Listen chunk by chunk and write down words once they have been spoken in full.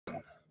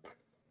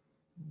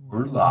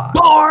We're live.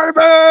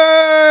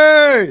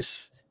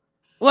 Barbers!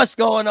 What's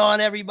going on,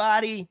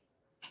 everybody?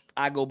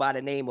 I go by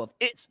the name of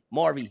It's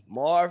Marvy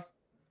Marv,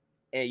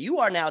 and you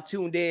are now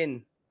tuned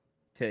in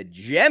to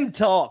Gem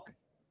Talk,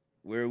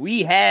 where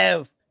we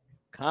have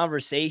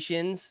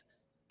conversations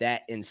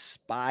that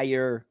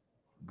inspire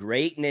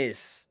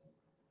greatness.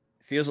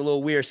 Feels a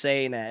little weird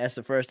saying that. That's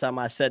the first time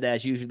I said that.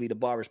 It's usually the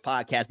Barbers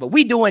podcast, but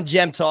we doing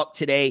Gem Talk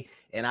today,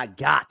 and I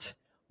got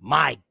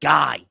my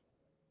guy,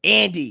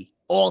 Andy,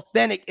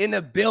 Authentic in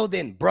the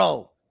building,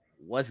 bro.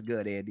 What's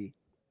good, Andy?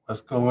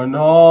 What's going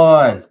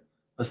on?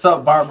 What's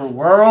up, Barber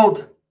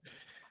World?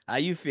 How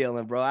you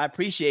feeling, bro? I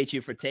appreciate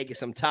you for taking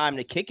some time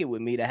to kick it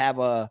with me to have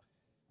a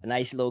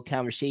nice little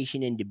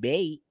conversation and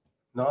debate.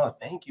 No,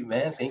 thank you,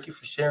 man. Thank you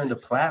for sharing the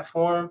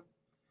platform.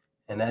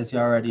 And as you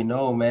already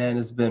know, man,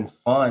 it's been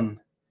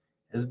fun.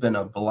 It's been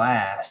a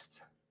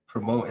blast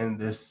promoting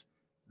this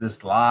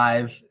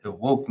live. It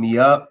woke me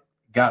up,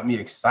 got me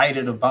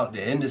excited about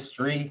the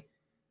industry,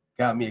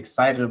 got me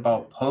excited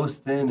about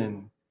posting,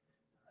 and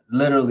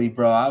literally,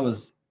 bro, I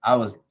was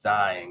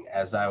dying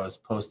as I was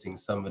posting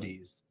some of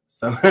these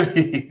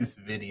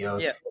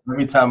videos. Yeah.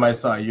 Every time I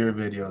saw your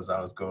videos, I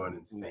was going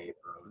insane,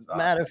 bro. Awesome.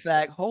 Matter of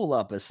fact, hold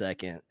up a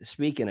second.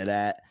 Speaking of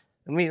that,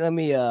 let's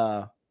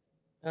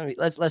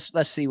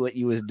see what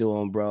you was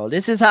doing, bro.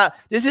 This is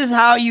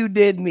how you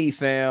did me,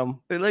 fam.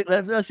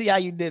 Let's see how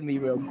you did me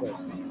real quick.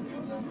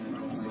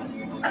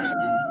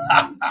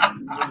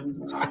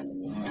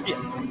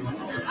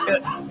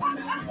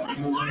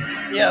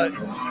 Yeah,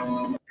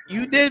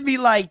 you did me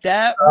like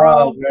that, bro.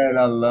 Oh man,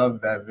 I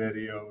love that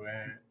video,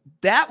 man.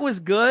 That was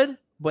good,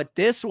 but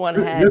this one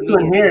had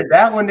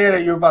that one there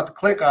that you're about to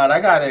click on. I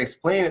gotta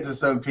explain it to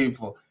some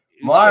people.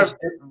 Marv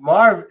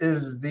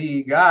is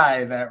the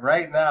guy that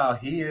right now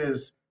he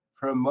is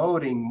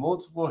promoting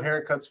multiple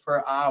haircuts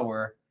per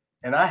hour,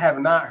 and I have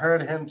not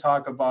heard him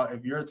talk about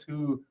if you're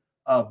too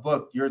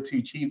booked, you're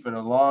too cheap in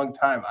a long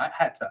time. I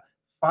had to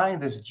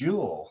find this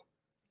jewel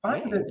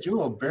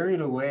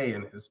buried away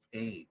in his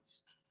page.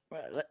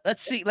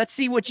 Let's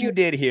see what you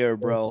did here,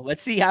 bro.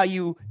 Let's see how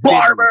you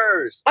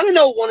Barbers. I don't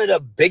know one of the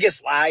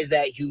biggest lies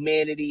that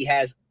humanity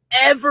has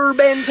ever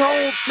been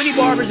told. Many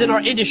barbers in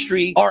our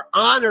industry are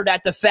honored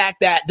at the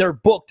fact that they're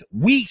booked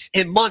weeks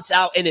and months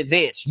out in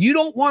advance. You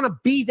don't want to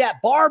be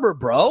that barber,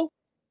 bro.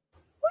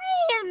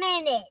 Wait a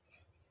minute.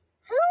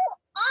 Who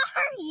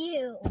are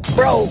you?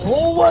 Bro,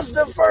 who was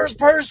the first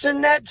person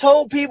that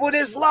told people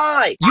this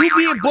lie? You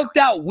being booked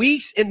out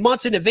weeks and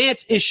months in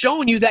advance is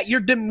showing you that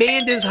your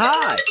demand is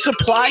high.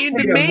 Supply and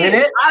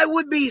demand. I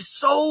would be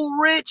so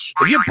rich.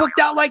 If you're booked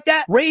out like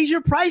that, raise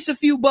your price a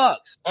few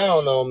bucks. I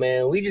don't know,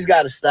 man. We just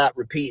got to stop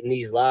repeating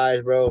these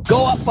lies, bro.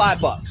 Go up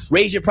 $5.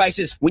 Raise your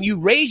prices. When you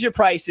raise your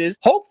prices,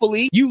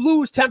 hopefully you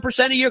lose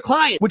 10% of your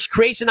client, which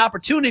creates an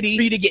opportunity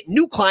for you to get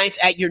new clients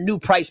at your new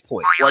price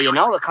point. Well, you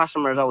know the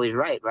customer is always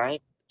right? Bro,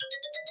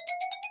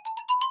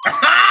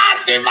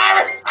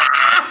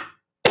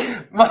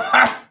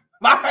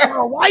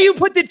 why you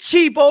put the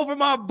cheap over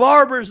my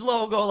Barber's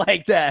logo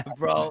like that,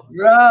 bro?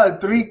 Bro,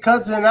 3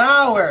 cuts an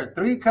hour.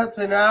 3 cuts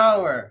an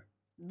hour.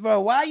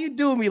 Bro, why you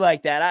do me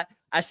like that?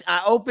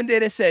 I opened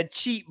it, it said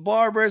cheap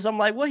Barbers. I'm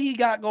like, what he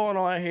got going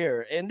on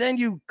here? And then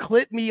you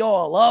clip me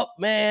all up,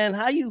 man.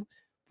 How you,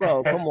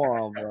 bro? Come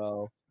on,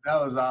 bro.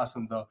 That was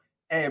awesome, though.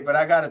 Hey, but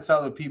I got to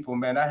tell the people,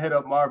 man, I hit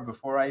up Marv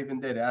before I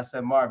even did it. I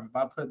said, Marv, if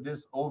I put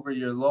this over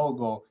your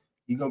logo,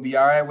 you going to be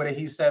all right with it?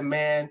 He said,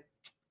 man,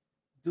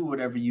 do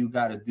whatever you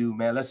got to do,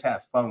 man. Let's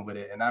have fun with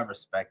it. And I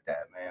respect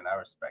that, man. I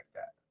respect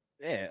that.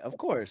 Yeah, of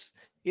course.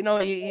 You know,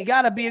 you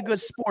got to be a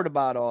good sport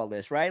about all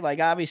this, right? Like,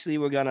 obviously,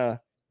 we're going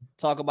to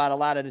talk about a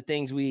lot of the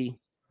things we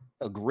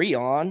agree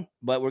on,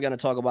 but we're going to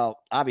talk about,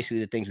 obviously,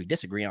 the things we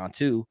disagree on,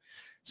 too.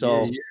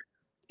 So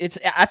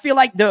I feel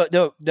like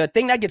the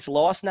thing that gets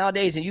lost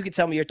nowadays, and you can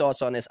tell me your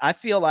thoughts on this, I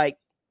feel like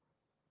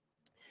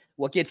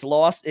what gets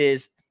lost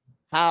is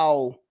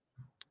how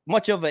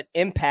much of an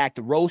impact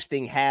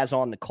roasting has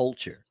on the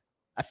culture.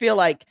 I feel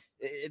like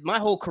my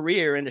whole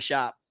career in the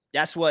shop,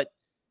 that's what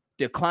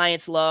the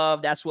clients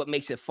love. That's what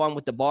makes it fun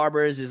with the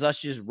barbers, is us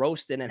just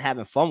roasting and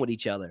having fun with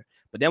each other.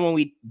 But then when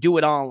we do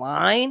it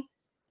online,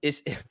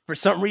 it's for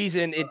some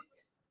reason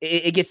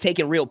it gets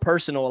taken real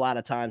personal a lot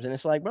of times. And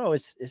it's like, bro,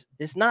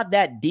 it's not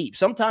that deep.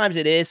 Sometimes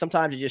it is,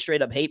 sometimes it's just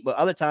straight up hate, but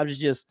other times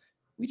it's just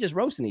we just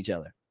roasting each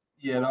other.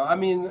 You know, I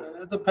mean,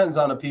 it depends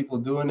on the people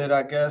doing it,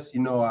 I guess.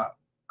 You know,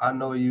 I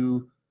know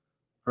you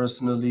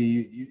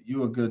personally,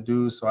 you a good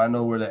dude, so I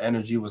know where the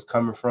energy was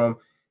coming from.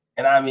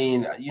 And I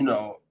mean, you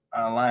know,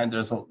 online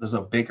there's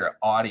a bigger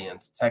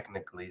audience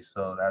technically,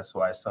 so that's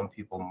why some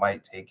people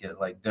might take it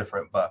like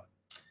different. But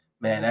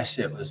man, that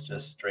shit was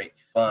just straight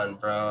fun,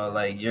 bro.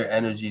 Like, your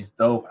energy's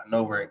dope. I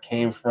know where it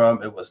came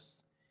from. It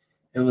was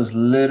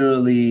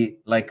literally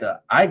like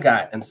I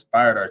got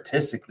inspired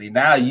artistically.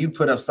 Now you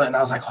put up something, I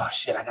was like, oh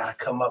shit, I gotta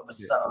come up with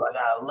something. I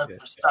gotta look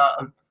for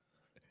something.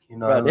 You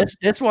know, bro,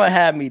 this one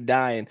had me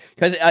dying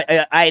because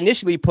I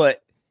initially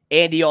put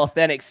Andy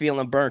Authentic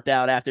feeling burnt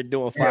out after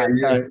doing 5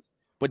 cuts.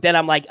 But then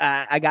I'm like,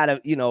 I gotta,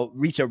 you know,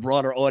 reach a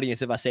broader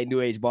audience if I say new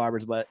age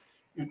barbers. But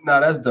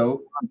No, that's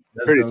dope.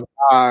 That's Pretty dope.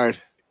 hard.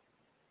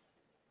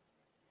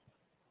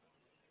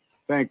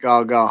 Think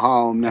I'll go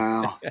home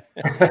now.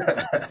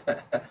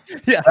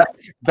 Yeah,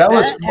 that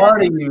was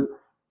smart of you.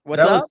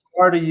 What's up? Was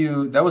smart of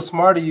you. That was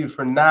smart of you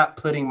for not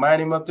putting my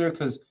name up there,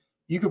 because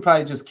you could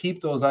probably just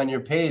keep those on your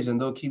page and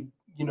they'll keep,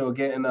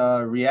 getting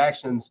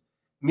reactions.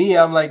 Me,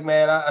 I'm like,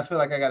 man, I feel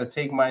like I got to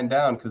take mine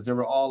down because they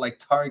were all like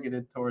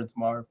targeted towards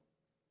Marv.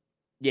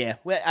 Yeah,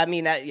 well, I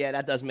mean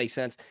that does make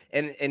sense,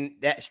 and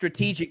that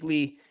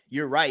strategically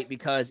you're right,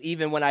 because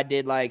even when I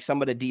did like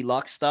some of the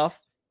deluxe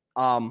stuff,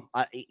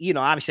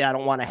 obviously I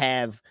don't want to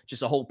have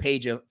just a whole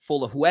page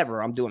full of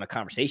whoever I'm doing a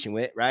conversation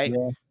with, right?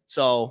 Yeah.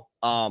 So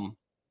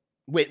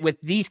with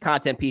these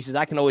content pieces,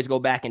 I can always go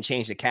back and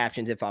change the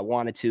captions if I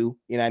wanted to,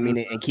 you know what I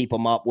mean, and keep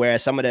them up.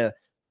 Whereas some of the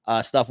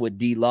stuff with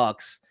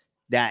deluxe,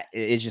 that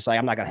is just like,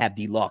 I'm not gonna have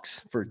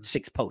deluxe for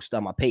 6 posts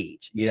on my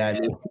page. You know what I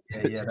mean?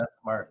 Yeah, that's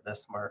smart.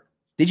 That's smart.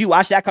 Did you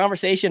watch that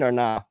conversation or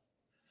not?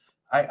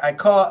 I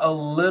caught a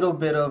little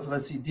bit of,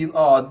 let's see,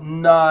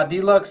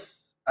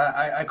 deluxe.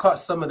 I caught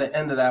some of the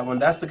end of that one.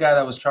 That's the guy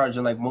that was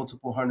charging like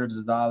multiple hundreds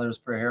of dollars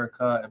per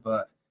haircut,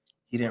 but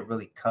he didn't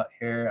really cut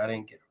hair. I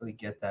didn't really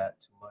get that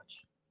too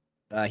much.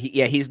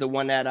 He's the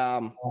one that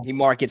he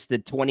markets the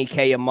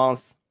 $20K a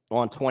month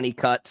on 20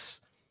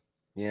 cuts.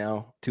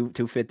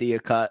 $250 a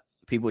cut.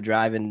 People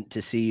driving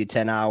to see you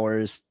 10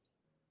 hours.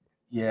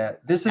 Yeah,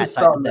 this is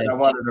something that I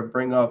wanted to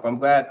bring up. I'm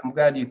glad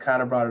you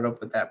kind of brought it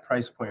up with that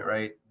price point,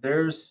 right?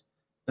 There's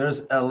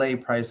LA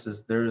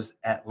prices, there's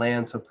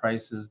Atlanta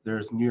prices,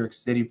 there's New York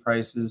City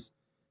prices,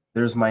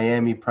 there's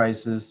Miami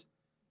prices.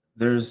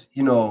 There's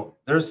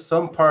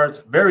some parts,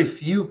 very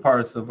few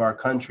parts of our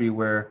country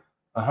where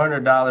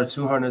 $100,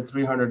 $200,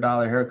 $300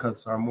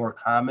 haircuts are more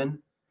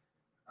common.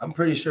 I'm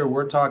pretty sure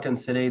we're talking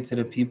today to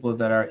the people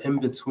that are in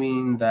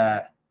between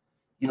that,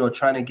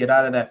 trying to get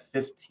out of that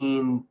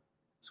 $15,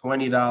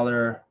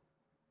 $20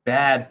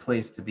 bad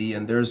place to be.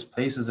 And there's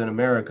places in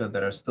America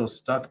that are still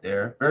stuck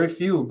there. Very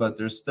few, but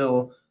there's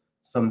still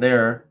some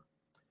there.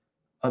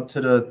 Up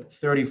to the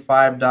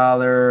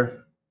 $35.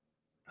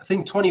 I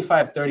think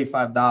 $25,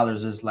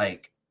 $35 is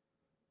like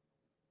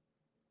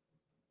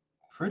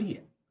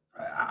pretty.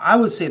 I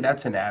would say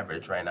that's an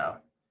average right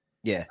now.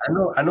 Yeah.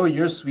 I know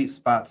your sweet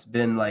spot's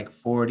been like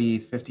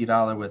 $40,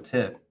 $50 with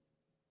tip,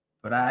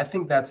 but I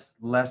think that's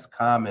less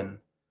common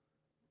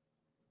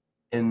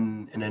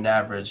in an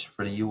average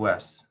for the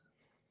US.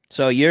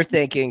 So you're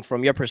thinking,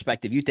 from your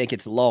perspective, you think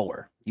it's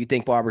lower. You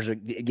think barbers are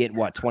getting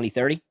what, 20,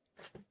 30?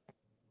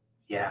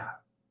 Yeah.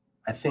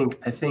 I think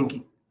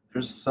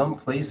there's some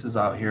places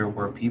out here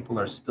where people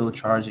are still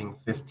charging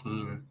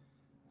 $15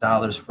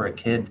 for a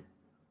kid,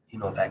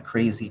 that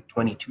crazy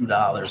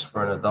 $22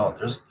 for an adult.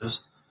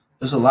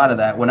 There's a lot of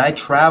that. When I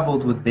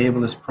traveled with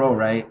Babelist Pro,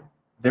 right,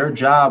 their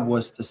job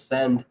was to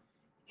send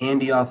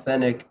Andy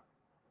Authentic.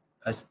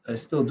 I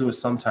still do it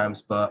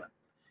sometimes, but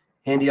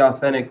Andy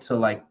Authentic to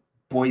like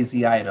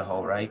Boise,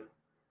 Idaho, right,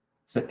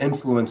 to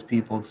influence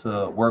people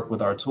to work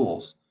with our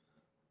tools.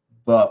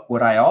 But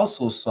what I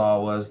also saw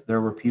was there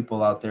were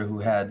people out there who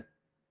had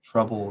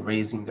trouble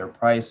raising their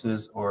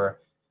prices, or,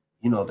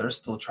 they're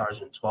still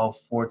charging $12,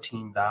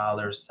 $14,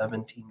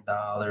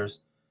 $17.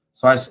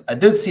 So I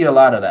did see a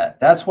lot of that.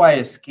 That's why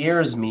it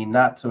scares me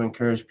not to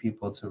encourage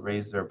people to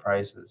raise their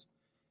prices,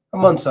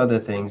 amongst other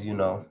things,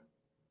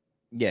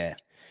 Yeah.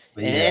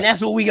 But and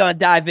that's what we're going to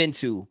dive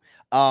into.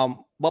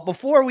 But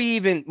before we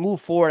even move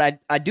forward,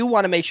 I do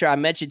want to make sure I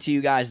mention to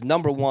you guys,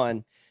 number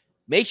one,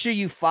 make sure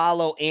you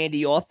follow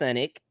Andy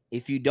Authentic.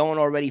 If you don't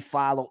already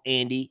follow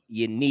Andy,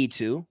 you need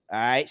to. All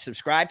right.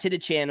 Subscribe to the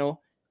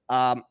channel.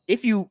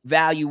 If you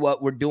value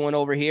what we're doing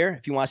over here,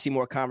 if you want to see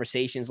more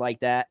conversations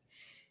like that,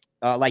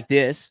 like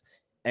this,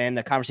 and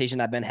the conversation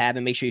I've been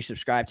having, make sure you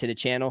subscribe to the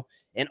channel.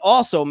 And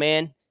also,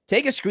 man,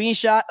 take a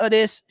screenshot of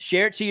this,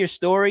 share it to your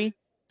story,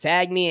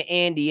 tag me and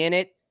Andy in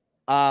it.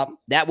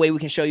 That way we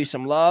can show you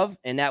some love,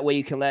 and that way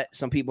you can let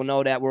some people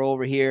know that we're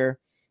over here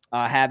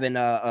having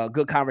a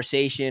good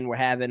conversation. We're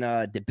having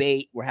a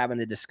debate. We're having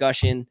a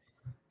discussion,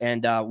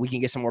 and we can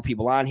get some more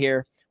people on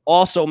here.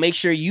 Also, make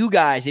sure you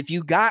guys, if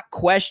you got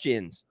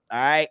questions, all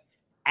right,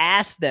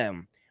 ask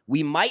them.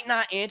 We might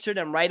not answer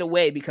them right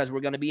away because we're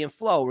going to be in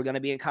flow. We're going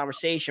to be in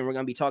conversation. We're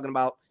going to be talking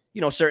about,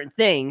 certain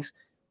things.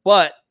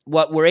 But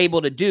what we're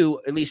able to do,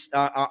 at least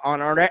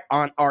on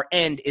our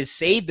end, is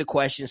save the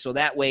questions. So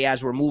that way,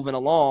 as we're moving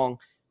along,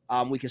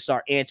 we can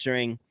start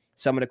answering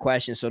some of the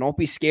questions. So don't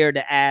be scared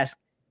to ask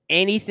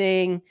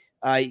anything.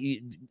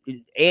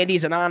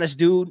 Andy's an honest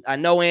dude. I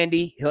know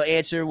Andy. He'll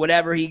answer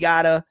whatever he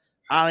gotta.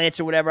 I'll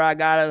answer whatever I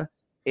gotta.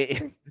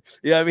 You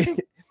know what I mean?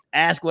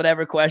 Ask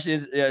whatever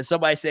questions.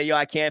 Somebody say, "Yo,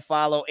 I can't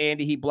follow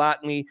Andy. He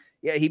blocked me."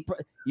 Yeah,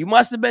 you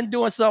must have been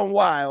doing something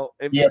wild.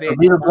 For me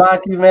to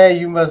block you, man,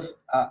 you must.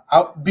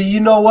 But you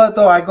know what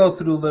though? I go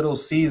through little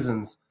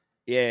seasons.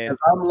 Yeah, if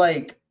I'm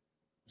like,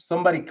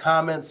 somebody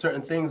comments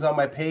certain things on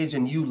my page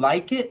and you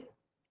like it,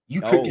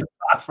 you could get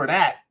blocked for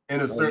that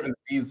in a certain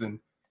season.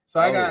 So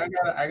I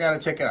gotta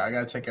check it out. I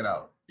gotta check it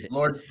out.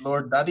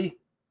 Lord Duddy,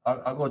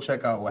 I'll go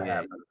check out what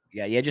happened.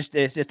 Yeah. Just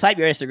type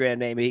your Instagram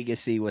name and he can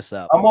see what's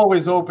up. I'm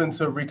always open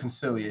to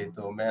reconciliate,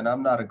 though, man.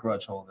 I'm not a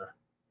grudge holder.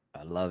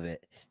 I love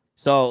it.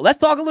 So let's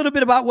talk a little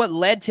bit about what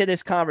led to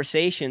this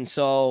conversation.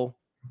 So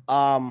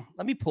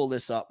let me pull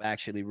this up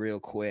actually real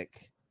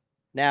quick.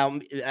 Now,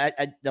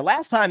 the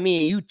last time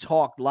me and you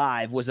talked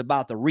live was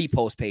about the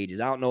repost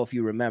pages. I don't know if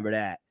you remember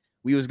that.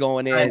 We was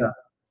going in.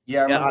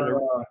 Yeah, I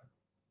remember.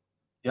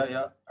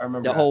 Yeah, I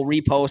remember the whole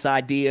repost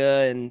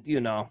idea, and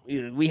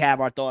we have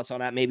our thoughts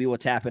on that. Maybe we'll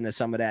tap into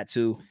some of that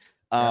too.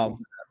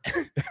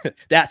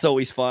 That's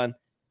always fun.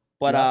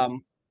 But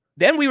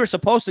then we were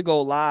supposed to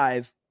go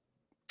live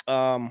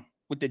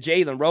with the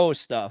Jalen Rose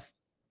stuff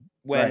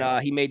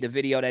when he made the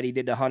video that he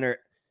did the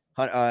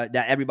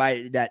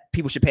that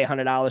people should pay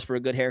 $100 for a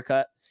good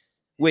haircut,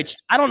 which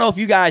I don't know if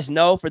you guys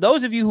know. For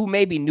those of you who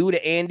may be new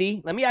to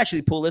Andy, let me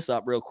actually pull this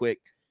up real quick.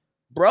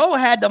 Bro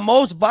had the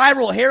most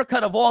viral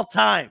haircut of all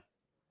time.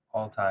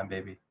 All time,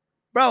 baby.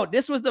 Bro,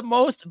 this was the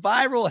most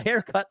viral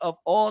haircut of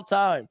all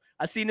time.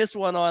 I seen this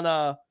one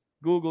on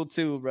Google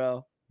too,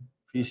 bro.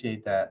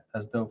 Appreciate that.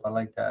 That's dope. I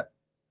like that.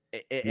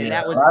 And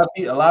that was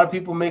a lot of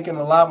people making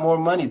a lot more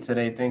money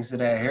today thanks to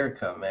that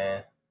haircut,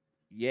 man.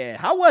 Yeah.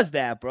 How was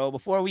that, bro?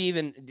 Before we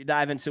even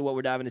dive into what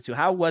we're diving into,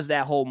 how was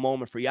that whole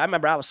moment for you? I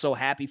remember I was so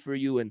happy for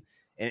you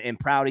and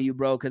proud of you,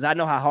 bro, because I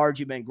know how hard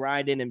you've been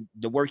grinding and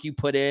the work you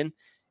put in,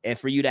 and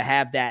for you to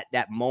have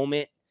that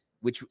moment,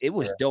 which it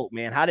was dope,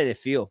 man. How did it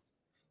feel?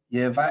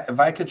 Yeah, if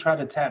I could try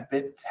to tap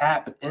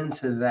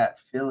into that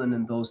feeling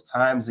in those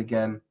times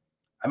again.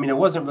 I mean, it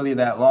wasn't really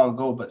that long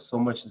ago, but so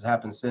much has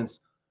happened since.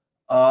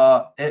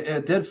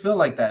 It did feel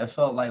like that. It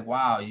felt like,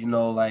 wow,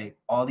 like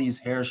all these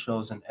hair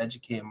shows and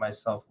educating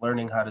myself,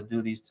 learning how to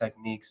do these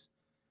techniques,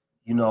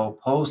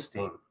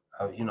 posting,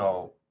 I've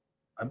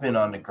been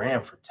on the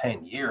gram for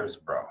 10 years,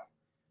 bro.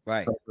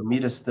 Right. So for me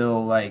to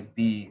still like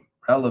be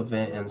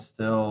relevant and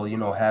still,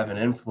 have an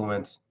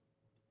influence,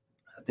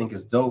 I think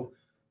is dope.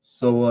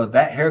 So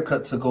that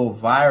haircut to go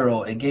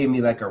viral, it gave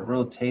me like a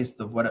real taste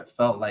of what it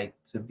felt like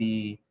to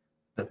be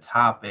the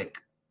topic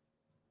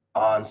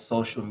on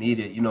social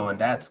media, and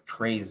that's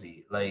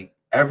crazy. Like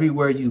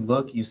everywhere you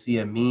look, you see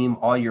a meme,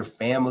 all your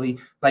family,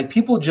 like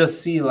people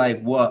just see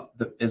like what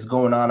is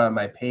going on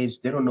my page.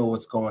 They don't know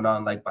what's going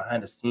on like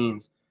behind the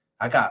scenes.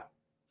 I got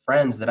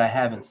friends that I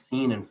haven't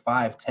seen in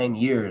 5-10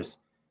 years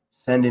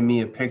sending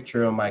me a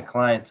picture of my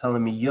client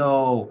telling me,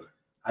 yo,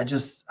 I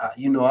just,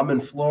 I'm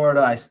in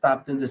Florida. I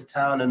stopped in this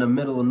town in the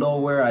middle of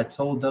nowhere. I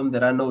told them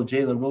that I know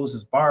Jalen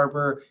Rose's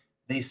barber.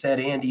 They said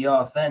Andy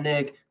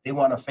Authentic. They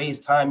want to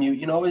FaceTime you.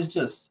 It's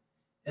just,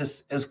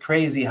 it's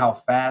crazy how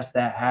fast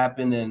that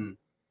happened. And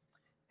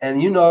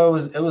it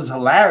was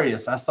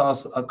hilarious. I saw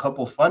a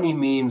couple funny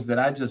memes that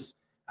I just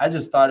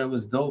thought it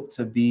was dope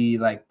to be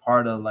like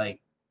part of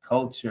like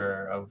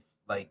culture of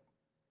like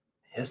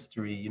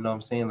history. You know what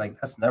I'm saying? Like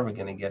that's never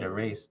going to get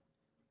erased.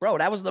 Bro,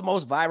 that was the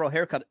most viral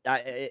haircut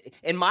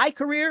in my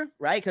career,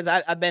 right? Because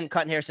I've been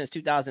cutting hair since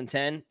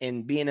 2010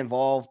 and being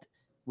involved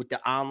with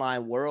the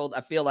online world.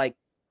 I feel like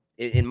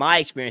in my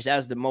experience, that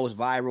was the most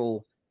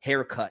viral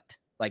haircut,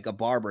 like a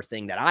barber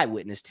thing that I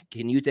witnessed.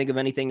 Can you think of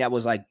anything that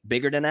was like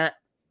bigger than that?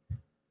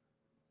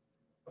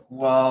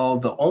 Well,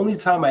 the only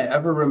time I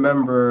ever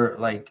remember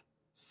like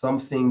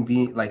something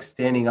being like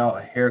standing out,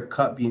 a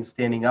haircut being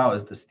standing out,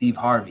 is the Steve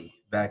Harvey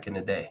back in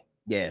the day.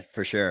 Yeah,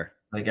 for sure.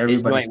 Like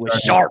everybody was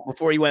sharp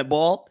before he went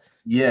bald.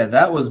 Yeah,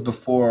 that was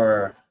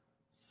before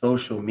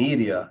social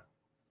media.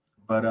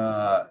 But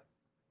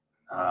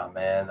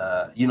man,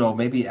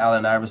 maybe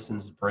Allen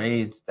Iverson's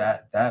braids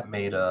that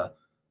made a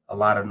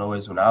lot of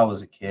noise when I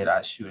was a kid.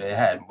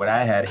 When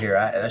I had hair,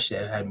 that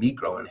shit had me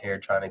growing hair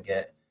trying to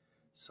get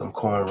some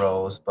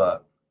cornrows.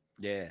 But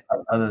yeah,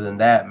 other than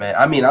that, man,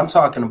 I mean, I'm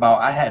talking about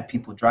I had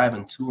people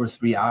driving 2 or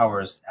 3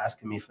 hours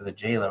asking me for the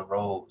Jalen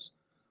Rose.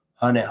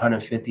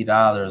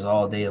 $150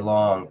 all day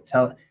long.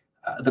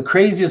 The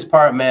craziest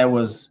part, man,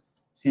 was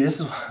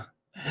this is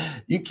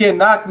you can't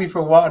knock me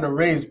for wanting to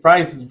raise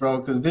prices, bro,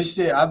 because this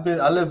shit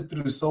I lived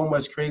through so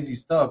much crazy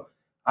stuff.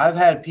 I've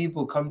had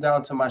people come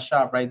down to my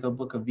shop, right? They'll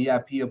book a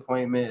VIP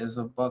appointment, is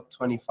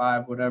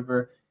 $125,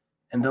 whatever,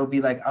 and they'll be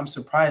like, "I'm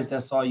surprised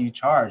that's all you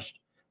charged."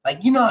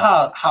 Like, you know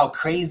how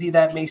crazy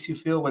that makes you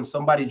feel when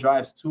somebody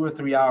drives 2 or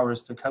 3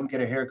 hours to come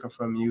get a haircut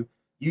from you.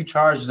 You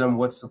charge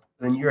them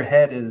and your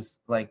head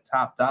is like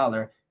top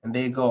dollar, and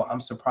they go,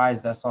 "I'm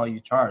surprised that's all you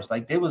charge."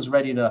 Like they was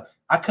ready to.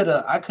 I could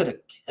have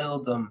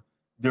killed them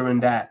during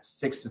that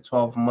 6 to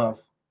 12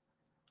 month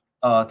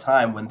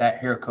time when that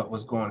haircut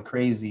was going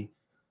crazy.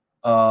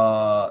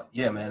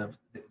 Yeah, man,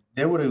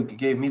 they would have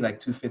gave me like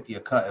 $250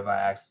 a cut if I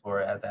asked for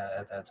it at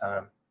that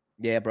time.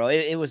 Yeah, bro,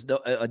 it was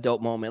a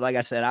dope moment. Like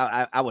I said,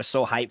 I was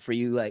so hyped for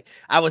you. Like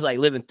I was like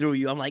living through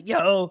you. I'm like,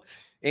 yo,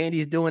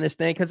 Andy's doing this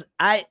thing because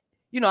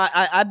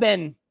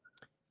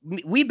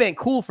we've been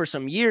cool for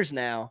some years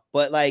now,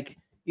 but like,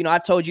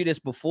 I've told you this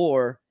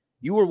before.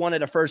 You were one of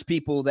the first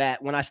people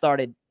that when I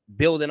started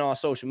building on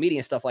social media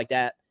and stuff like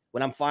that,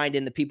 when I'm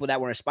finding the people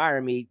that were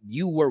inspiring me,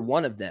 you were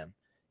one of them.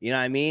 You know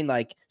what I mean?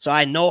 Like, so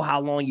I know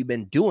how long you've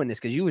been doing this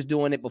because you was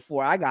doing it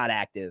before I got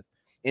active.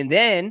 And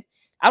then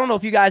I don't know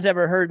if you guys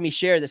ever heard me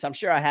share this. I'm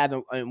sure I have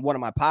in one of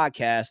my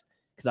podcasts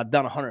because I've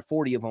done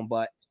 140 of them.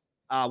 But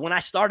when I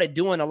started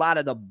doing a lot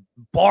of the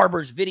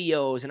barbers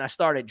videos and I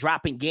started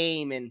dropping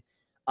game and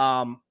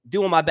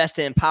doing my best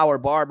to empower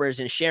barbers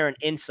and sharing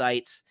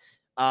insights,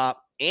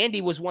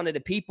 Andy was one of the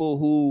people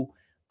who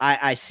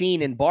I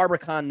seen in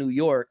BarberCon, New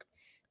York.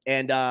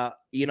 And,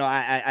 you know,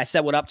 I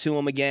said what up to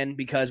him again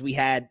because we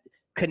had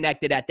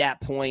connected at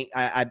that point.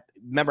 I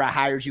remember I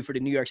hired you for the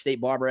New York State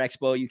Barber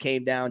Expo. You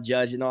came down,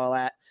 judged and all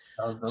that.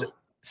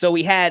 So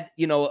we had,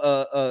 you know,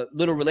 a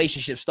little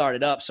relationship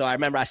started up. So I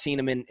remember I seen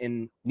him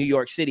in New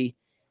York City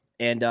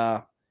and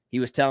he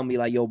was telling me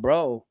like, yo,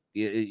 bro,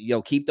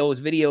 yo, keep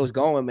those videos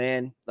going,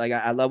 man. Like,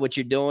 I love what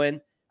you're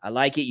doing. I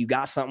like it. You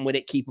got something with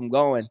it. Keep them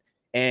going.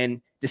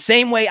 And the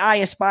same way I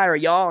inspire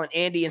y'all and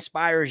Andy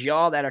inspires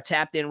y'all that are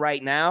tapped in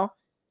right now,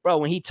 bro,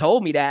 when he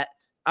told me that,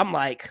 I'm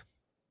like,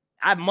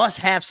 I must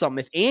have something.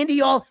 If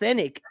Andy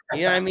Authentic,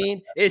 you know what I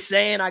mean, is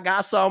saying I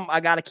got something, I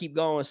got to keep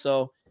going.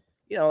 So,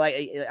 you know, like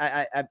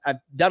I've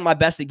done my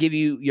best to give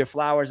you your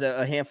flowers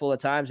a handful of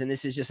times, and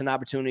this is just an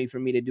opportunity for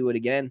me to do it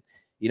again,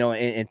 you know,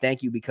 and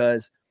thank you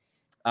because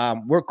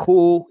we're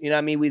cool. You know what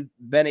I mean? We've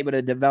been able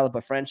to develop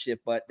a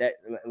friendship, but that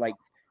like,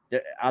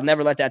 I'll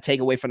never let that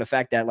take away from the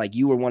fact that like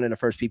you were one of the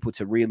first people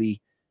to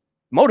really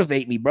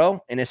motivate me,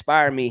 bro, and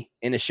inspire me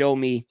and to show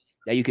me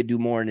that you could do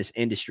more in this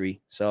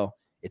industry. So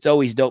it's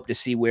always dope to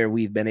see where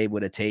we've been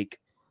able to take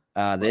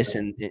this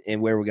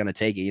and where we're going to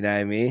take it. You know what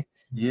I mean?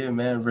 Yeah,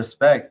 man.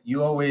 Respect.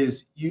 You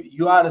always,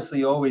 you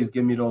honestly always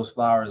give me those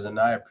flowers and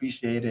I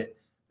appreciate it.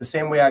 The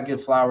same way I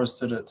give flowers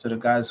to the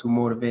guys who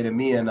motivated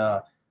me. And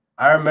I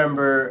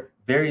remember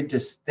very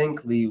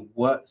distinctly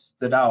what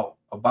stood out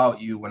about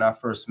you when I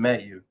first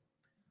met you.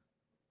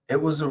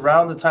 It was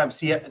around the time,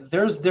 see,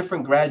 there's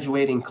different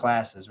graduating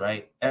classes,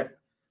 right?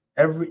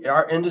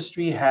 Our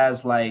industry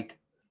has like,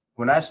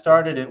 when I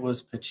started, it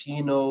was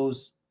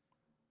Pacino's,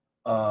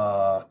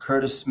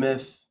 Curtis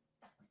Smith,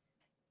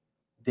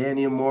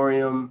 Danny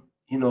Amorium,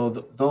 you know,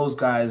 those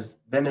guys.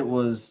 Then it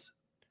was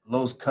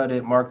Los Cut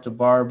It, Mark the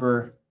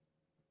Barber,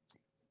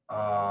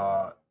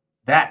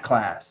 that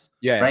class.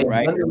 Yeah, right.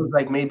 Right. Then it was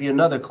like maybe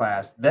another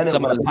class. Then it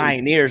some was of the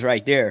pioneers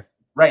right there.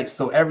 Right.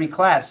 So every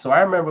class. So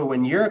I remember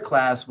when your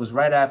class was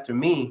right after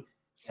me,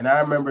 and I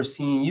remember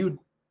seeing you,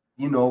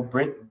 you know,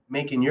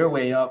 making your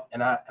way up.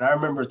 And I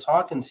remember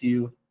talking to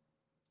you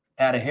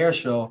at a hair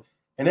show.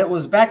 And it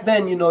was back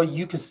then, you know,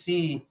 you could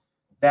see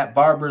that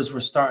barbers were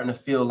starting to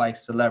feel like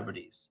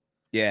celebrities.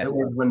 Yeah. It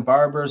was when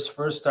barbers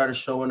first started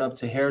showing up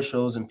to hair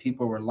shows and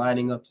people were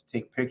lining up to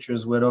take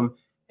pictures with them.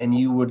 And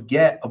you would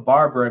get a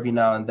barber every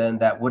now and then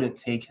that wouldn't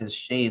take his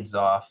shades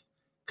off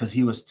because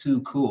he was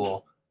too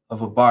cool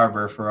of a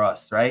barber for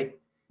us, right?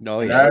 No,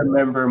 and yeah. I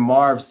remember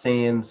Marv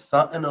saying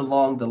something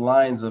along the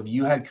lines of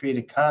you had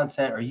created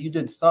content or you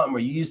did something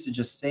where you used to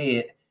just say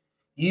it.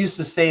 You used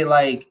to say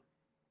like,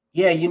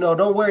 yeah, you know,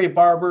 don't worry,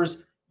 barbers.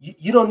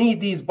 You don't need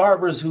these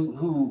barbers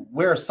who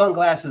wear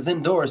sunglasses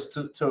indoors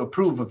to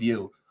approve of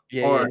you.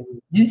 Yeah, or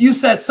you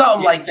said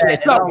something like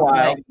that. Yeah,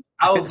 and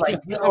I was like,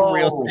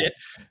 yo,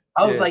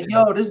 I was like,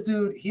 yo, this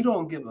dude, he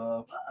don't give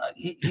a fuck.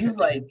 He's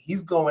like,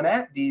 he's going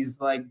at these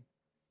like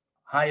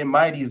high and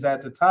mighties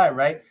at the time,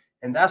 right?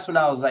 And that's when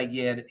I was like,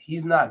 yeah,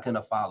 he's not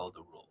gonna follow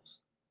the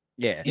rules.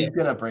 Yeah, he's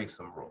gonna break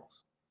some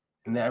rules.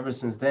 And then ever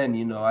since then,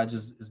 you know,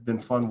 it's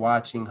been fun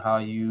watching how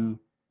you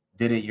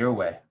did it your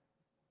way.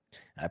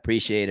 I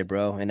appreciate it,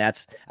 bro. And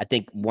that's, I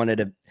think, one of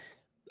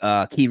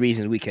the key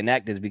reasons we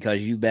connect is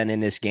because you've been in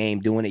this game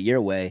doing it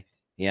your way.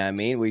 You know what I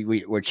mean?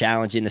 We're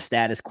challenging the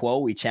status quo.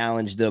 We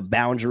challenge the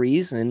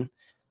boundaries, and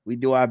we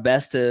do our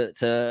best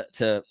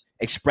to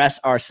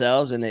express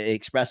ourselves and to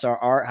express our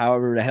art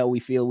however the hell we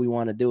feel we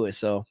want to do it.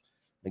 So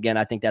again,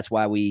 I think that's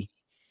why we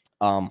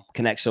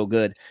connect so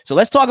good. So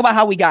let's talk about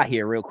how we got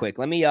here real quick.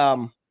 Let me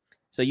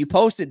so you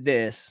posted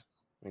this.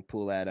 Let me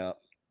pull that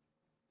up.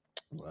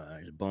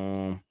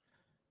 Boom.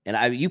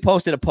 And you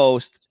posted a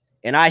post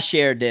and I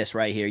shared this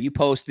right here. You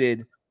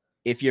posted,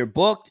 if you're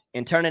booked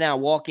and turning down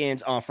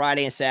walk-ins on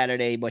Friday and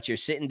Saturday, but you're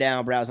sitting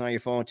down browsing on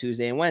your phone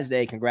Tuesday and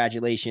Wednesday,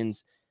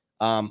 congratulations.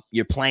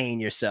 You're playing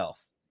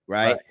yourself,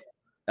 right?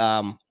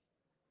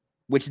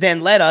 Which then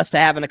led us to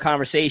having a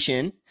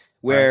conversation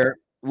where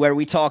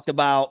we talked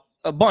about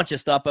a bunch of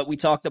stuff, but we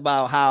talked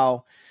about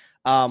how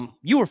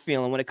you were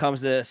feeling when it comes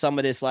to some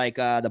of this, like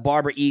the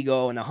barber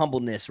ego and the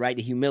humbleness, right?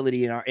 The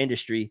humility in our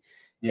industry.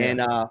 Yeah.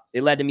 And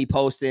it led to me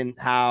posting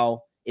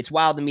how it's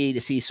wild to me to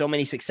see so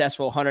many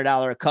successful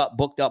 $100 a cut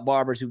booked up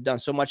barbers who've done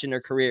so much in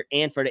their career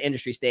and for the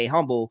industry stay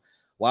humble,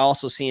 while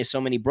also seeing so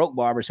many broke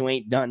barbers who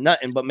ain't done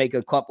nothing but make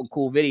a couple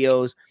cool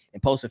videos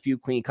and post a few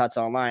clean cuts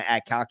online,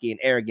 act cocky and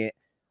arrogant,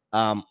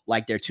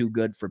 like they're too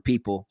good for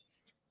people.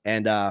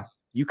 And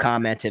you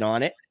commented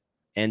on it,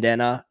 and then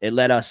it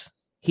led us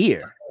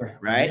here,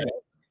 right?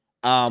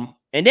 And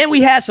then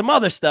we had some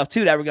other stuff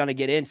too that we're gonna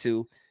get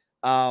into,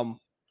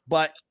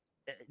 but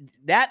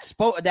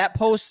that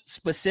post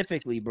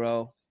specifically,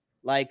 bro,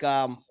 like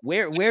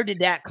where did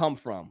that come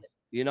from?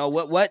 You know,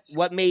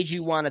 what made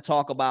you want to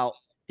talk about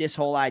this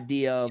whole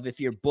idea of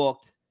if you're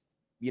booked,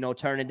 you know,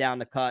 turning down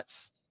the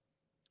cuts,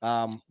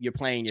 you're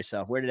playing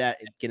yourself? Where did that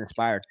get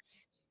inspired?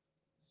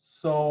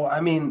 So,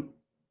 I mean,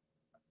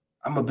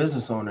 I'm a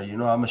business owner, you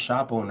know, I'm a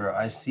shop owner.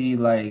 I see,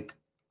 like,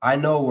 I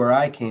know where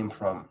I came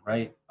from,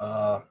 right?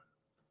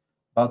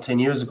 About 10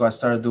 years ago, I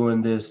started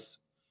doing this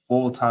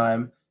full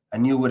time. I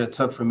knew what it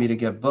took for me to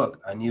get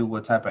booked. I knew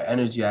what type of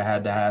energy I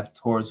had to have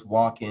towards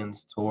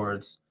walk-ins,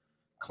 towards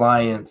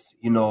clients.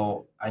 You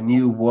know, I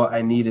knew what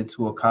I needed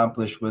to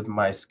accomplish with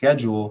my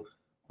schedule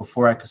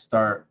before I could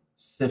start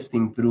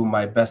sifting through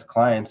my best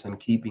clients and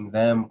keeping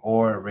them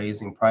or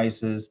raising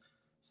prices,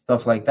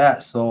 stuff like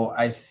that. So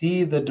I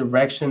see the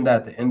direction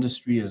that the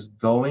industry is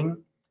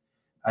going.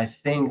 I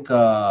think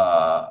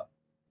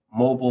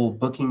mobile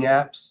booking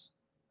apps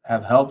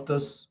have helped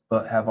us,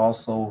 but have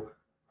also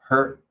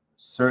hurt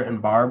certain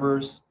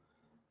barbers.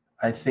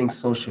 I think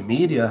social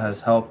media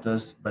has helped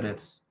us, but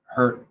it's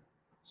hurt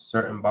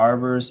certain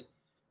barbers.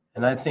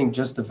 And I think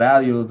just the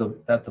value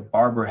of that the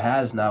barber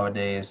has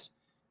nowadays,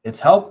 it's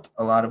helped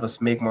a lot of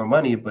us make more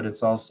money, but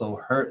it's also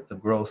hurt the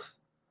growth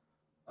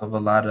of a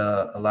lot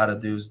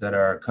of dudes that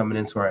are coming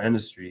into our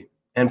industry.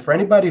 And for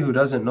anybody who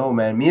doesn't know,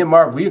 man, me and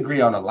Marv, we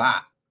agree on a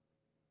lot.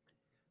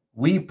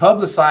 We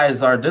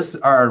publicize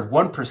our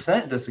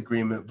 1%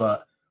 disagreement,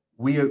 but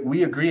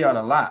we agree on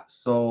a lot.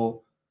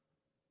 So,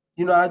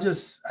 you know, I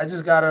just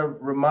gotta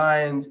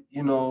remind,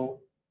 you know,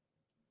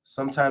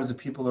 sometimes the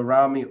people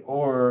around me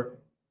or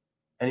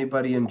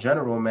anybody in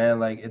general, man,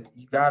 like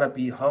you gotta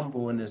be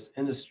humble in this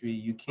industry.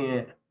 You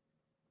can't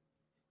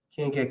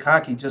get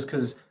cocky just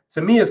because.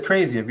 To me, it's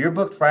crazy if you're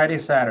booked Friday,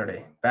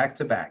 Saturday, back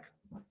to back,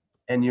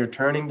 and you're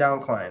turning down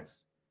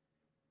clients,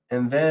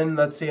 and then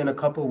let's say in a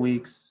couple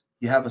weeks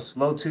you have a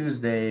slow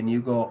Tuesday and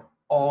you go,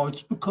 oh,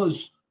 it's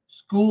because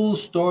school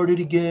started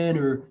again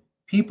or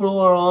people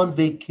are on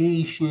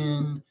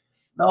vacation.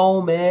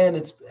 No, man,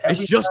 it's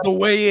just the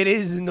way it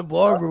is in the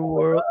barber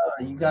world.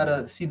 You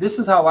gotta see, this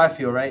is how I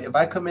feel, right? If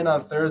I come in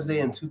on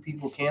Thursday and 2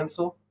 people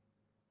cancel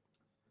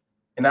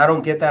and I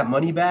don't get that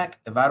money back,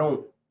 if I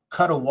don't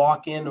cut a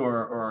walk-in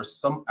or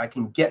I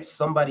can get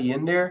somebody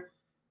in there,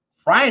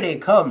 Friday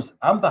comes,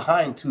 I'm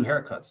behind 2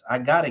 haircuts. I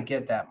gotta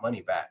get that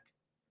money back.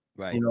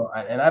 Right. You know,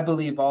 and I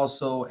believe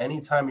also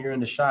anytime you're in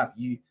the shop,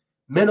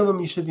 minimum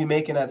you should be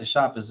making at the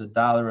shop is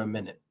 $1 a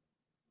minute.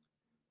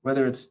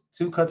 Whether it's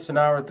 2 cuts an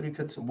hour, 3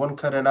 cuts, 1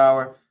 cut an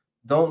hour,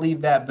 don't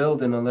leave that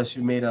building unless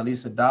you made at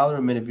least $1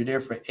 a minute. If you're there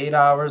for 8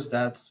 hours,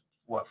 that's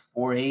what,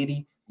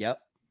 $4.80.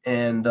 Yep.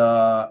 And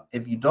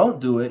if you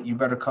don't do it, you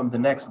better come the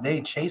next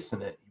day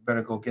chasing it. You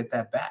better go get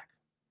that back.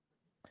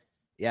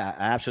 Yeah,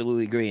 I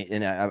absolutely agree.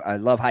 And I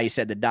love how you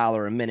said the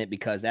 $1 a minute,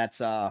 because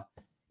that's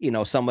you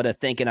know, some of the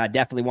thinking I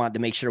definitely wanted to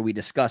make sure we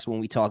discuss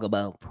when we talk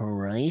about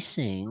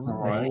pricing.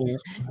 Right?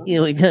 You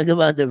know, we talk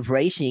about the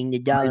pricing, the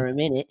 $1 a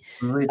minute.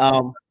 Wait,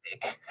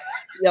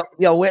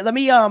 let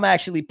me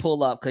actually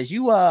pull up, because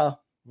you I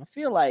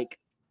feel like,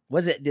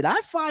 did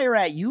I fire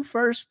at you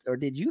first or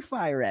did you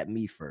fire at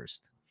me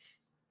first?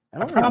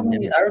 I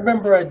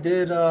remember I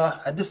did.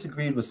 I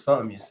disagreed with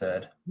something you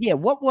said. Yeah.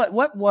 What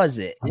was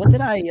it? What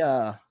did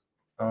I?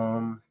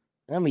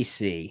 Let me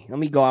see. Let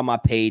me go on my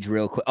page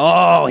real quick.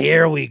 Oh,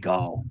 here we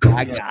go.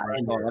 I got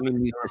it. Oh, let me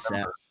mute this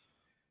sound.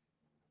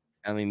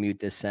 Let me mute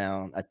this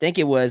sound. I think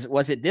it was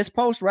it this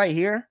post right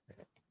here?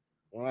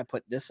 When I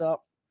put this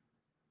up.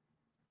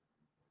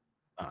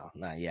 Oh,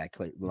 no, yeah.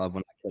 I love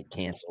when I click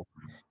cancel.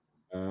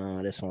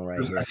 This one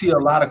right here. I see a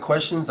lot of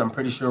questions. I'm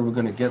pretty sure we're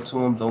gonna get to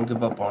them. Don't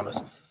give up on us.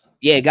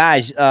 Yeah,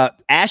 guys,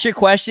 ask your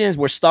questions.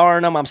 We're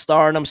starring them. I'm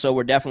starring them. So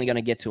we're definitely going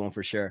to get to them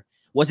for sure.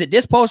 Was it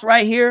this post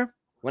right here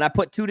when I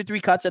put 2 to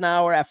 3 cuts an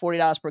hour at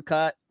 $40 per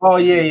cut? Oh,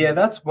 yeah.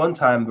 That's one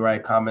time where I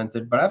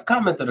commented, but I've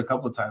commented a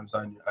couple of times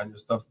on your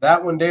stuff.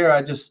 That one there,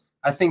 I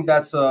think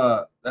that's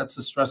a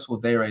stressful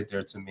day right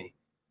there to me.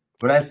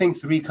 When I think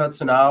 3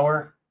 cuts an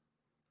hour,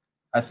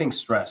 I think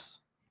stress.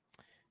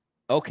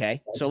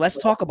 Okay. So let's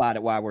talk about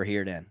it while we're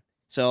here then.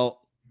 So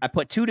I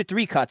put 2 to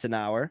 3 cuts an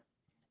hour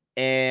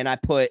and I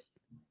put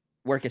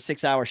work a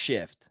 6-hour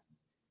shift.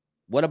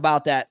 What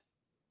about that?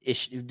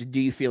 Do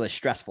you feel it's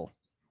stressful?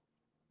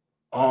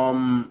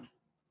 All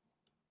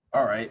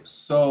right.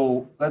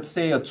 So let's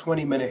say a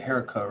 20-minute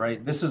haircut,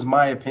 right? This is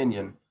my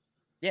opinion.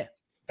 Yeah.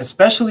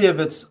 Especially if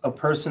it's a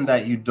person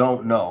that you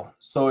don't know.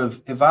 So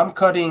if I'm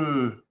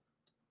cutting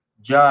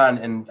John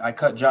and I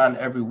cut John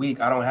every week,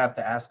 I don't have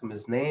to ask him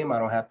his name. I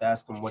don't have to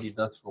ask him what he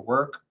does for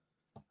work.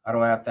 I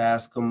don't have to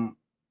ask him,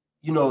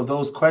 you know,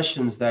 those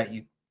questions that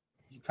you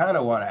kind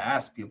of want to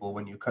ask people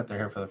when you cut their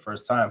hair for the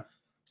first time.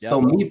 Yep. So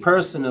me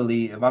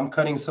personally, if I'm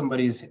doing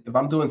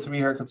 3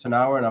 haircuts an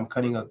hour and I'm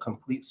cutting a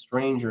complete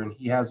stranger and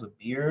he has a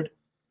beard,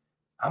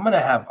 I'm going to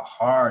have a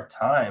hard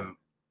time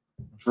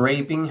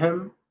draping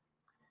him,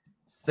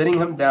 sitting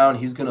him down.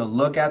 He's going to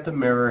look at the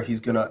mirror. He's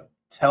going to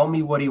tell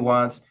me what he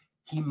wants.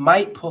 He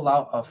might pull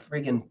out a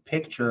friggin'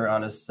 picture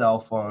on his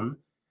cell phone.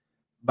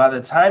 By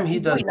the time he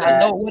does that, not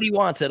know what he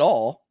wants at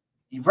all.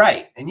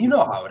 Right. And you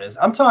know how it is.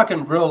 I'm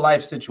talking real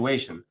life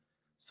situation.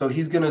 So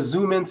he's going to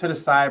zoom into the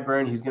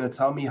sideburn. He's going to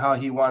tell me how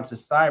he wants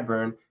his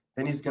sideburn.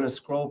 Then he's going to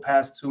scroll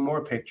past 2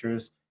 more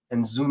pictures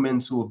and zoom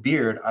into a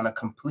beard on a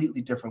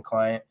completely different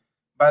client.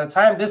 by the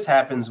time this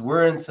happens,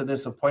 we're into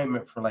this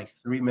appointment for like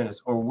 3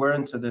 minutes, or we're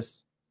into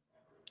this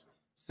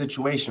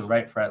situation,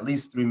 right, for at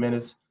least 3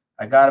 minutes.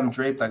 I got him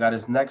draped. I got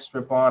his neck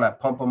strip on. I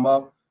pump him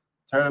up,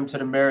 turn him to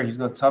the mirror. He's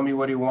going to tell me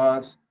what he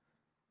wants.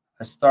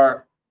 I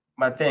start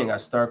my thing. I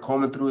start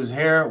combing through his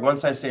hair.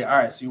 Once I say, all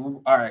right, so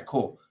you, all right,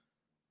 cool.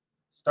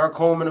 Start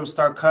combing him,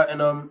 start cutting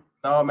him.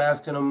 Now I'm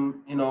asking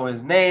him, you know,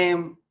 his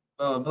name,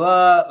 blah,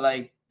 blah, blah.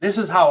 Like, this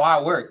is how I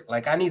work.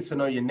 Like, I need to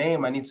know your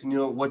name. I need to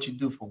know what you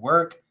do for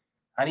work.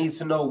 I need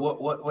to know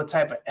what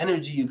type of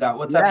energy you got.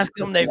 What type ask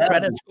them their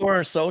credit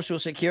score, social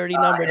security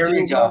number. Here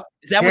we go.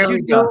 Is that what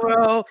you do,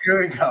 bro? Here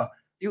we go.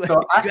 You,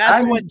 so you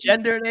ask them what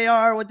gender they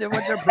are, what their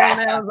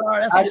pronouns are.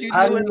 That's what you do.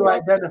 How do you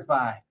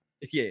identify?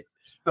 Yeah.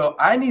 So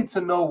I need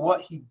to know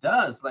what he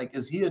does. Like,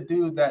 is he a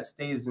dude that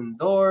stays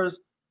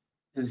indoors?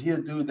 Is he a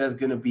dude that's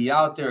going to be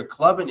out there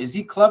clubbing? Is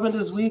he clubbing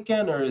this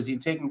weekend, or is he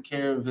taking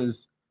care of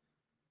his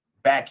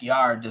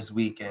backyard this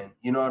weekend?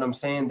 You know what I'm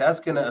saying? That's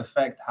going to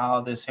affect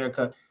how this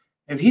haircut.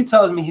 If he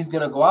tells me he's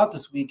going to go out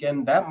this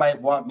weekend, that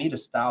might want me to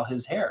style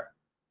his hair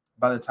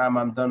by the time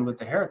I'm done with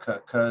the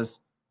haircut, because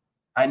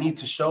I need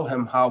to show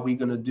him how we're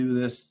going to do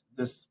this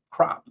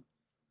crop,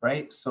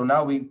 right? So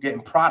now we're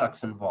getting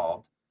products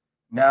involved.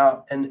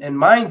 Now, and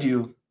mind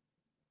you,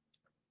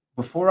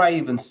 before I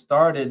even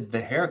started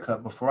the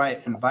haircut, before I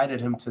invited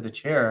him to the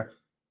chair,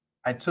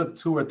 I took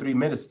 2 or 3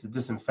 minutes to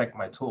disinfect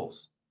my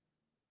tools,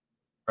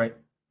 right?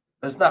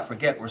 Let's not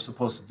forget we're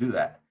supposed to do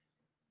that.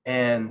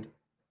 And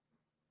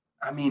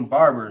I mean,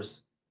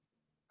 barbers,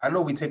 I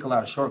know we take a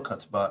lot of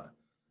shortcuts, but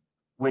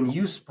when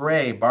you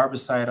spray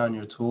barbicide on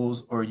your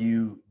tools, or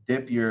you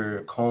dip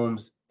your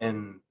combs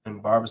in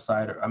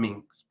barbicide, or I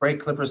mean, spray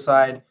clipper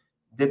side,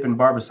 dip in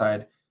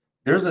barbicide,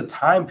 there's a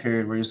time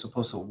period where you're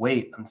supposed to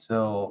wait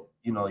until,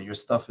 you know, your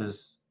stuff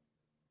is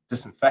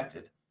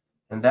disinfected.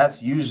 And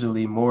that's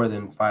usually more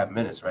than 5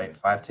 minutes, right?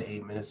 5 to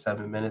 8 minutes,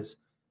 7 minutes.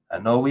 I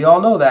know we all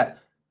know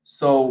that.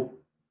 So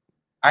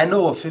I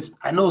know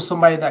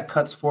somebody that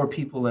cuts 4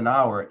 people an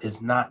hour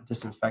is not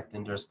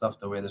disinfecting their stuff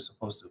the way they're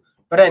supposed to.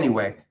 But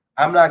anyway,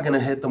 I'm not going to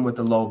hit them with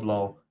the low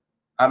blow.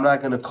 I'm not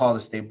going to call the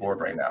state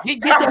board right now. You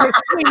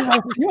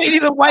ain't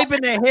even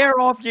wiping the hair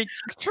off your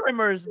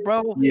trimmers,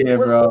 bro. Yeah,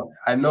 bro.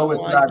 I know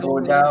it's not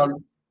going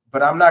down,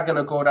 but I'm not going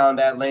to go down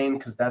that lane,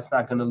 because that's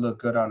not going to look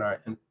good on our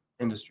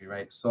industry,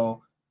 right?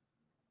 So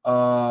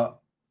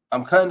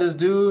I'm cutting this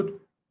dude.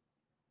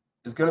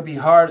 It's going to be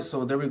hard.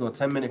 So there we go.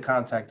 10-minute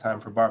contact time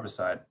for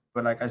barbicide.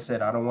 But like I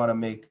said, I don't want to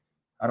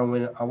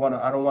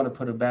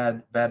put a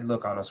bad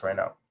look on us right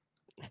now.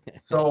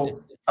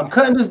 So I'm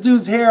cutting this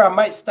dude's hair. I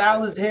might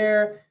style his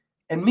hair.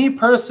 And me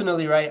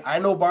personally, right, I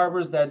know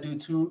barbers that do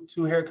two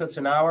haircuts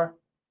an hour.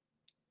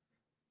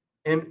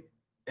 And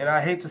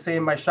I hate to say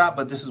in my shop,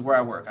 but this is where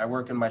I work. I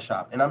work in my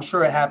shop. And I'm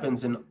sure it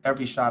happens in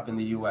every shop in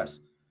the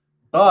US.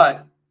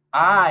 But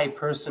I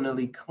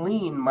personally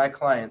clean my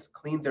clients,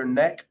 clean their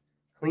neck,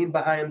 clean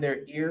behind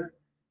their ear,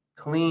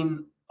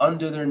 clean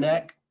under their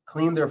neck,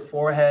 clean their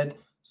forehead.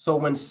 So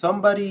when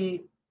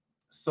somebody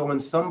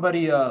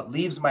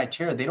leaves my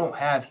chair, they don't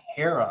have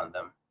hair on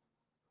them,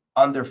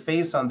 on their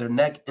face, on their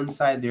neck,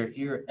 inside their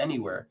ear,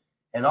 anywhere.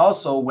 And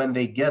also when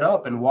they get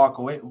up and walk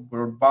away,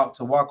 we're about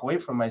to walk away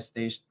from my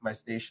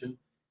station,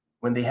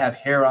 when they have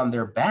hair on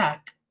their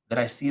back that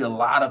I see a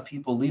lot of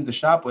people leave the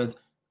shop with,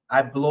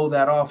 I blow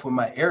that off with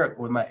my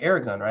air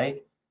gun,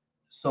 right?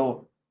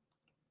 So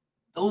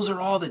those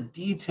are all the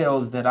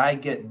details that I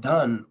get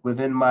done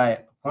within my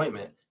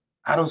appointment.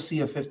 I don't see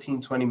a 15,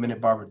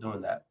 20-minute barber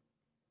doing that.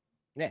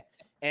 Yeah.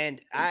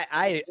 And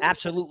I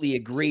absolutely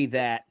agree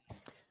that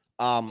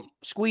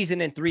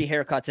squeezing in 3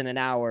 haircuts in an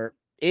hour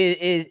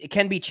it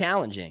can be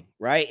challenging,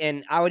 right?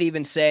 And I would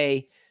even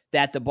say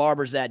that the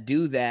barbers that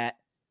do that,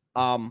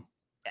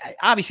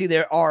 obviously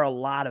there are a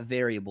lot of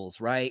variables,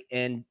 right?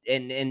 And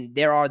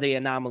there are the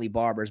anomaly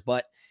barbers,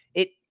 but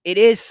it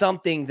is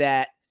something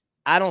that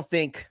I don't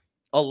think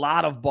a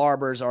lot of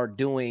barbers are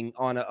doing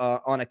on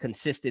a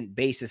consistent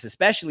basis,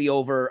 especially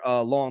over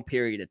a long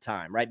period of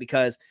time, right?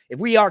 Because if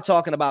we are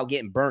talking about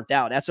getting burnt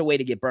out, that's a way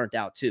to get burnt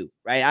out too,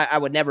 right? I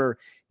would never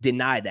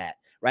deny that,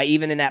 right?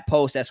 Even in that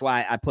post, that's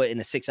why I put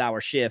in a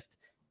 6-hour shift,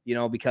 you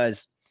know,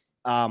 because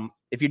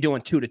if you're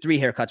doing 2 to 3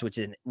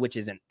 haircuts, which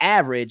is an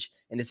average,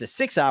 and it's a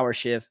 6-hour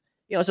shift,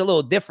 you know, it's a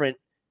little different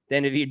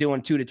than if you're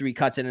doing 2 to 3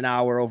 cuts in an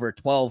hour over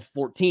 12,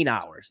 14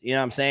 hours. You know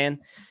what I'm saying?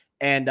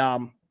 And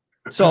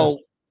so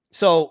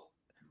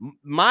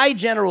my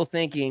general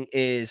thinking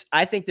is,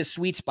 I think the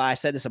sweet spot, I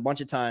said this a bunch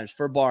of times,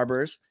 for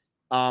barbers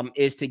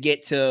is to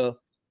get to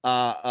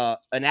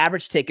an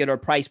average ticket or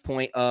price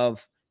point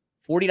of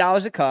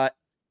 $40 a cut,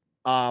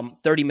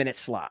 30-minute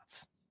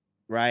slots,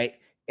 right?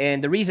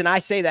 And the reason I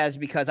say that is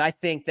because I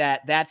think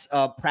that that's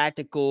a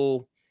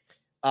practical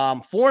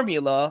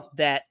formula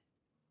that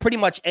pretty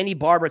much any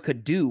barber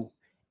could do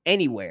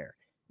anywhere.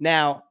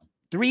 Now,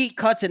 3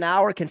 cuts an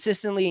hour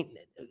consistently,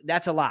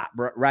 that's a lot,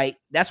 right?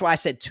 That's why I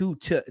said 2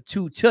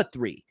 to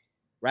 3,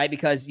 right?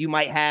 Because you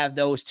might have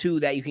those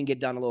 2 that you can get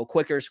done a little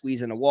quicker,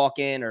 squeeze in a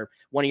walk-in, or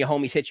one of your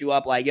homies hit you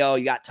up like, yo,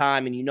 you got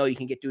time, and you know you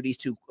can get through these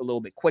 2 a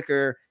little bit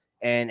quicker,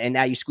 and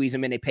now you squeeze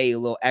them in, they pay you a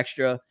little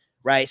extra,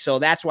 right? So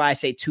that's why I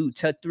say 2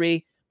 to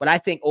 3. But I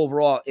think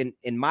overall,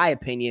 in my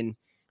opinion,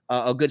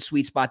 a good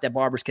sweet spot that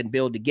barbers can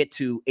build to get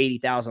to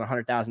 $80,000,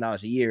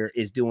 $100,000 a year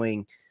is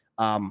doing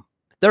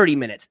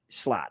 30-minute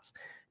slots.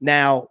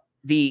 Now,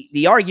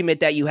 the argument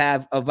that you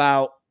have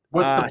about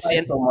what's the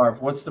price,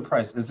 Marv? What's the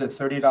price? Is it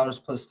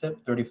 $30 plus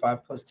tip,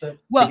 35 plus tip?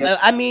 Well,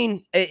 I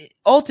mean,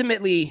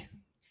 ultimately,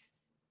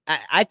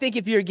 I think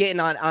if you're getting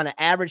on an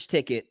average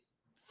ticket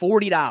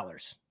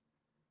 $40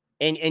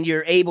 and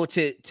you're able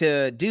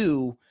to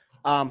do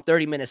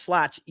 30-minute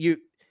slots,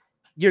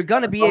 you're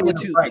gonna be able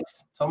to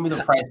price. Tell me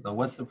the price though.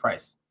 What's the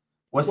price?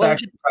 What's the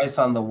actual price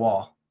on the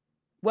wall?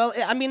 Well,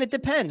 I mean, it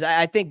depends.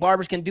 I think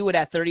barbers can do it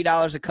at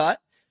 $30 a cut,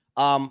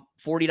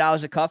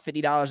 $40 a cut,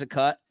 $50 a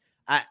cut.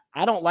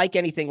 I don't like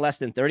anything less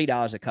than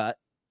 $30 a cut.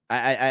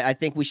 I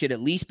think we should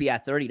at least be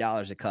at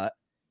 $30 a cut.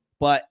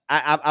 But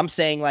I'm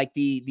saying like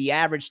the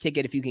average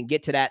ticket, if you can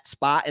get to that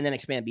spot and then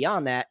expand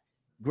beyond that,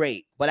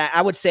 great. But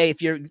I would say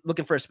if you're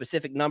looking for a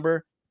specific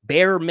number,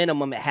 bare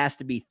minimum, it has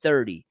to be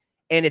 30.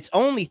 And it's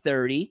only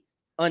 30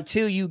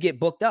 until you get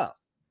booked up.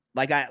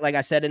 Like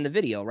I said in the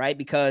video, right?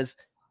 Because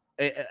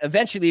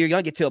eventually you're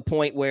going to get to a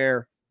point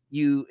where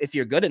if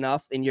you're good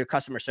enough and your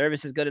customer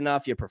service is good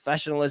enough, your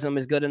professionalism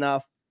is good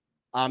enough,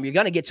 you're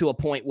going to get to a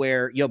point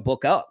where you'll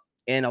book up.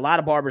 And a lot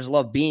of barbers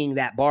love being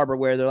that barber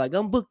where they're like,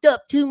 I'm booked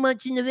up 2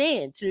 months in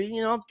advance, or,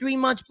 I'm 3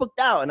 months booked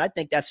out. And I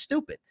think that's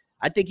stupid.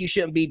 I think you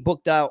shouldn't be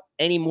booked out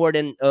any more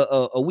than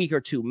a week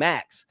or two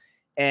max.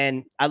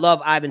 And I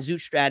love Ivan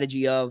Zoot's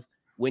strategy of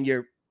when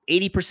you're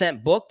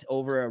 80% booked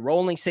over a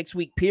rolling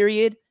 6-week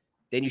period,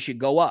 then you should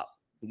go up.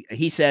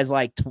 He says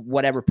like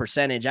whatever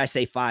percentage, I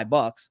say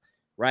 $5,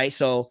 right?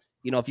 So,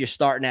 if you're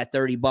starting at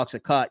 $30 a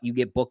cut, you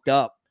get booked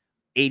up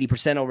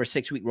 80% over a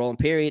 6-week rolling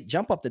period,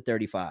 jump up to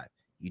 35.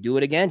 You do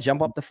it again,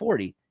 jump up to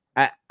 40.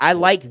 I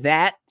like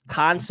that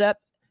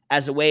concept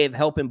as a way of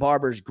helping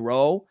barbers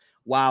grow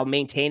while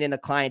maintaining a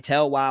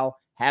clientele, while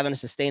having a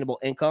sustainable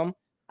income.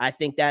 I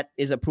think that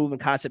is a proven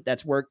concept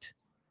that's worked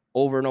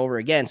over and over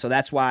again. So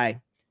that's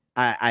why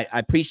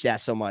I preach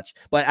that so much.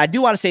 But I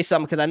do want to say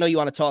something because I know you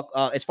want to talk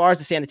as far as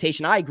the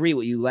sanitation. I agree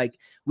with you. Like,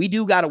 we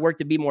do got to work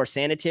to be more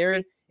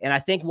sanitary. And I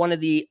think one of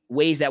the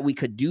ways that we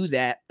could do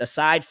that,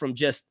 aside from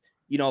just,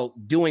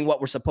 doing what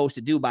we're supposed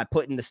to do by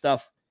putting the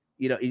stuff,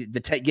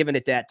 giving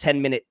it that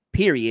 10-minute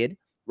period,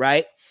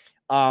 right?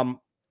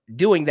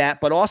 Doing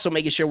that, but also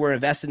making sure we're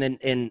investing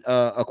in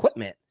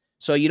equipment.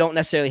 So you don't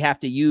necessarily have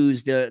to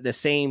use the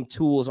same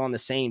tools on the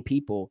same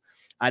people.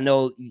 I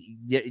know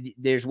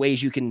there's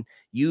ways you can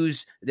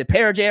use the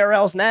pair of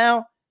JRLs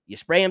now. You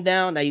spray them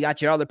down. Now you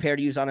got your other pair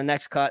to use on the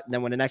next cut. And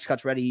then when the next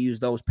cut's ready, you use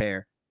those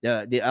pair.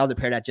 The other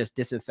pair that just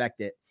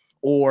disinfected,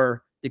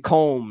 or the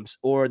combs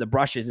or the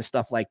brushes and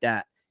stuff like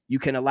that. You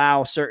can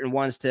allow certain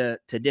ones to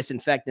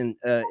disinfect in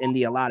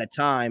the allotted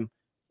time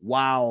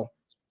while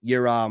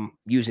you're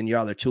using your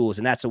other tools.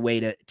 And that's a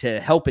way to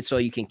help it so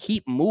you can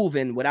keep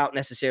moving without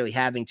necessarily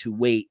having to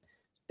wait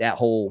that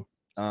whole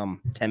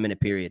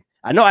 10-minute period.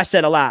 I know I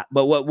said a lot,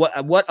 but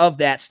what of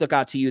that stuck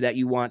out to you that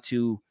you want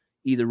to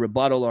either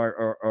rebuttal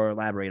or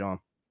elaborate on?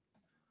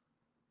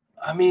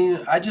 I mean,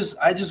 I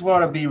just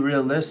want to be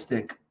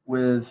realistic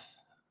with,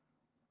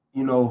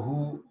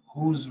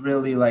 who's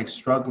really like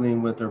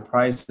struggling with their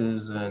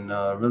prices and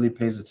really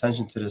pays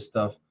attention to this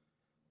stuff.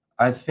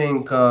 I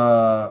think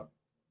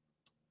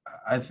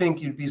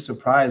you'd be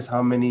surprised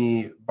how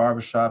many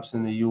barbershops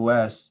in the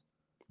US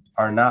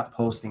are not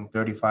posting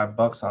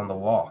 $35 on the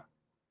wall.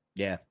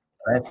 Yeah.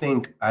 I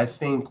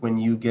think when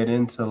you get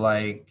into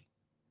like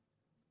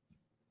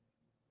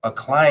a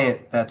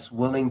client that's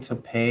willing to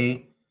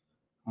pay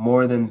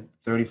more than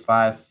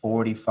 35,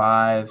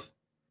 45,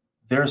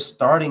 they're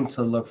starting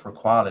to look for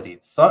quality.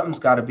 Something's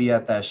got to be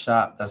at that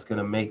shop that's going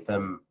to make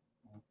them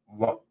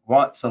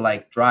want to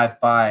like drive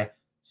by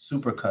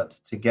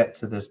Supercuts to get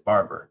to this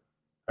barber,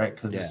 right?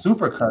 Because the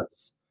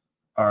Supercuts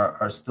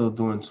are still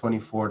doing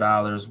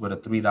 $24 with a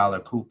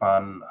 $3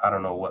 coupon. I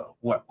don't know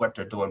what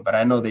they're doing, but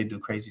I know they do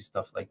crazy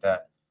stuff like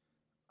that.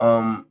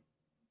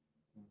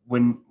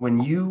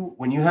 When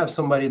you have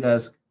somebody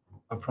that's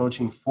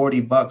approaching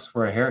 $40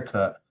 for a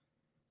haircut,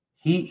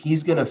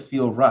 he's gonna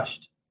feel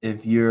rushed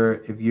if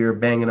you're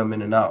banging them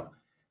in and out.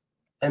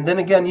 And then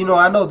again,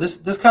 I know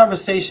this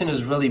conversation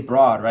is really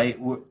broad, right?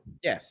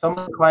 Yeah. Some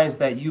of the clients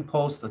that you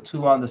post, the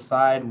 2 on the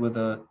side with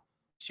a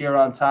shear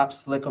on top,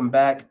 slick them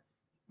back,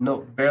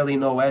 barely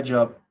no edge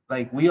up.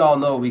 Like, we all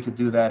know we could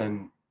do that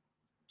in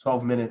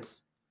 12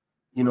 minutes,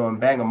 and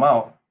bang them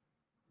out.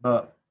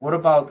 But what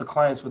about the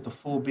clients with the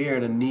full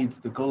beard and needs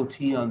the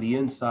goatee on the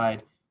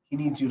inside? He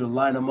needs you to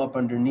line them up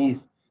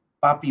underneath.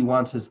 Papi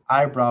wants his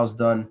eyebrows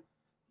done,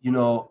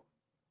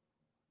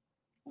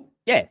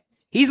 Yeah.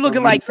 He's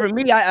looking like, for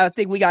me, I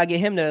think we got to get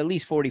him to at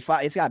least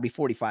 45. It's got to be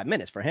 45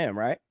 minutes for him,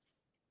 right?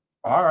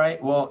 All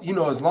right. Well,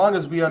 as long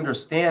as we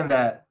understand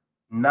that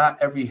not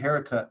every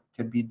haircut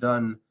could be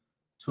done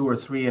 2 or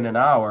 3 in an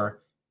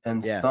hour,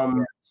 and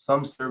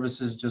some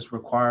services just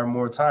require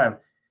more time.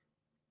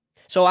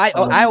 So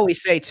I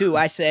always say too,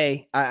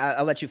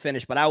 I'll let you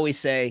finish, but I always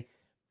say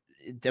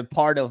the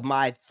part of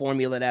my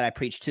formula that I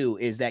preach too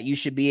is that you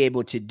should be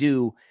able to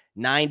do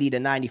 90 to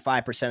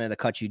 95% of the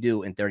cuts you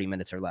do in 30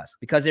 minutes or less,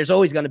 because there's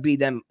always going to be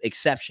them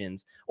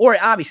exceptions, or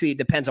obviously it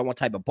depends on what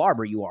type of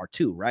barber you are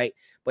too, right?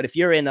 But if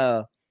you're in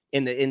the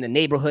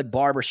neighborhood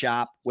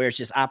barbershop where it's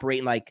just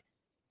operating like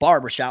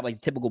barbershop, like a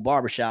typical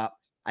barbershop,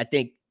 I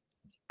think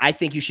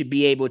you should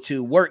be able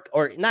to work,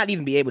 or not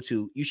even be able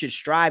to, you should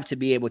strive to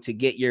be able to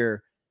get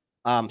your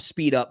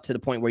speed up to the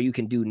point where you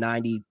can do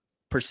 90%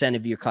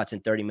 of your cuts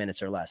in 30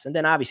 minutes or less. And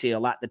then obviously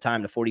allot the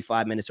time to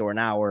 45 minutes or an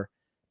hour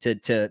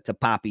to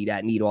poppy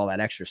that need all that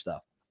extra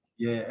stuff.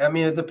 Yeah, I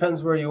mean, it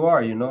depends where you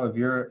are. You know, if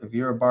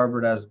you're a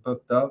barber that's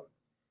booked up,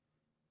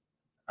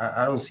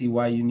 I don't see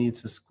why you need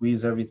to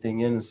squeeze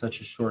everything in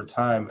such a short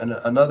time. And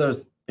another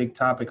big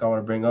topic I want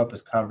to bring up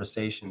is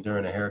conversation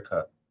during a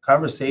haircut.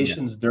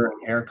 Conversations during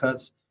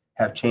haircuts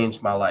have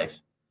changed my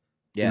life.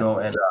 You know,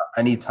 and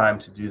I need time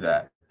to do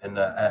that.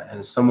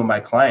 And some of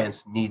my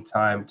clients need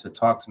time to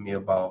talk to me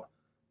about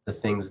the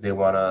things they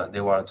wanna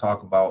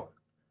talk about.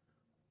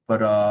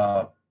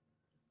 But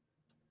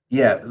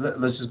yeah,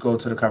 let's just go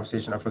to the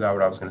conversation. I forgot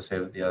what I was going to say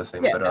with the other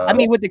thing. Yeah, but I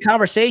mean, with the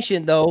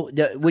conversation though,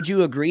 would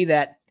you agree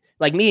that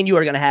like me and you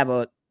are going to have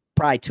a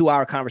probably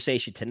 2-hour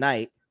conversation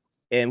tonight,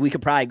 and we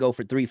could probably go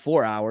for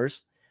 3-4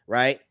 hours,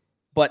 right?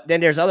 But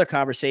then there's other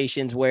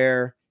conversations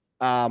where,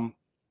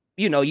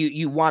 you know,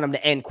 you want them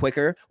to end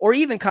quicker, or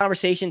even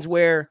conversations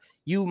where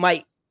you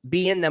might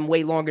be in them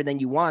way longer than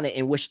you want it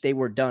and wish they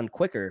were done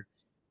quicker,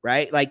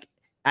 right? Like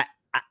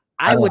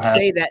I would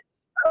say that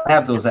I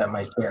have those at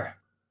my chair.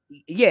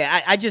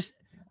 Yeah,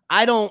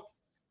 I don't.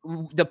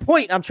 The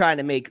point I'm trying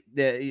to make,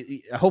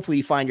 hopefully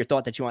you find your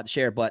thought that you want to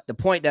share, but the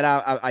point that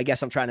I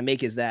guess I'm trying to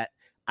make is that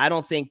I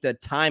don't think the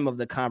time of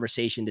the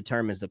conversation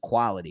determines the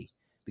quality,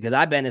 because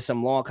I've been in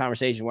some long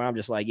conversation where I'm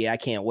just like, yeah, I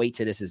can't wait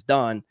till this is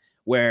done,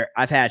 where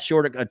I've had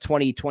shorter, a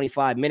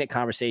 20-25 minute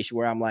conversation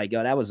where I'm like,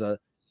 yo, that was a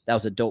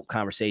dope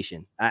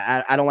conversation.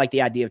 I don't like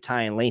the idea of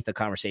tying length of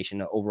conversation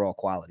to overall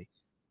quality.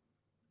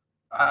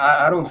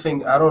 I don't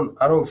think a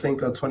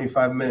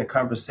 25-minute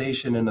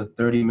conversation and a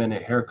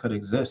 30-minute haircut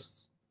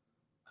exists,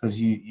 because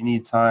you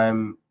need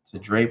time to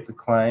drape the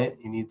client.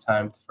 You need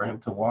time for him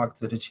to walk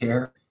to the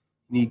chair.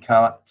 You need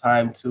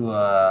time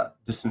to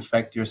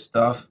disinfect your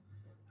stuff.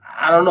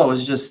 I don't know.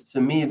 It's just,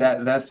 to me,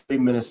 that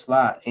 3-minute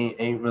slot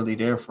ain't really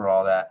there for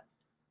all that.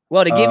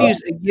 Well, to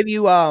give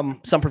you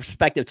some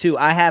perspective too,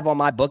 I have on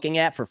my booking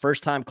app for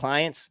first time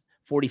clients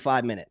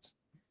 45 minutes,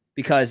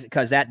 because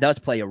that does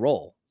play a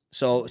role.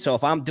 So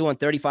if I'm doing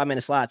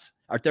 35-minute slots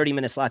or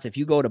 30-minute slots, if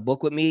you go to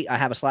book with me, I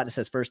have a slot that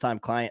says first time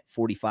client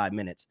 45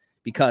 minutes,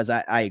 because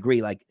I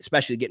agree, like,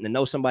 especially getting to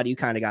know somebody, you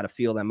kind of got to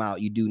feel them out.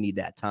 You do need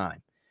that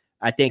time.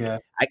 I think,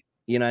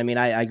 you know what I mean?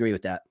 I agree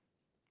with that.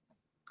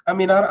 I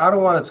mean, I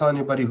don't want to tell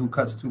anybody who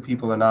cuts 2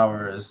 people an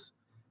hour it's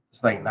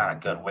like not a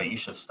good way. You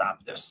should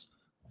stop this.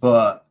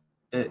 But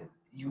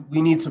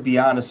we need to be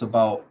honest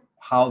about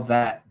how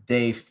that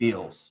day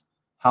feels,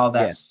 how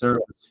that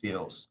service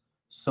feels.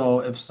 So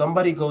if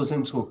somebody goes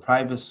into a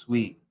private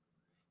suite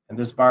and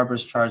this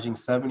barber's charging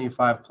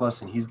 75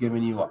 plus and he's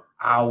giving you an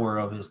hour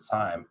of his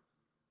time,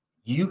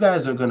 you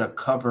guys are going to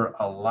cover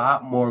a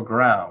lot more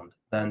ground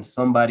than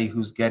somebody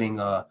who's getting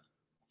a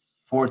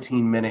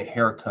 14-minute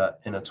haircut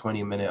in a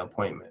 20-minute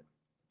appointment.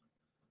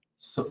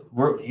 So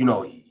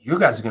you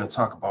guys are going to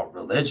talk about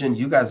religion.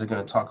 You guys are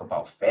going to talk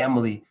about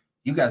family.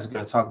 You guys are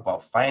going to talk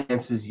about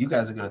finances. You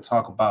guys are going to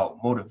talk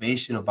about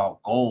motivation,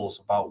 about goals,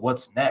 about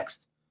what's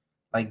next.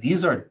 Like,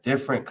 these are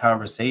different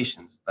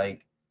conversations.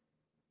 Like,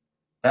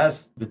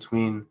 that's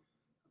when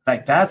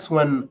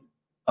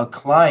a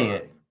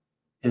client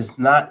is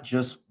not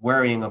just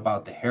worrying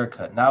about the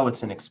haircut. Now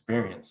it's an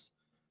experience.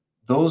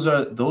 Those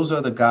are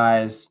the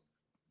guys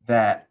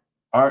that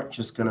aren't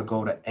just going to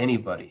go to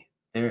anybody.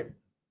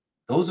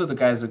 Those are the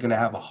guys that are going to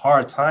have a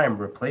hard time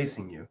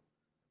replacing you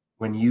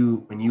when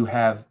you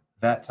have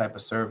that type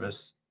of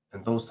service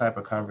and those type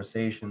of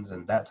conversations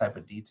and that type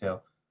of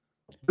detail.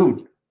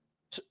 Dude,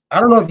 I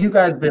don't know if you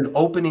guys been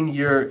opening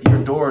your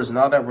doors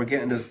now that we're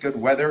getting this good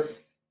weather,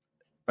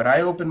 but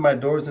I opened my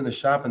doors in the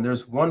shop and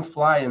there's one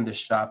fly in this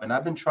shop, and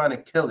I've been trying to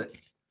kill it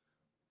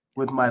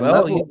with my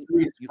level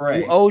 3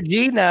 spray. You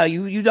OG now.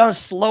 You done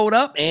slowed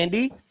up,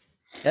 Andy.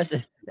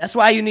 That's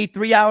why you need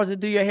 3 hours to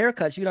do your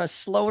haircuts. You done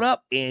slowed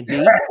up,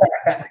 Andy.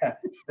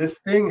 This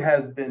thing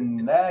has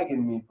been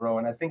nagging me, bro,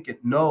 and I think it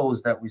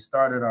knows that we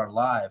started our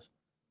live.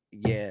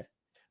 Yeah.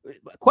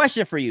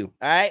 Question for you.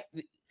 All right.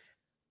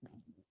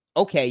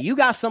 Okay, you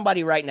got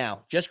somebody right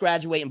now just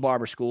graduating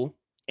barber school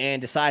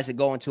and decides to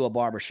go into a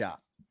barber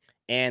shop,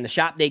 and the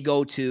shop they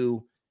go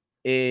to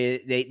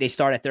they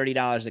start at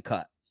 $30 a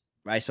cut,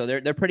 right? So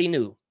they're pretty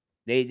new.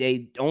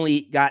 They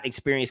only got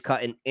experience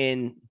cutting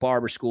in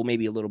barber school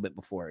maybe a little bit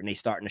before, and they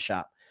start in the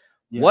shop.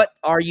 Yeah.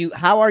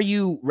 How are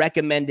you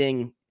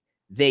recommending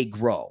they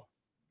grow?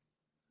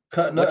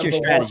 What's your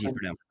strategy for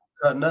them?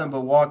 Cut nothing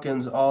but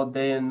walk-ins all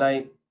day and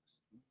night.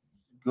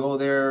 Go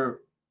there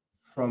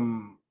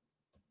from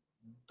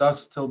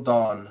dusk till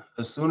dawn.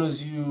 As soon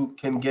as you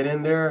can get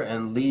in there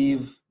and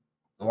leave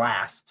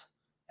last,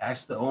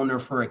 ask the owner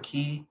for a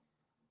key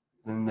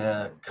and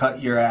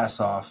cut your ass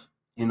off.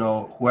 You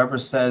know, whoever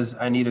says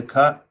I need a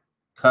cut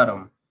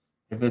them.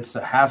 If it's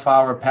a half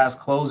hour past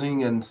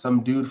closing and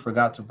some dude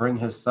forgot to bring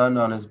his son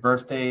on his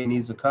birthday and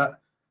needs a cut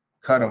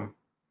him.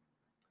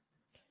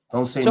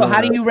 Don't say so no.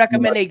 How do you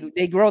recommend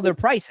they grow their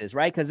prices,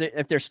 right? Because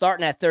if they're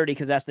starting at 30,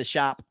 because that's the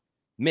shop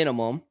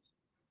minimum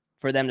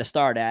for them to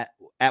start at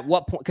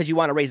what point, because you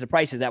want to raise the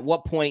prices, at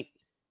what point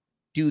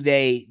do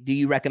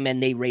you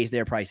recommend they raise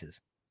their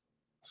prices?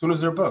 As soon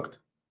as they're booked.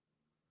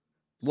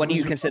 What do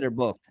you consider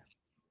booked?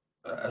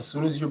 As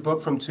soon as you're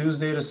booked from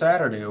Tuesday to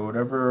Saturday or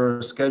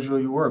whatever schedule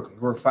you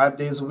work 5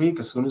 days a week.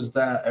 As soon as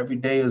that every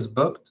day is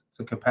booked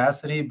to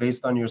capacity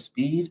based on your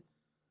speed,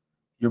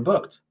 you're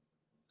booked.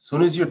 As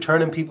soon as you're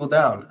turning people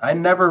down. I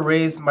never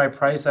raised my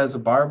price as a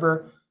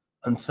barber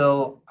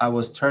until I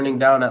was turning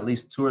down at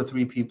least 2 or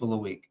 3 people a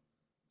week.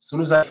 As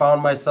soon as I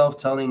found myself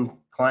telling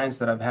clients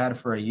that I've had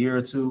for a year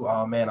or two,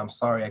 oh man, I'm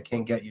sorry, I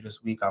can't get you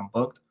this week, I'm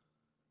booked.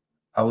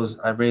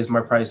 I raised my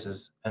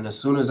prices. And as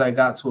soon as I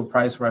got to a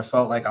price where I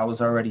felt like I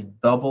was already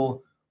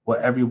double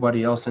what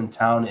everybody else in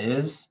town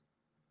is,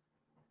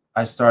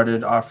 I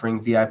started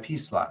offering VIP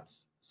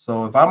slots.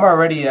 So if I'm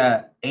already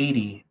at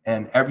 80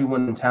 and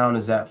everyone in town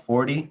is at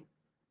 40,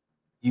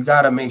 you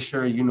got to make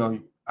sure, you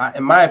know,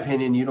 in my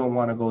opinion, you don't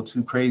want to go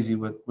too crazy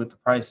with the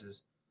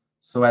prices.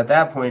 So at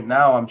that point,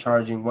 now I'm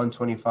charging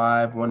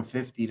 125,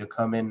 150 to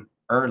come in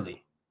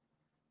early.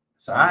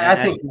 So I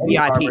think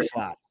VIP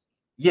slot.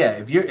 Yeah,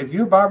 if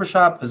your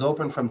barbershop is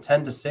open from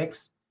 10 to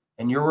 6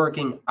 and you're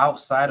working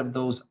outside of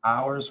those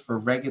hours for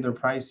regular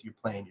price, you're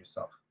playing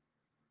yourself.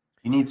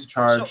 You need to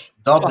charge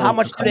double. So how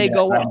much do they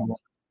go up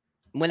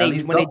when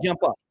they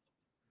jump up?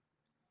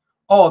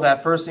 Oh,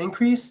 that first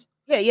increase?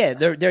 Yeah.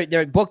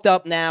 They're booked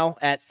up now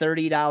at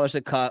 $30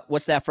 a cut.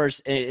 What's that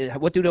first?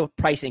 What do the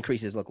price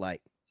increases look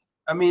like?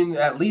 I mean,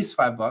 at least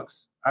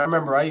 $5. I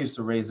remember I used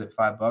to raise it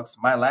 $5.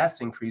 My last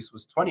increase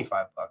was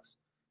 $25.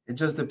 It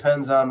just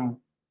depends on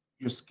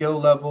your skill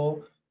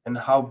level and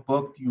how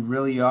booked you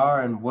really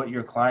are and what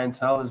your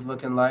clientele is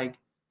looking like.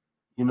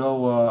 You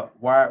know,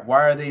 why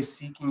are they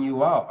seeking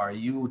you out? Are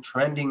you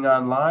trending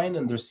online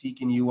and they're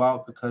seeking you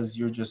out because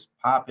you're just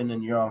popping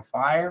and you're on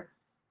fire?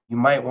 You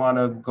might want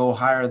to go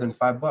higher than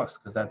 $5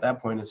 because at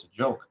that point it's a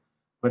joke.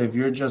 But if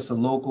you're just a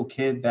local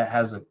kid that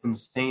has an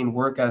insane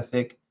work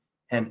ethic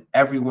and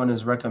everyone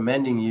is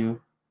recommending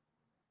you,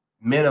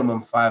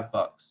 minimum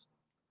 $5.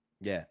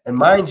 Yeah. And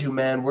mind you,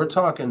 man, we're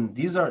talking,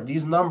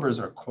 these numbers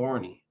are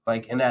corny.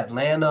 Like in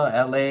Atlanta,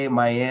 LA,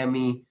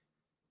 Miami,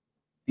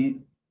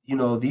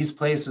 these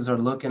places are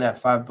looking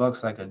at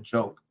 $5 like a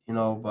joke, you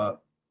know,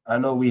 but I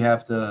know we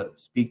have to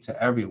speak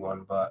to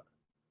everyone, but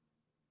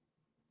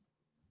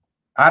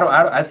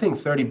I think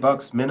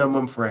 $30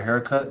 minimum for a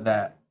haircut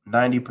that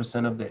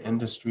 90% of the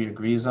industry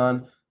agrees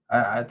on.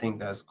 I think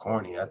that's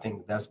corny. I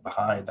think that's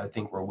behind. I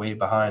think we're way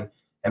behind.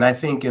 And I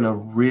think in a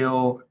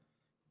real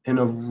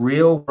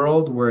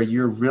world where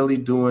you're really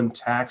doing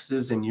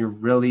taxes and you're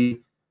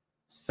really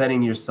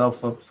setting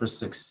yourself up for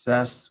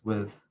success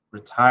with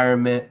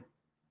retirement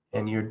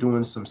and you're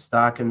doing some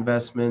stock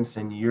investments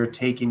and you're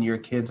taking your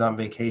kids on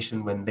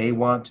vacation when they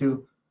want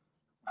to,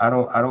 I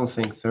don't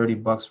think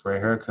 $30 for a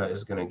haircut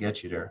is going to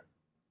get you there.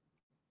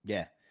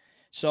 Yeah.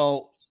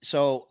 So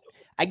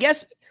I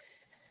guess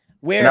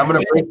and I'm going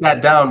to break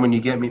that down when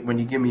you give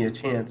me a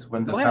chance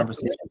when the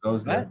conversation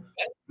goes there.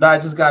 No,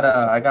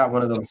 I got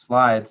one of those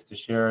slides to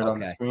share it on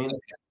the screen.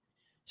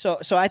 So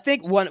I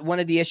think one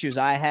of the issues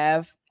I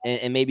have,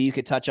 and maybe you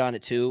could touch on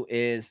it too,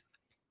 is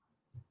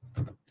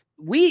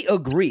we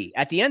agree.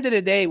 At the end of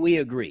the day, we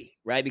agree,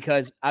 right?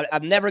 Because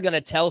I'm never going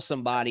to tell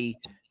somebody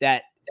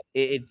that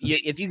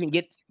if you can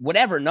get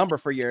whatever number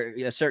for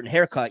your certain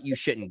haircut, you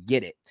shouldn't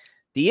get it.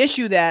 The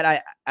issue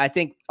that I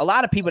think a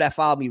lot of people that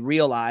follow me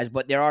realize,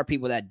 but there are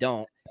people that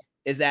don't,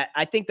 is that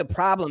I think the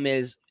problem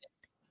is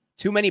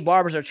too many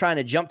barbers are trying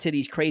to jump to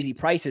these crazy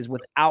prices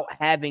without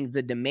having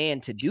the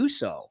demand to do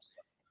so.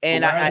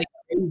 And why are they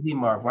crazy,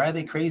 Marv? Why are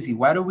they crazy?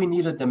 Why do we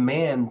need a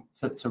demand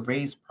to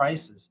raise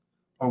prices?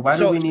 Or why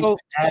do we need to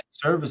add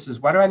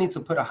services? Why do I need to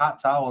put a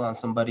hot towel on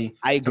somebody?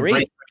 I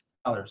agree.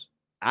 $30?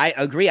 I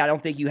agree. I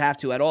don't think you have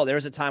to at all. There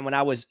was a time when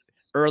I was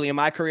early in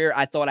my career,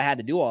 I thought I had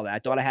to do all that. I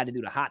thought I had to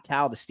do the hot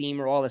towel, the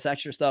steamer, all this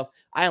extra stuff.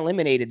 I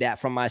eliminated that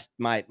from my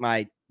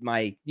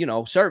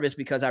service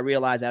because I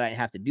realized that I didn't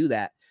have to do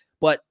that.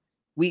 But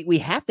we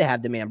have to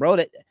have demand, bro.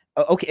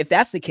 Okay, if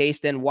that's the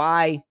case, then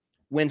why,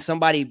 when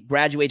somebody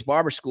graduates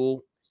barber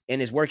school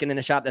and is working in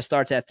a shop that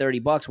starts at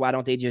 $30, why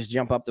don't they just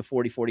jump up to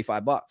 $40,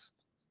 $45?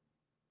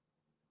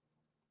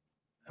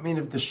 I mean,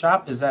 if the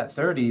shop is at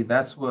 30,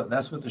 that's what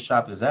the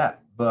shop is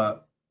at.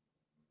 But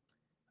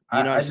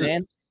you know what I'm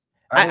saying?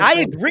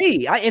 I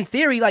agree. In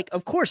theory, like,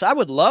 of course, I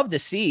would love to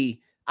see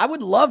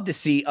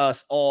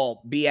us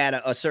all be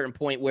at a certain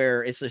point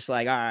where it's just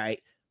like, all right,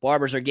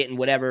 barbers are getting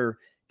whatever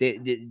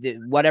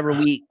whatever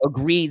we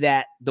agree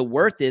that the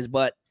worth is.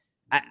 But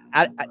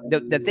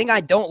the thing I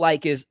don't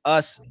like is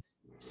us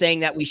saying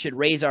that we should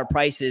raise our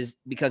prices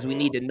because we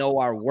need to know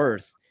our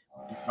worth.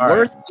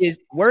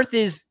 Worth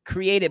is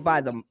created by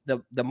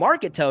the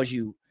market tells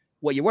you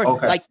what you're worth.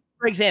 Okay.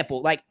 for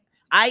example, like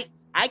I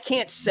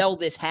can't sell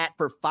this hat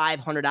for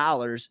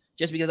 $500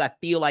 just because I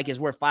feel like it's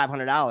worth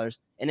 $500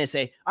 and then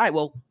say, all right,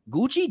 well,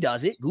 Gucci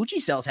does it. Gucci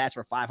sells hats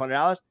for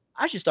 $500.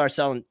 I should start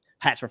selling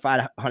hats for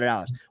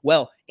 $500.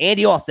 Well,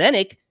 Andy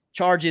Authentic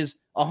charges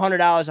 $100,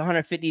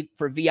 $150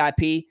 for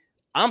VIP.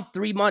 I'm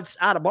 3 months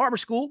out of barber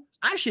school.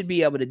 I should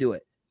be able to do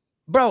it.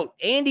 Bro,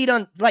 Andy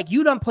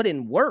you done put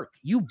in work.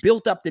 You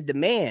built up the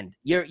demand.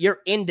 You're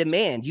in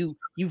demand.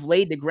 You've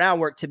laid the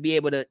groundwork to be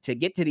able to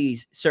get to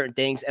these certain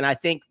things. And I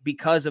think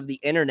because of the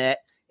internet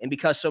and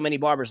because so many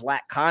barbers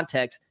lack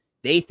context,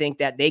 they think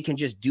that they can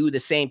just do the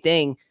same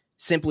thing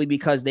simply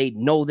because they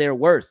know their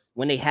worth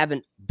when they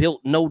haven't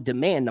built no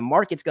demand. The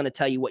market's going to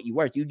tell you what you're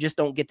worth. You just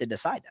don't get to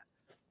decide that.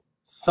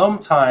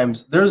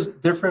 Sometimes there's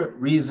different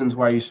reasons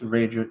why you should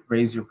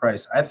raise your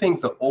price. I think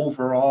the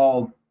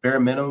overall bare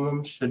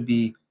minimum should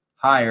be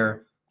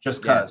higher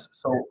just because. Yeah.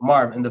 So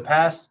Marv, in the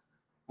past,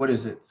 what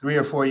is it, 3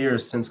 or 4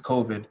 years since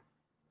COVID,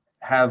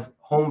 have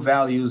home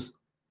values,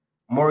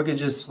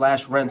 mortgages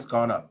 / rents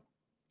gone up?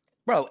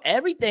 Bro,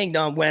 everything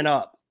done went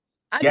up.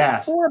 I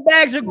gas. got 4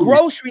 bags of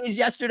groceries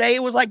yesterday.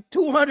 It was like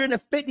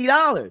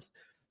 $250.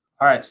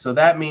 All right, so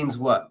that means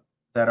what?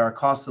 That our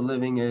cost of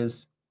living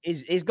is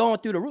going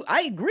through the roof.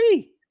 I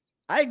agree.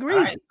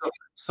 Right,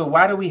 so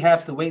why do we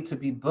have to wait to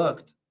be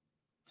booked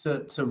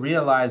to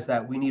realize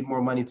that we need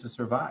more money to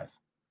survive?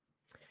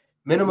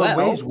 Minimum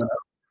wage went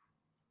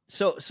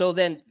up.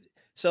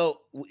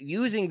 So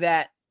using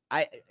that,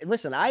 I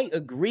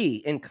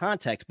agree in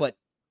context, but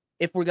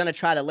if we're going to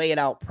try to lay it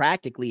out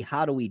practically,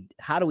 how do we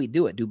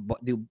do it?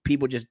 Do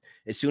people just,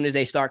 as soon as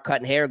they start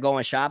cutting hair, go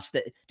in shops,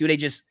 do they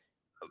just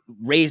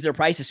raise their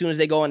price as soon as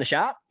they go in the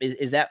shop?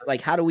 Is that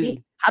like, how do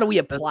we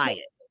apply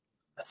it?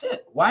 That's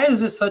it. Why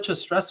is it such a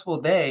stressful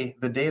day,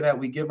 the day that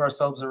we give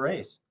ourselves a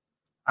raise?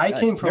 I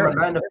came from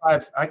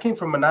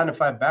a 9 to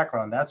 5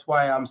 background. That's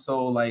why I'm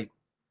so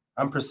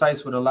I'm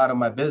precise with a lot of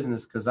my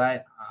business, because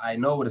I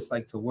know what it's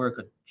like to work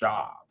a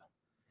job.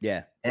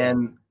 Yeah.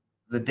 And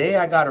the day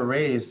I got a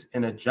raise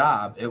in a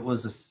job, it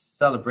was a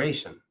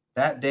celebration.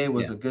 That day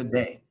was a good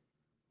day.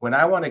 When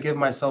I want to give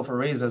myself a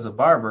raise as a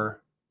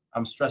barber,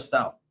 I'm stressed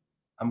out.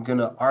 I'm going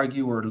to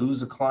argue or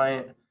lose a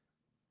client.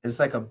 It's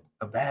like a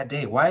bad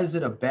day. Why is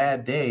it a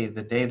bad day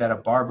the day that a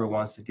barber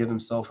wants to give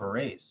himself a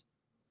raise?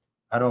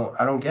 I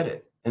don't get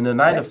it. In the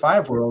 9 to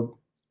 5 world,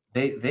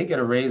 they get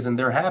a raise and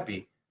they're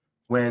happy.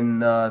 When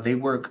they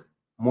work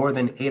more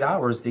than 8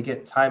 hours, they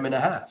get time and a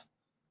half.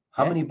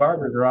 How many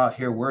barbers are out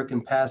here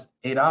working past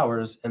 8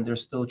 hours and they're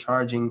still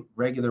charging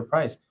regular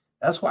price?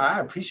 That's why I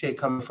appreciate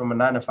coming from a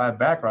 9 to 5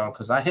 background,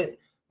 because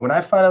when I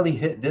finally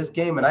hit this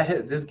game, and I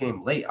hit this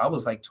game late, I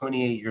was like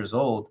 28 years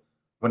old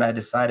when I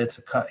decided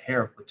to cut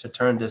hair, to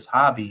turn this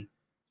hobby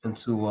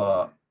into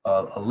a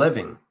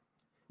living.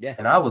 Yeah.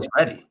 And I was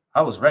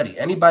ready.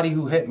 Anybody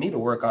who hit me to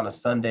work on a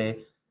Sunday,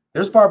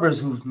 there's barbers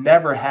who've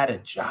never had a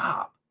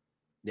job.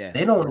 Yeah.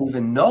 They don't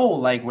even know,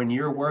 like, when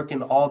you're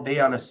working all day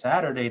on a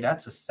Saturday,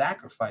 that's a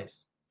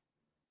sacrifice.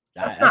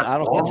 That's not I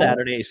don't get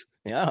Saturdays.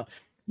 Yeah.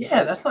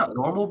 Yeah, that's not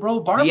normal, bro.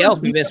 Barbers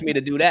convinced me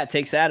to do that.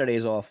 Take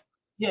Saturdays off.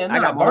 Yeah, I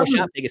got barber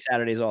shop taking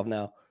Saturdays off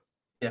now.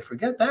 Yeah,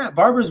 forget that.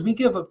 Barbers, we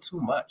give up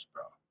too much,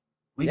 bro.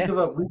 We give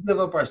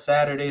up our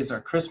Saturdays, our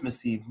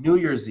Christmas Eve, New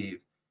Year's Eve,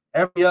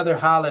 every other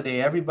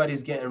holiday.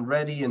 Everybody's getting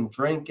ready and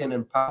drinking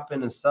and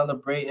popping and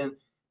celebrating,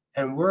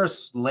 and we're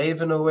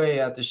slaving away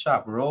at the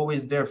shop. We're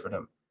always there for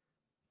them.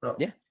 Bro,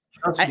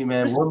 trust me,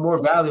 man, we're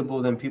more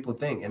valuable than people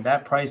think, and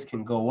that price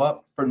can go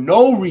up for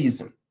no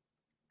reason.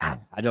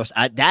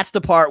 That's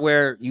the part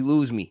where you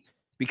lose me,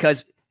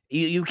 because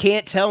you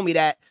can't tell me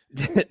that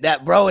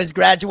that bro is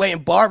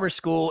graduating barber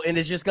school and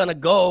is just gonna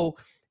go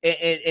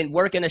and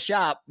work in a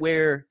shop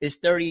where it's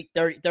 30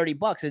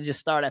 bucks and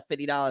just start at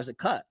 $50 a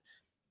cut.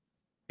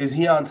 Is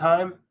he on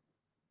time?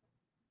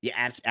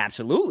 Yeah,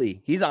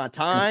 absolutely. He's on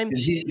time.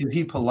 Is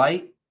he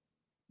polite?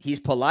 He's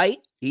polite.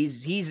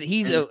 He's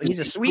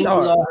a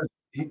sweetheart.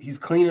 He's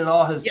cleaning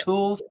all his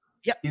tools.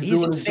 Yeah, he's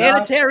doing his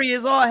sanitary job.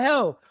 As all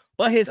hell.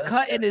 But his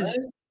cutting is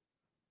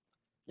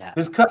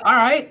his cut. All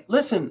right,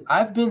 listen.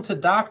 I've been to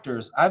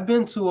doctors. I've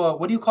been to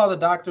what do you call the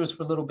doctors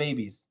for little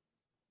babies?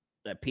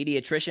 A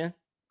pediatrician.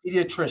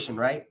 Pediatrician,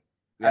 right?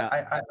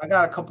 Yeah. I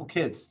got a couple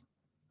kids.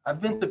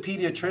 I've been to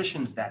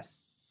pediatricians that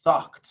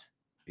sucked.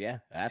 Yeah,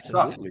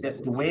 absolutely.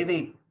 Sucked. The way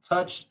they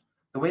touched,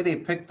 the way they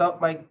picked up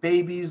my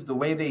babies, the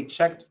way they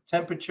checked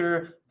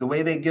temperature, the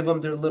way they give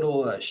them their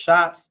little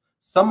shots.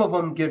 Some of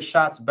them give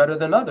shots better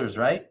than others,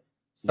 right?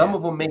 Some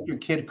of them make your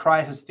kid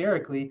cry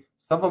hysterically.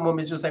 Some of them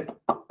is just like,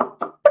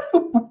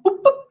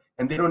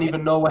 and they don't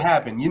even know what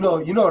happened. You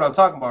know what I'm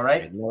talking about,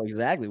 right? I know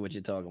exactly what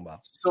you're talking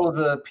about. So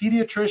the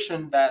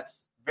pediatrician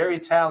that's very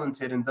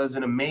talented and does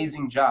an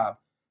amazing job,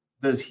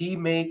 does he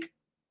make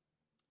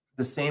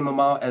the same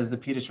amount as the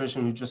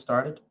pediatrician who just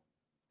started?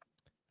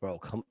 Bro,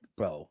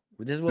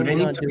 this is do what they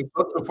need to be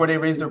booked before they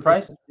raise their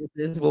price?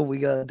 This is what we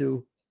gotta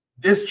do.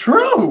 It's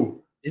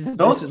true.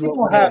 Those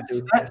people have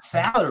set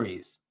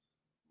salaries.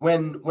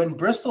 When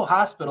Bristol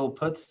Hospital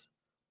puts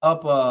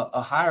up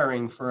a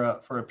hiring for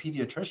a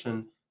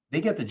pediatrician,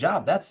 They get the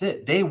job. That's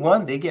it. Day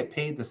one, they get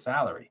paid the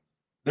salary.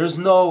 There's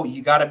no,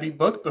 you got to be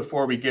booked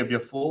before we give you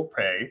full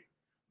pay.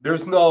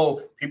 There's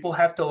no, people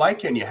have to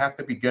like you, and you have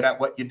to be good at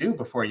what you do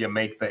before you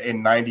make the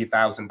in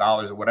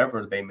 $90,000 or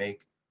whatever they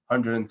make,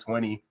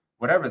 120,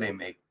 whatever they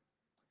make.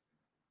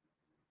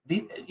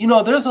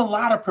 There's a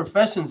lot of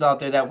professions out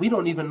there that we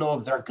don't even know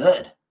if they're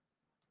good.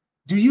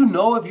 Do you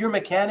know if your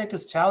mechanic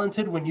is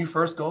talented when you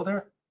first go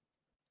there?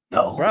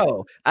 No.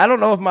 Bro, I don't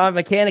know if my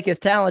mechanic is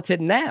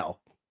talented now.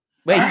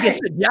 But he gets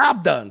the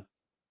job done.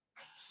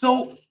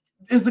 So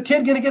is the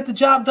kid going to get the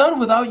job done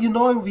without you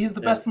knowing if he's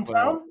the best in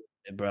town?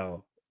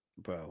 Bro.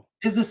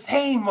 It's the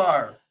same,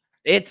 Marv.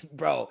 It's,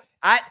 bro.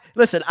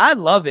 Listen, I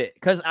love it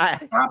because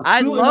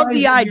I love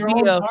the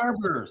idea of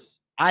barbers.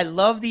 I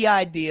love the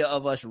idea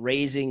of us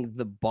raising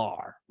the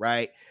bar,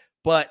 right?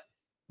 But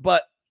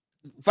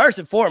first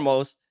and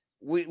foremost,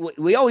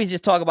 we always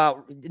just talk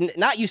about,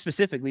 not you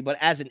specifically, but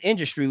as an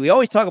industry, we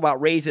always talk about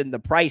raising the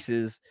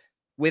prices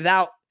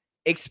without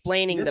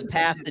explaining the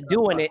path to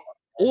doing it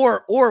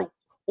or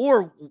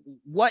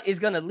what is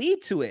going to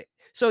lead to it.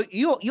 So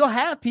you'll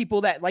have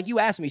people that, like you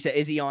asked me, said,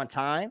 is he on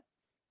time?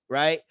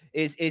 Right?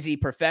 Is he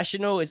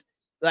professional? Is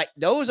like,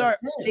 those are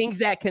things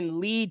that can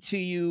lead to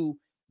you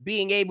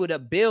being able to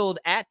build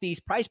at these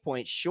price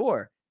points.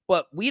 Sure.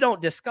 But we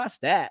don't discuss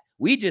that.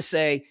 We just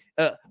say,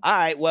 all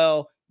right,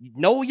 well,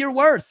 know your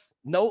worth.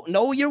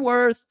 Know your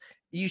worth.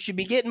 You should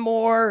be getting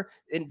more.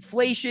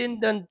 Inflation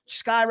done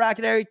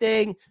skyrocket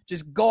everything.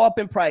 Just go up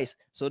in price.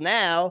 So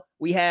now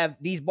we have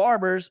these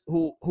barbers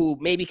who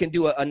maybe can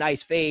do a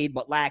nice fade,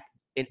 but lack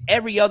in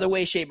every other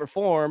way, shape, or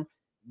form,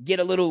 get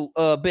a little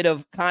bit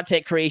of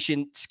content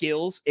creation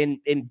skills and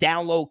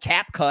download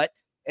CapCut.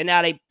 And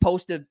now they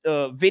post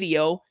a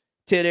video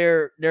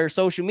to their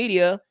social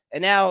media,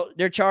 and now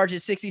they're charging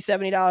 $60,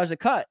 $70 a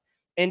cut.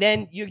 And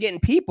then you're getting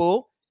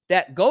people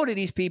that go to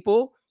these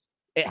people,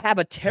 have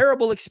a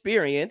terrible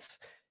experience,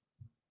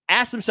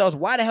 ask themselves,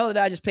 why the hell did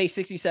I just pay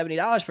 $60,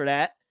 $70 for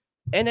that?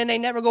 And then they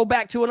never go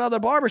back to another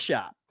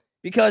barbershop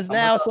because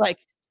now it's like,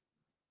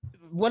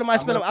 what am I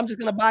spending? I'm just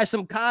going to buy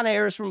some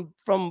Conairs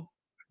from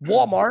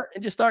Walmart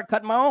and just start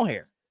cutting my own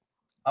hair.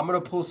 I'm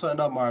going to pull something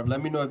up, Marv.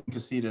 Let me know if you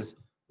can see this.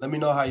 Let me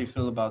know how you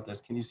feel about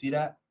this. Can you see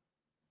that?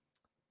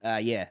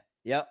 Yeah.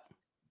 Yep.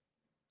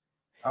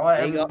 I want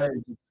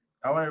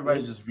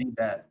everybody to just read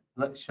that.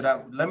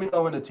 Let me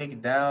know when to take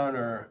it down,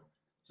 or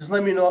just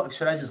let me know.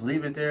 Should I just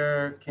leave it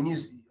there?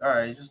 All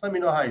right, just let me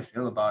know how you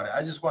feel about it.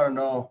 I just want to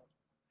know,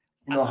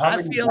 how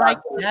many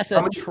doctors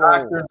are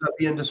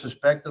being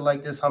disrespected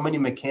like this? How many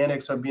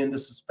mechanics are being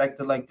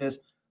disrespected like this?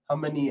 How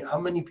many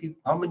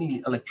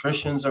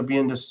electricians are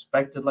being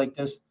disrespected like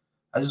this?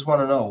 I just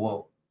want to know,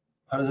 well,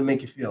 how does it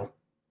make you feel?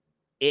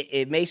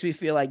 It makes me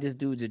feel like this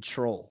dude's a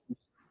troll.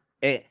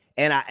 And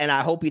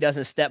I hope he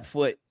doesn't step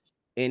foot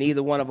in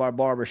either one of our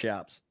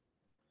barbershops.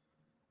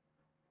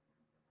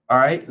 All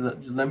right,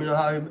 let me know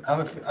how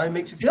it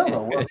makes you feel,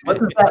 though.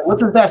 What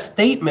does that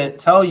statement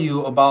tell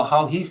you about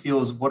how he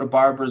feels, what a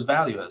barber's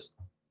value is?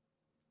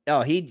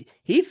 No, he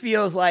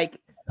feels like,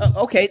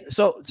 okay,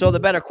 so the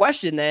better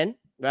question then,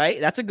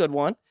 right? That's a good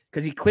one,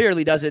 because he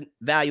clearly doesn't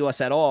value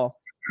us at all.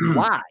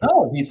 Why?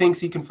 No, he thinks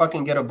he can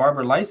fucking get a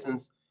barber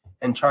license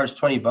and charge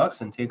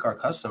 $20 and take our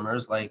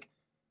customers. Like,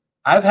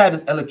 I've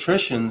had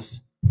electricians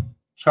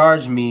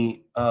charge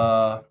me.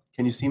 Can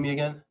you see me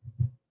again?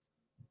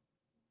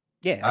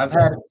 Yeah,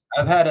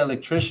 I've had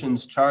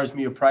electricians charge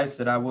me a price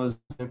that I wasn't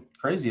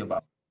crazy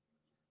about.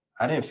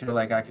 I didn't feel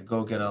like I could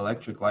go get an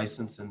electric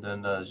license and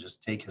then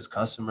just take his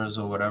customers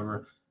or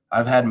whatever.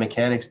 I've had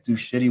mechanics do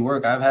shitty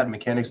work. I've had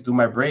mechanics do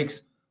my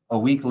brakes. A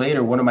week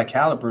later, one of my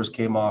calipers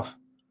came off.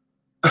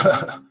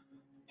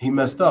 He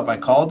messed up. I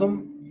called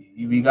him.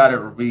 We got it.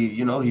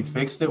 He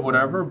fixed it,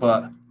 whatever.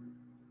 But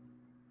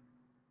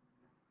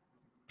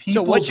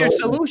so what's your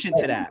solution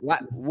to that?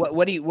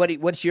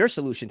 What's your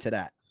solution to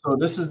that? So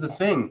this is the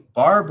thing.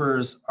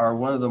 Barbers are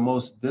one of the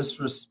most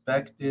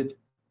disrespected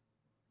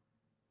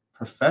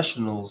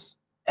professionals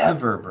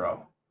ever,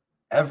 bro.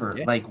 Ever.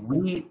 Yeah. Like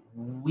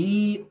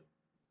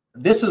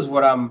this is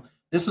what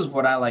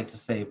I like to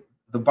say.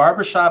 The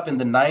barbershop in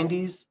the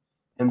 90s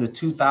and the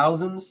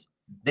 2000s,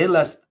 they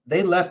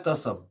left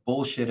us a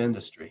bullshit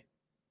industry.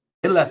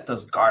 They left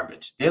us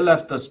garbage. They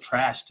left us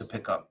trash to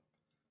pick up.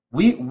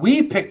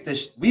 We picked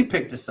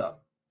this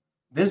up.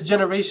 This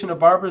generation of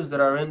barbers that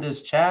are in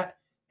this chat,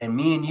 and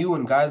me and you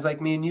and guys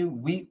like me and you,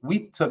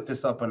 we took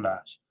this up a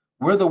notch.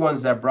 We're the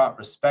ones that brought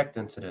respect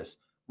into this.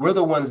 We're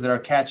the ones that are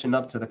catching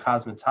up to the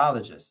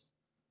cosmetologists,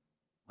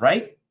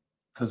 right?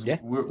 Because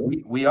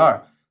we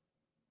are.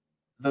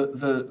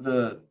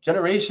 The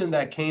generation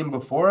that came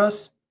before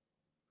us,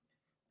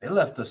 they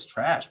left us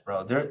trash,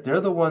 bro.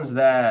 They're the ones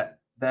that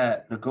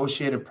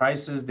negotiated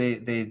prices.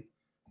 They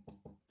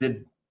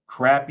did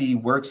crappy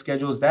work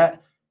schedules.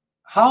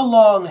 How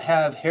long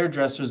have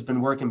hairdressers been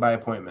working by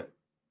appointment?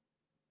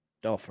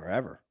 Oh,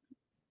 forever,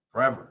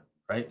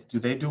 right? Do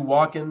they do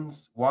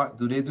walk-ins?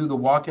 Do they do the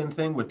walk-in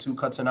thing with 2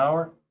 cuts an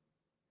hour?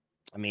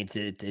 I mean,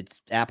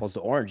 it's apples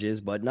to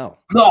oranges, but no.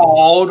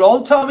 No,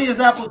 don't tell me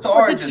it's apples to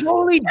oranges. It's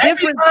totally different.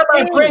 Every time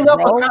I bring up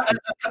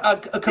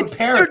a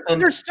comparison,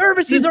 their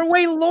services are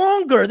way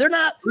longer. They're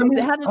not.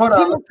 They have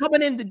people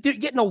coming in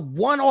getting a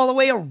one all the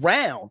way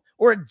around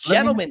or a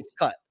gentleman's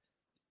cut.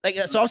 Like,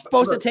 so I'm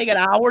supposed to take an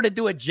hour to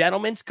do a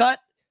gentleman's cut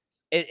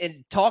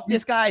and talk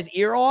this guy's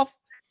ear off,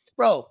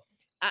 bro.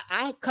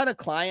 I cut a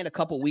client a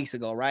couple weeks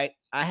ago, right?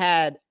 I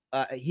had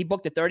he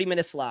booked a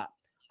 30-minute slot.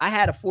 I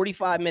had a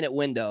 45-minute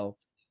window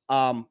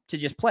to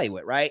just play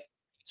with, right?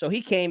 So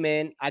he came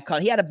in,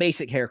 he had a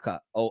basic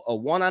haircut, a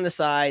one on the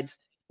sides,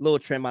 little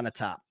trim on the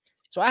top.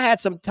 So I had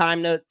some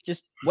time to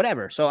just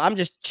whatever. So I'm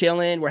just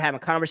chilling. We're having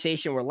a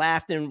conversation. We're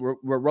laughing.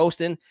 We're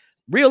roasting.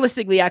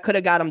 Realistically, I could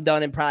have got him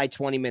done in probably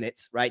 20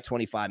 minutes, right?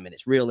 25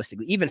 minutes,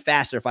 realistically, even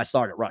faster if I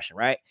started rushing,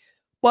 right?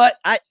 But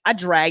I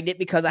dragged it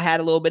because I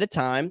had a little bit of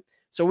time.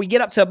 So we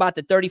get up to about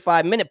the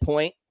 35-minute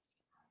point,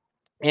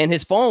 and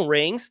his phone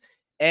rings,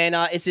 and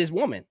it's his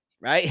woman,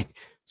 right?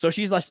 So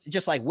she's like,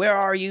 just like, where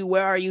are you?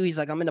 Where are you? He's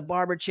like, I'm in the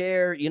barber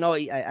chair. You know,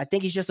 I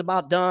think he's just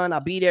about done. I'll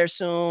be there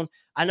soon.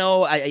 I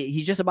know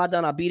he's just about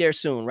done. I'll be there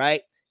soon,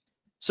 right?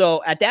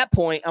 So at that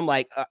point, I'm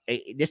like,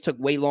 this took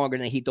way longer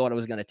than he thought it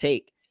was going to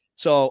take.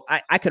 So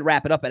I could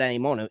wrap it up at any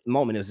moment.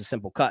 It was a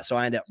simple cut. So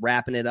I ended up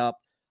wrapping it up,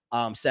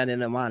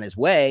 sending him on his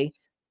way.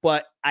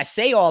 But I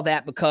say all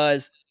that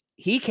because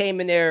he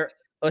came in there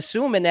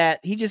assuming that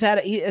he just had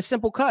a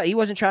simple cut. He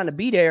wasn't trying to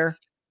be there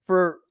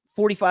for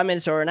 45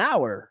 minutes or an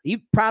hour. He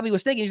probably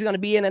was thinking he's going to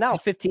be in and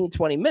out 15,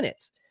 20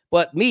 minutes.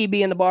 But me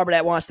being the barber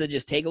that wants to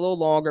just take a little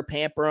longer,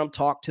 pamper him,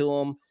 talk to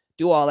him,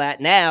 do all that.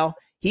 Now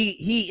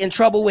he in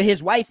trouble with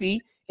his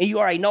wifey, and you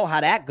already know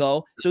how that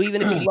go. So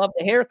even if you love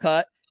the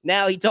haircut,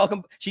 now she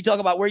talking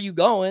about where you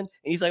going, and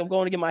he's like, I'm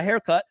going to get my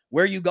haircut.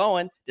 Where you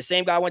going? The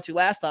same guy I went to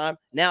last time.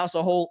 Now it's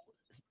a whole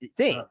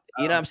thing.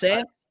 You know what I'm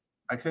saying?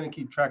 I couldn't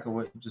keep track of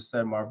what you just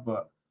said, Mark,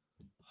 but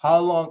how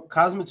long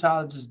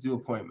cosmetologists do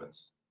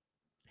appointments?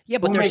 Yeah,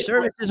 but their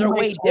services are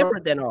way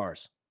different than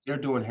ours. They're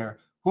doing hair.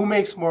 Who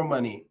makes more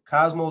money,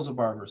 Cosmos or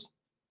barbers?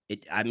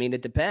 I mean,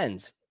 it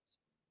depends.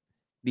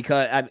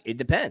 Because it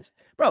depends,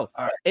 bro.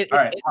 All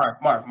right,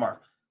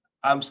 Mark.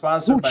 I'm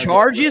sponsored. Who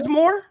charges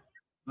more?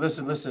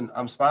 Listen.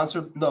 I'm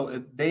sponsored. No,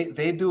 they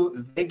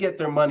get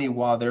their money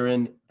while they're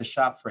in the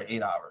shop for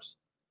 8 hours.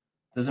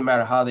 Doesn't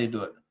matter how they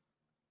do it.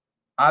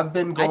 I've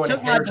been going. I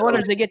took my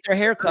daughters to get their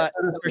hair cut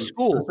for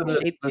school.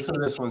 Listen to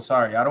this one.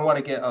 Sorry, I don't want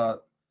to get.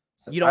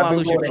 You don't want to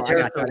lose your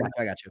mind.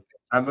 I got you.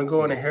 I've been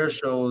going to hair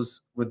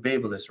shows with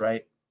Babelist,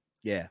 right?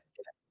 Yeah.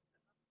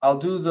 I'll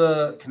do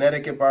the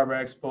Connecticut Barber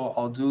Expo.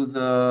 I'll do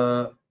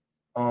the,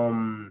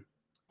 all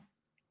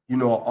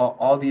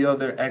the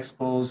other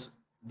expos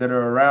that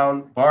are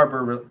around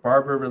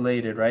barber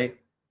related, right?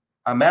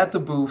 I'm at the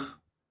booth.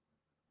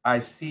 I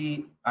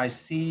see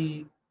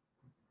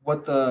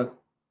what the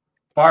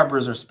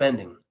barbers are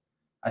spending.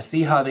 I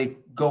see how they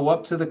go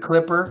up to the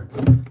clipper.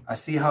 I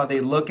see how they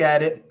look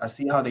at it. I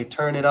see how they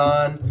turn it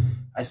on.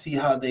 I see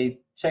how they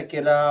check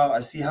it out.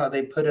 I see how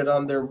they put it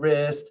on their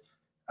wrist.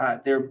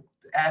 They're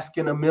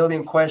asking a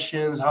million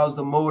questions. How's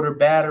the motor,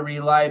 battery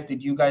life?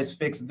 Did you guys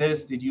fix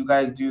this? Did you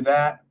guys do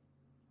that?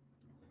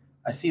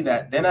 I see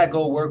that. Then I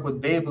go work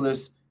with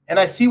Babelist, and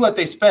I see what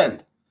they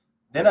spend.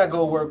 Then I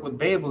go work with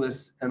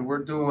Babelist, and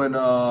we're doing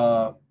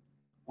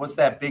what's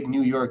that big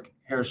New York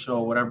hair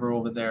show, whatever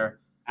over there?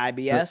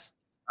 IBS?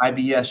 The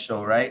IBS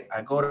show, right?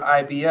 I go to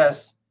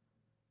IBS.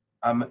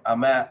 I'm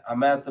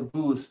at the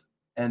booth,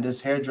 and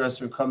this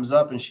hairdresser comes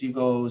up and she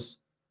goes,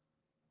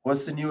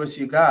 "What's the newest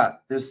you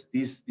got?"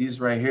 These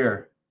right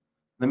here.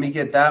 Let me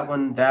get that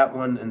one, and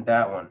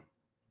that one.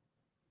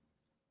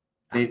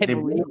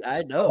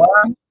 I know.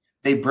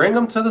 They bring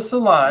them to the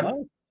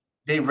salon.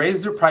 They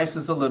raise their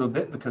prices a little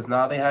bit because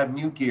now they have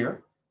new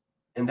gear,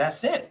 and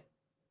that's it.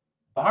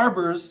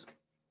 Barbers,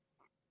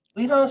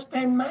 we don't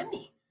spend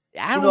money.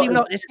 I don't even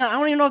know. I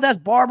don't even know if that's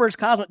barbers,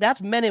 cosmetics. That's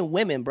men and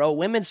women, bro.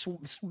 Women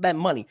spend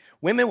money.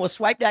 Women will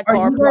swipe that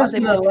card.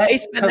 They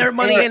spend their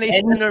money and they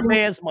spend their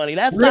man's money.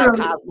 That's not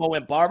Cosmo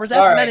and barbers.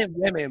 That's men and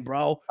women,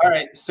 bro. All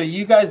right. So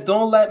you guys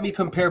don't let me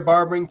compare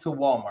barbering to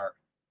Walmart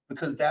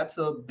because that's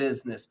a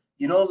business.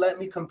 You don't let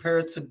me compare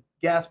it to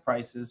gas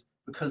prices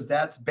because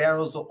that's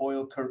barrels of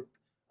oil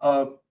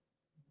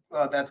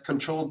that's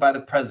controlled by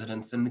the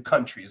presidents and the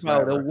countries.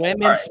 Bro, the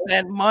women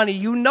spend money.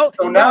 You know.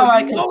 So now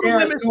I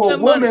compare it to a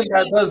woman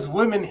that does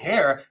women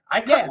hair. I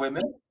cut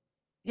women.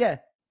 Yeah,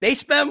 they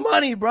spend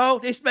money, bro.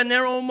 They spend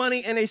their own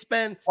money, and they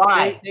spend.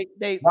 Why?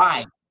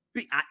 Why?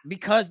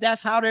 Because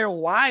that's how they're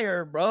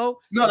wired, bro.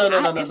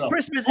 No. It's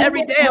Christmas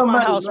every day at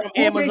my house from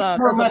Amazon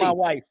for my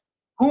wife.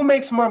 Who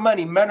makes more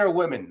money, men or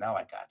women? Now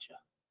I got you.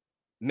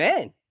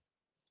 Men.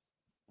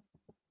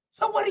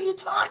 So what are you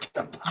talking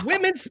about?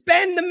 Women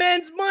spend the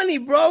men's money,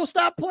 bro.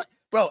 Stop playing.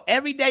 Bro,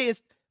 every day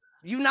is...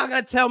 You're not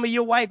going to tell me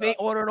your wife ain't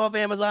ordering off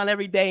Amazon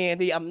every day,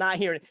 Andy. I'm not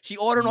hearing it. She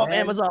ordering off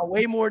Amazon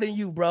way more than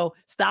you, bro.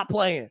 Stop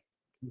playing.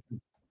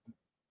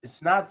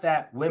 It's not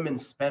that women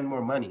spend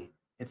more money.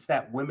 It's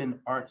that women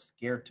aren't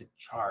scared to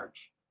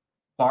charge.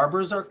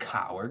 Barbers are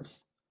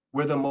cowards.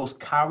 we're the most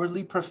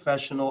cowardly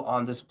professional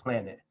on this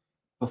planet.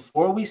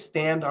 Before we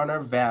stand on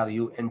our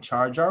value and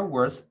charge our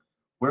worth,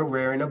 we're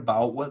worrying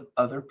about what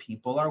other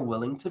people are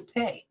willing to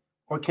pay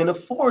or can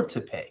afford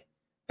to pay.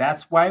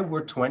 That's why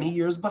we're 20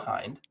 years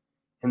behind.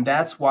 And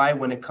that's why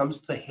when it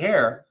comes to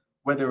hair,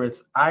 whether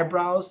it's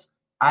eyebrows,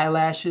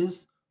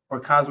 eyelashes,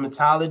 or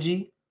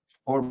cosmetology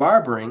or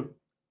barbering,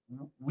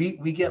 we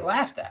get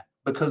laughed at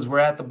because we're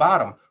at the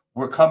bottom.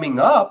 We're coming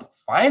up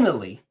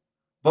finally,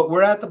 but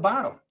we're at the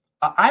bottom.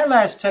 An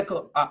eyelash tech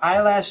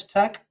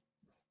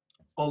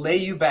will lay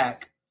you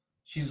back.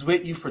 She's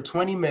with you for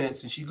 20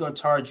 minutes and she's gonna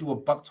charge you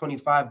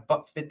 $1.25,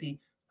 $1.50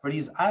 for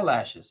these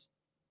eyelashes.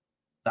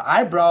 The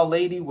eyebrow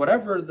lady,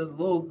 whatever, the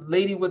little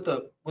lady with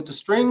the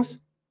strings,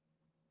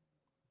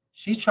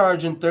 she's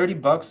charging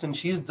 $30 and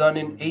she's done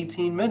in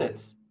 18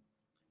 minutes.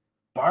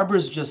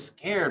 Barbers just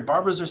scared.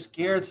 Barbers are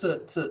scared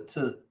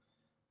to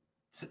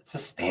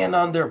stand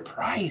on their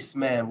price,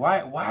 man.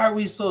 Why are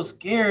we so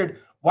scared?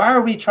 Why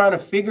are we trying to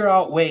figure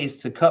out ways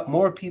to cut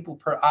more people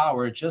per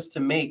hour just to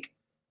make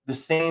the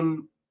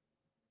same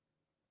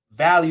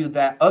value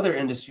that other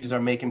industries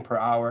are making per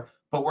hour,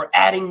 but we're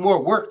adding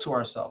more work to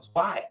ourselves?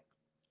 Why?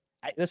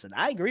 Listen,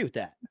 I agree with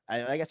that.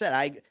 Like I said,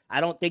 I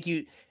don't think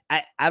you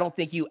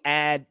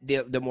add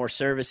the more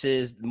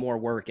services, the more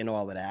work and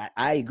all of that.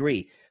 I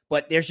agree.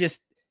 But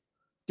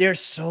there's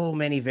so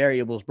many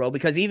variables, bro,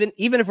 because even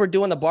if we're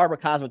doing the barber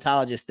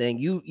cosmetologist thing,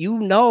 you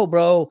know,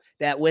 bro,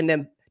 that when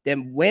them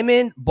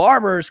women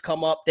barbers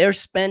come up, they're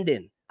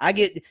spending. I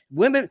get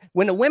women,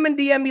 when the women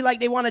DM me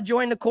like they want to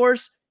join the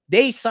course,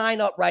 they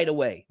sign up right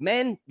away.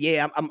 Men,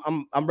 yeah,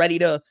 I'm ready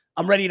to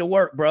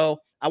work, bro.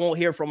 I won't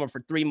hear from them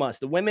for 3 months.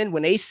 The women,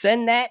 when they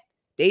send that,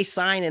 they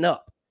signing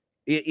up.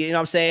 You know what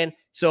I'm saying?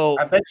 So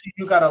I bet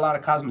you got a lot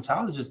of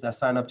cosmetologists that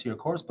sign up to your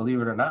course,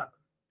 believe it or not.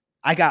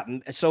 I got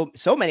so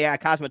many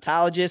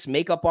cosmetologists,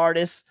 makeup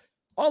artists,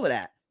 all of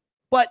that.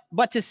 But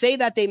to say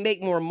that they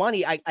make more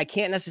money, I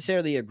can't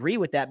necessarily agree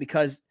with that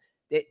because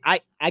I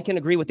can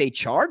agree with they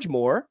charge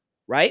more,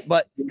 right?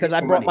 But because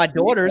I brought my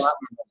daughters,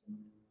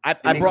 I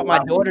brought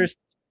my daughters.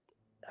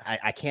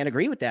 I can't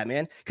agree with that,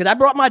 man. Because I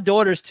brought my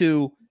daughters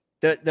to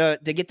to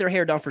get their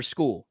hair done for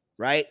school,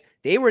 right?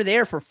 They were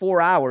there for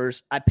 4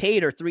 hours. I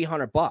paid her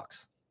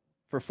 $300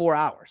 for 4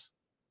 hours.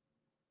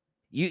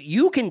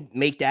 You can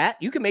make that.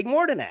 You can make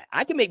more than that.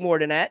 I can make more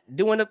than that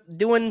doing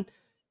a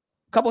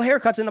couple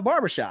haircuts in the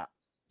barbershop.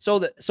 So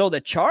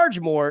the charge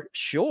more,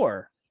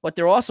 sure, but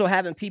they're also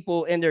having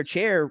people in their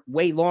chair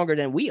way longer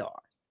than we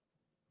are.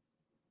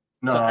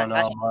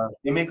 No,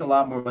 they make a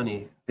lot more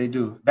money. They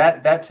do.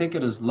 That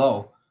ticket is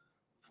low.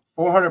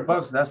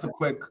 $400. That's a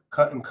quick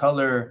cut and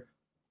color.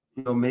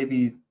 You know,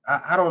 maybe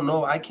I don't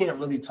know. I can't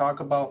really talk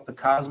about the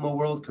Cosmo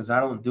world because I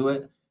don't do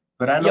it.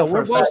 But I know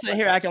we're both sitting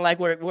here acting like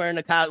we're in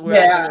the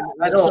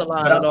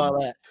salon and all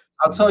that.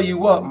 I'll tell you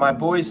what, my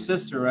boy's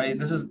sister, right?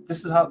 This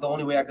is how the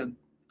only way I could,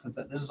 because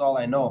this is all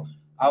I know.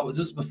 This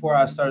is before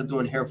I started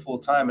doing hair full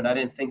time, and I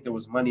didn't think there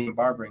was money in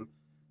barbering.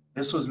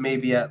 This was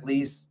maybe at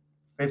least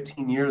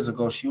 15 years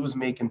ago. She was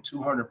making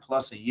 200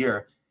 plus a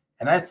year,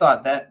 and I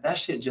thought that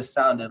shit just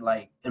sounded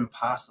like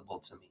impossible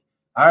to me.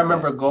 I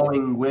remember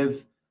going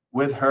with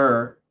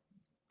her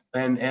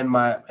and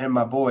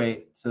my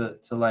boy to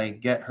like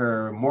get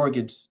her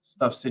mortgage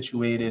stuff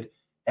situated,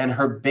 and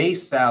her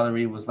base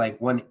salary was like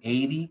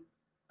 180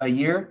 a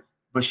year,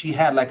 but she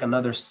had like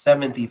another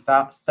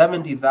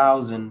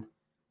 70,000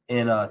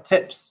 in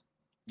tips,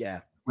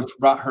 which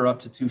brought her up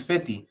to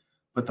 250.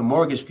 But the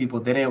mortgage people,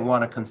 they didn't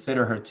want to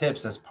consider her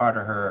tips as part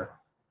of her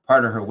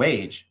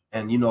wage,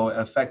 and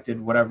affected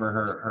whatever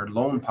her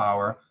loan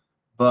power.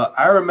 But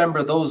I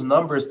remember those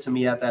numbers to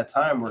me at that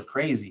time were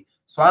crazy.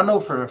 So I know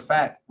for a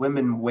fact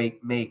women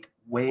make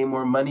way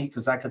more money,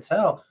 because I could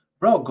tell,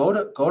 bro. Go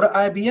to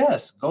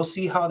IBS, go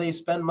see how they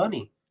spend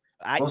money.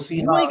 Go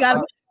see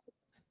how.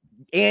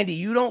 Andy,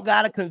 you don't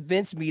got to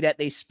convince me that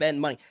they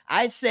spend money.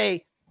 I'd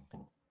say,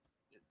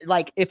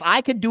 like, if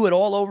I could do it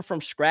all over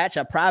from scratch,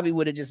 I probably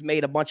would have just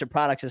made a bunch of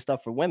products and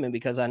stuff for women,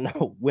 because I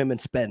know women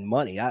spend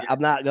money. I'm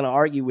not going to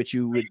argue with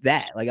you with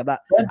that. Like,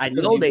 I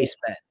know they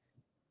spend.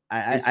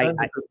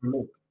 I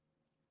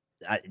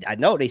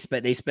know they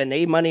spend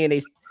their money,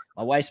 and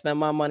my wife spend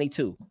my money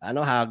too. I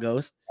know how it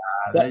goes.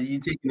 You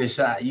taking a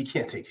shot. You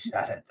can't take a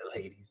shot at the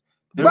ladies.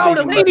 Bro,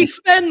 the ladies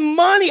spend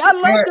money. I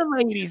love the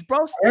ladies,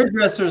 bro.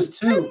 Hairdressers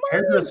too.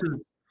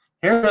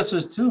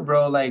 Hairdressers too,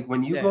 bro. Like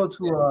when you go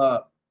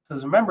to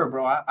because remember,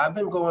 bro, I've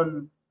been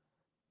going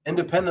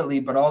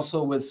independently, but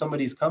also with some of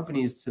these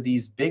companies to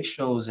these big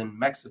shows in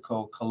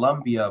Mexico,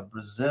 Colombia,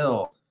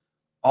 Brazil,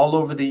 all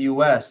over the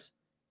US.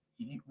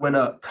 When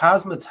those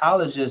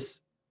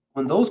cosmetologists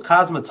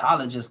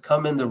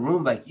come in the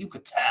room, like, you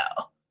could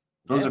tell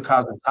those are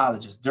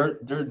cosmetologists.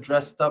 They're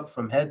dressed up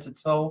from head to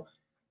toe,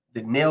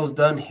 the nails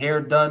done,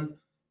 hair done,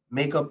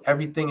 makeup,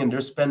 everything, and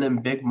they're spending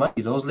big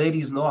money. Those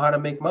ladies know how to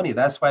make money.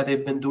 That's why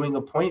they've been doing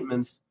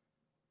appointments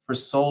for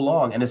so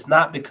long. And it's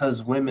not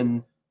because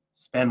women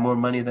spend more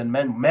money than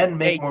men. Men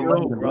make more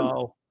money than bro.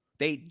 Women.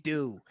 They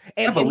do.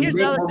 And here's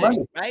the other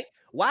thing, right?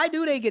 Why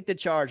do they get to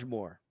charge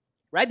more?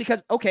 right?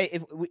 Because okay,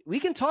 if we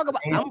can talk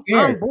about,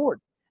 I'm bored.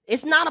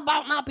 It's not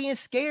about not being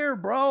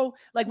scared, bro.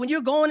 Like when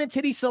you're going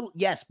into these,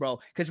 yes, bro.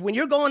 Because when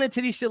you're going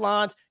into these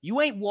salons,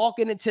 you ain't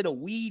walking into the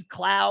weed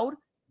cloud,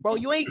 bro.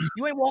 You ain't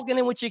walking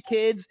in with your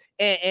kids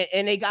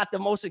and they got the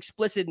most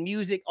explicit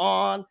music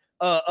on.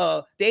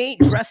 They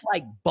ain't dressed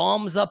like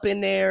bums up in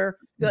there.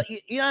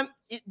 You know,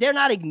 they're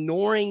not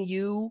ignoring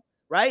you,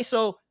 right?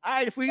 So, all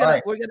right, if we're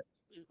gonna,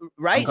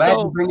 right. I'm glad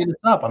you're bringing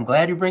this up. I'm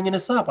glad you're bringing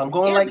this up. I'm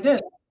going like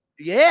this.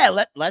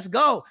 Yeah, let's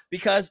go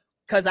because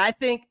I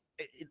think.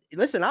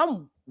 Listen,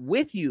 I'm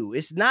with you.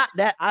 It's not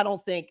that I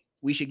don't think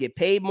we should get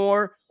paid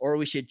more or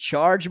we should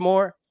charge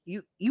more.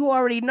 You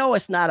already know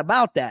it's not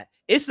about that.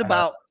 It's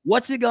about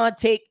what's it going to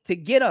take to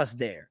get us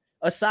there.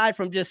 Aside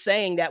from just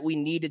saying that we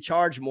need to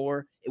charge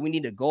more and we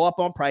need to go up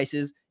on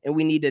prices and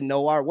we need to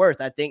know our worth.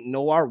 I think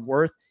know our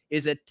worth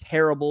is a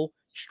terrible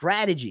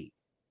strategy.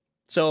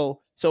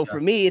 So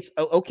for me, it's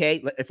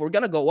okay. If we're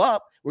going to go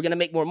up, we're going to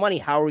make more money.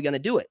 How are we going to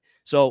do it?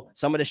 So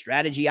some of the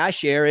strategy I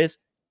share is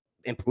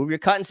improve your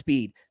cutting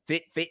speed,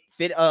 fit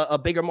a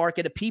bigger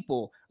market of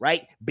people,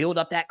 right? Build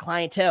up that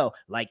clientele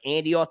like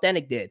Andy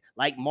Authentic did,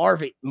 like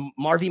Marv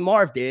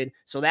did.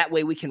 So that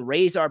way we can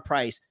raise our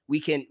price. We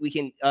can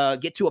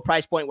get to a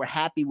price point we're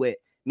happy with,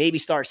 maybe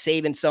start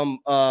saving some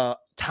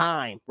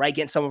time, right?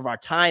 Getting some of our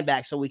time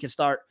back so we can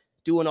start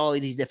doing all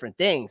of these different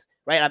things,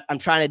 right? I'm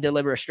trying to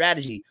deliver a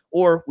strategy.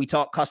 Or we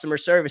talk customer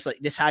service, like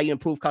this is how you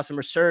improve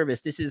customer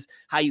service. This is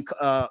how you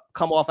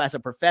come off as a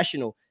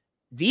professional.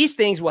 These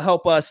things will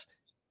help us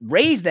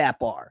raise that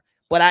bar.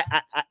 But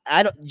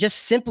I don't, just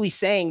simply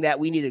saying that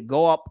we need to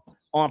go up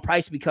on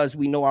price because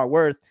we know our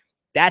worth.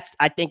 That's,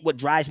 I think, what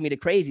drives me the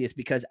craziest,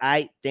 because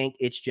I think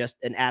it's just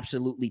an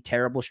absolutely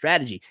terrible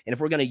strategy. And if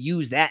we're going to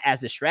use that as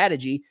the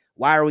strategy,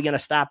 why are we going to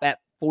stop at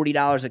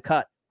 $40 a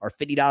cut or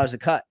 $50 a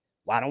cut?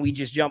 Why don't we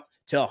just jump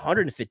to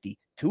 $150,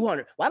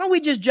 $200? Why don't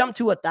we just jump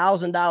to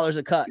 $1,000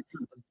 a cut,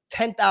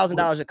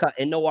 $10,000 a cut,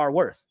 and know our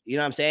worth? You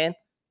know what I'm saying?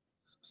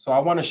 So I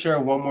want to share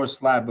one more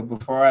slide, but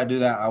before I do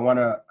that, I want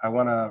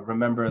to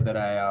remember that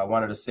I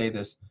wanted to say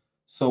this.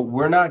 So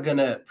we're not going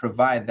to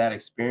provide that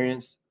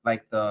experience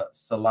like the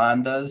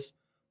salon does,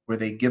 where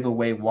they give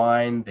away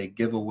wine, they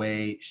give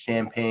away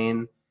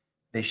champagne,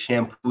 they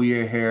shampoo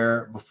your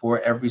hair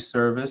before every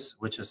service,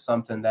 which is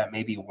something that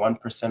maybe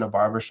 1% of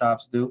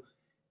barbershops do,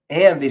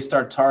 and they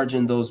start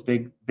charging those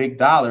big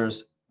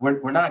dollars.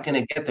 We're not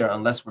going to get there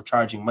unless we're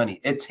charging money.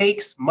 It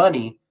takes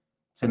money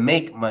to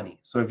make money.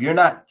 So if you're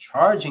not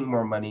charging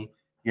more money,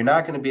 you're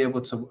not going to be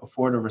able to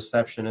afford a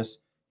receptionist.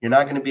 You're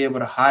not going to be able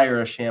to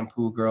hire a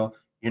shampoo girl.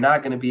 You're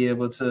not going to be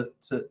able to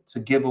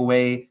give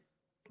away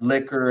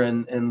liquor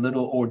and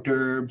little hors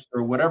d'oeuvres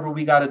or whatever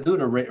we got to do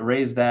to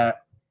raise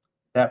that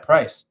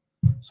price.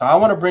 So I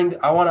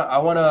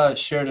want to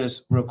share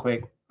this real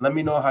quick. Let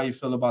me know how you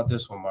feel about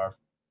this one, Marv.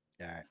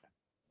 All right.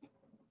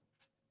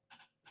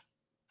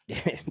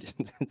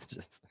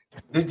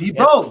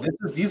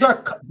 These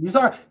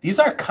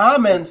are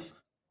comments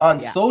on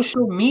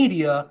social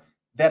media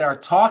that are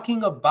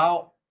talking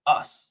about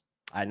us.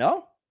 I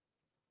know,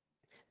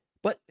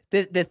 but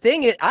the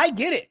thing is, I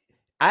get it.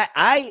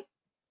 I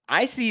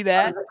see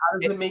that. How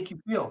does it make you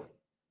feel?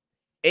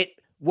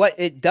 What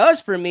it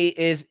does for me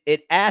is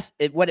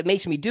what it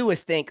makes me do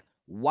is think,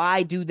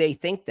 why do they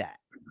think that?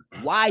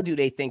 Why do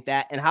they think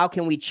that? And how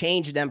can we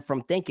change them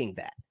from thinking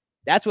that?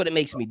 That's what it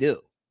makes me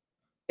do.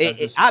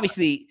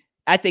 Obviously,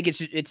 I think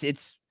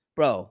it's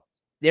bro,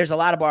 there's a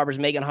lot of barbers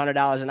making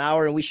 $100 an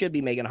hour, and we should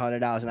be making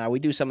 $100 an hour. We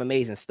do some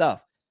amazing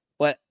stuff.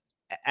 But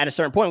at a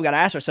certain point, we got to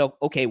ask ourselves,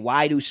 okay,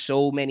 why do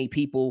so many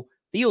people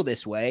feel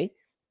this way,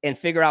 and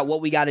figure out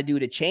what we got to do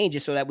to change it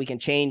so that we can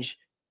change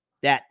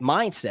that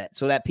mindset,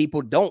 so that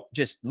people don't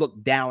just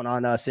look down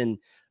on us and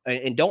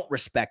don't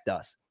respect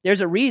us.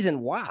 There's a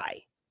reason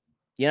why.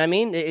 You know what I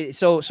mean?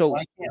 So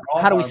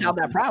how do we solve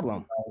that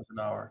problem?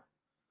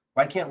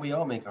 Why can't we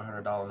all make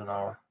 $100 an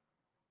hour?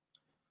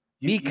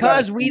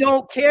 Because we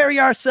don't carry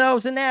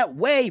ourselves in that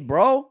way,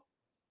 bro.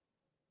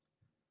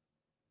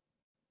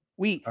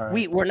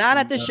 We're not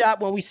at the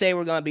shop when we say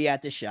we're going to be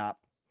at the shop.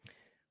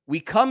 We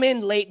come in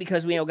late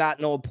because we don't got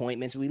no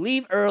appointments. We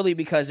leave early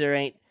because there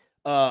ain't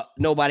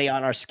nobody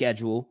on our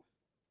schedule.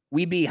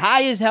 We be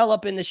high as hell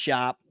up in the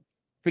shop.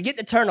 Forget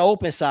to turn the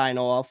open sign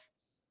off.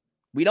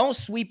 We don't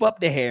sweep up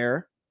the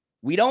hair.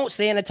 We don't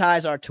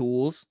sanitize our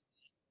tools.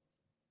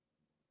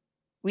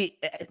 We,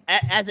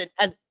 as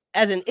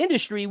an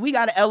industry, we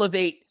got to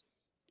elevate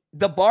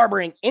the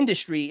barbering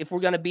industry if we're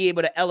going to be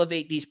able to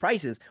elevate these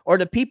prices, or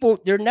the people,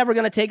 they're never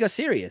going to take us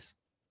serious.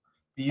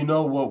 You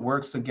know what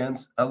works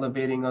against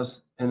elevating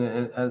us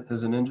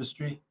as an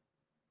industry?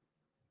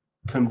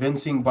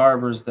 Convincing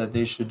barbers that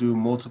they should do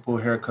multiple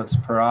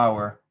haircuts per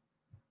hour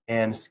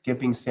and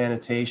skipping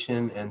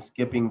sanitation and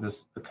skipping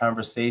the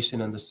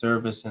conversation and the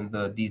service and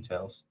the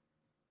details.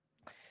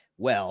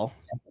 Well,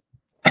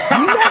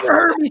 you never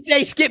heard me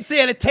say skip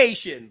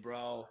sanitation,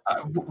 bro.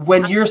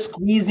 When you're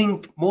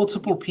squeezing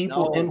multiple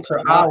people in per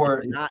hour,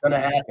 it's going to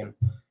happen.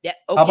 Yeah.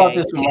 Okay, how about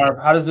this one,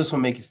 Marv? How does this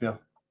one make you feel?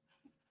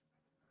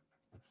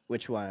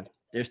 Which one?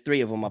 There's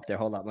 3 of them up there.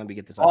 Hold up. Let me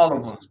get this. All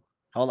of them.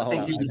 Hold on,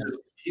 I think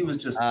he was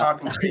just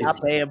talking crazy. I'm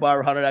paying Barber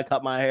 100. I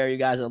cut my hair. You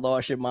guys have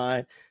lost your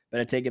mind.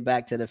 Better take it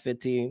back to the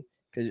 15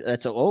 because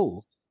that's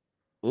ooh.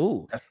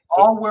 That's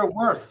all we're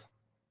worth.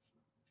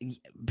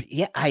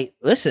 Yeah,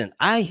 listen.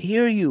 I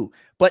hear you,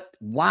 but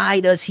why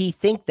does he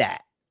think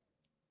that?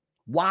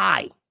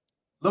 Why?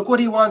 Look what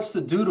he wants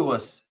to do to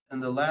us in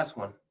the last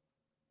one.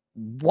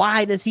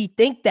 Why does he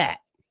think that?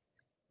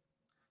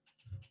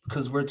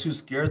 Because we're too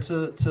scared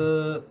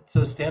to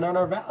stand on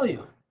our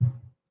value.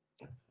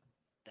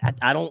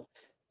 I don't.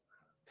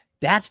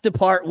 That's the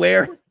part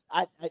where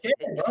I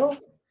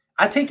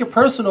take it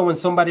personal when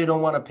somebody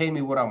don't want to pay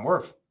me what I'm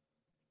worth.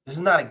 This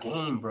is not a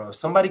game, bro. If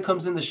somebody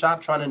comes in the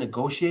shop trying to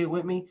negotiate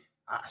with me,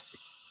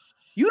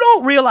 you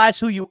don't realize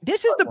who you.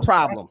 This is the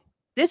problem.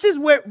 This is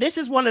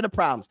one of the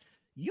problems.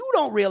 You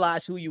don't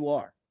realize who you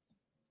are.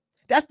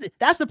 That's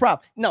the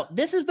problem. No,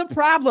 this is the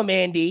problem,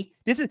 Andy.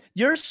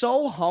 You're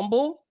so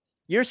humble.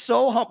 You're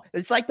so humble.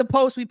 It's like the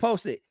post we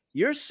posted.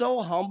 You're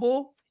so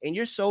humble and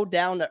you're so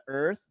down to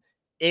earth,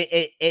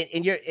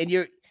 and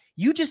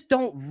you just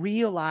don't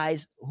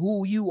realize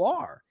who you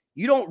are.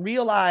 You don't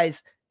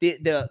realize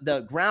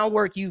the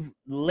groundwork you've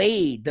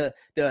laid,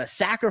 the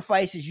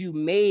sacrifices you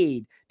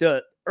made,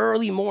 the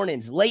early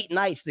mornings, late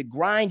nights, the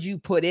grind you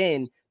put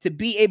in to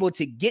be able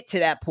to get to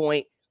that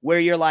point where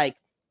you're like,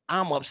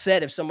 I'm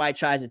upset if somebody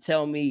tries to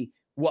tell me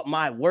what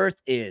my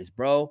worth is,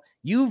 bro.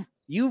 You've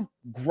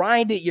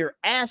grinded your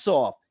ass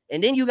off.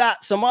 And then you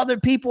got some other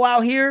people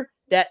out here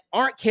that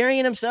aren't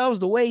carrying themselves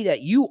the way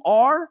that you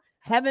are,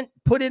 haven't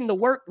put in the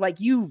work like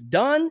you've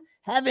done,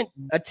 haven't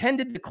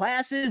attended the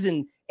classes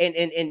and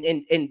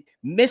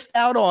missed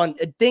out on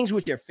things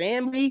with your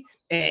family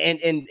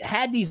and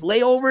had these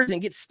layovers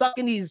and get stuck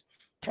in these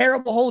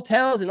terrible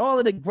hotels and all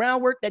of the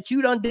groundwork that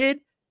you done did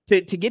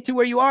to get to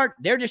where you are.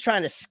 They're just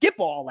trying to skip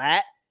all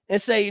that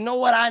and say, you know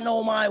what? I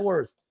know my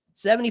worth,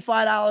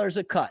 $75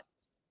 a cut.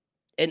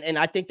 And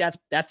I think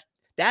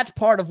that's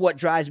part of what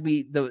drives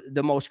me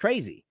the most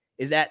crazy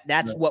is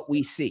that's what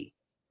we see.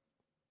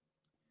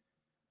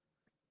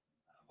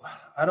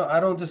 I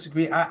don't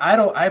disagree.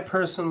 I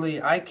personally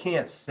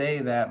can't say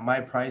that my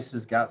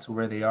prices got to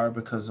where they are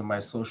because of my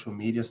social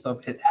media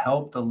stuff. It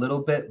helped a little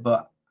bit,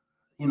 but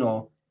you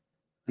know,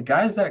 the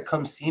guys that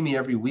come see me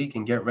every week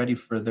and get ready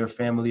for their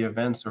family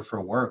events or for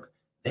work,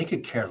 they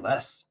could care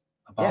less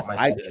about my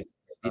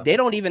stuff. They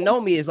don't even know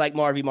me as like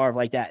Marv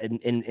like that.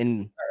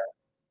 And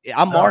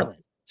I'm Marlon.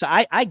 So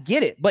I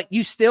get it, but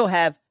you still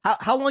have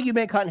how long you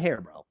been cutting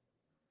hair, bro?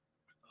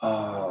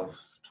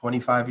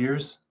 25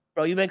 years.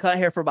 Bro, you've been cutting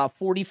hair for about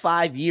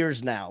 45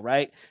 years now,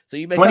 right? So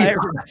you've been cutting hair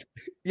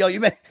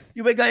you've been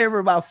cutting hair for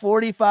about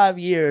 45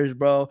 years,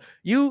 bro.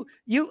 You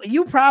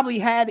probably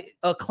had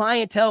a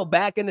clientele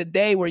back in the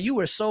day where you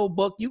were so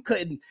booked you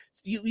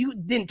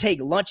didn't take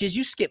lunches,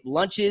 you skipped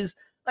lunches.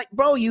 Like,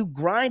 bro, you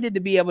grinded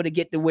to be able to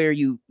get to where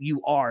you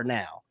are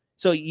now.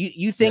 So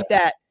you think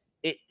that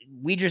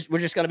we're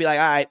just gonna be like,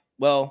 all right,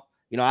 well,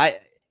 you know,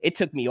 it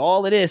took me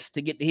all of this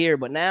to get to here,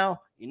 but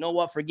now you know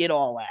what? Forget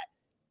all that.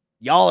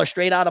 Y'all are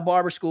straight out of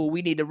barber school.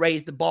 We need to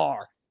raise the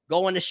bar.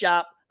 Go in the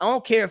shop. I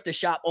don't care if the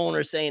shop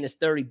owner is saying it's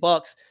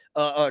 $30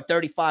 or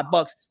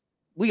 $35.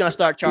 We're gonna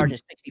start charging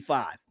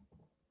 $65.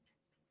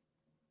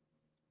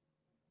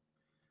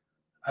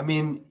 I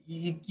mean,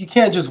 you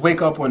can't just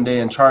wake up one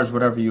day and charge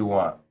whatever you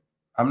want.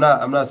 I'm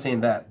not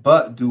saying that,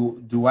 but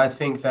do I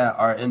think that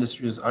our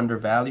industry is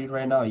undervalued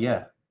right now?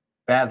 Yeah,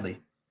 badly.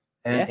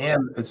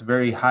 And it's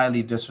very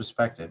highly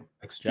disrespected.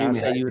 Extremely.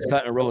 John said you was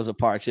cutting Rosa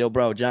Parks. Yo,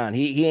 bro, John,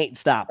 he ain't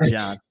stop,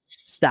 John.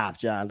 Stop,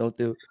 John. Don't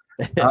do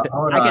it.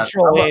 I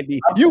control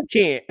Andy. You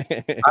can't.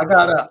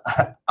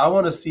 I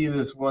want to see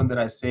this one that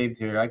I saved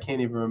here. I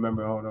can't even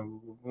remember. Hold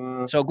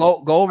on. So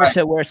go over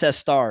to where it says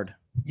starred.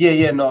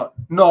 Yeah, no.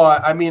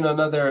 I mean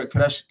another.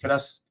 Could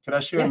I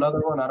share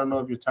another one? I don't know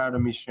if you're tired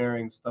of me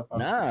sharing stuff on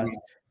the screen.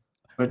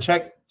 But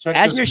check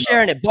as you're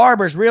sharing it.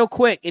 Barbers, real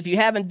quick, if you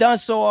haven't done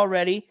so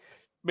already,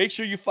 make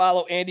sure you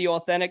follow Andy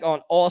Authentic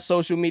on all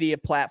social media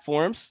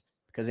platforms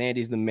because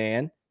Andy's the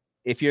man.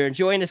 If you're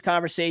enjoying this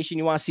conversation,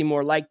 you want to see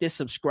more like this,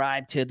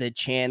 subscribe to the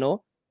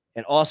channel.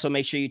 And also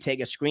make sure you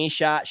take a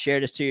screenshot, share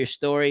this to your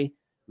story.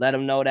 Let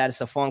them know that it's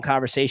a fun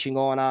conversation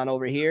going on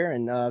over here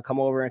and come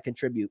over and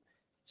contribute.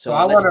 So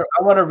I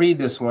want to read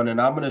this one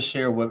and I'm going to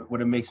share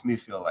what it makes me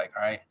feel like.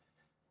 All right.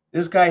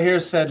 This guy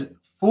here said,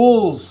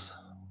 fools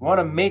want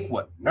to make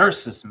what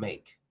nurses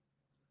make.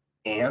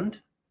 And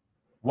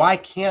why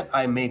can't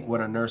I make what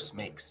a nurse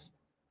makes?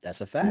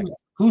 That's a fact.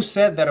 Who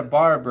said that a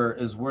barber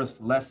is worth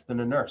less than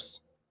a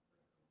nurse?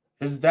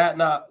 Is that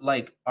not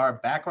like our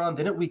background?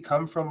 Didn't we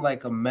come from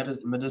like a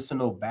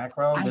medicinal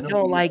background? I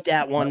don't like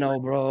that one, though,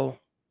 bro.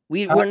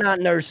 We're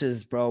not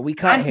nurses, bro. We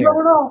cut hair.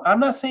 No.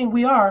 I'm not saying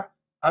we are.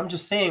 I'm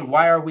just saying,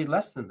 why are we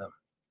less than them?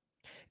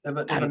 If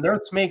a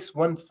nurse makes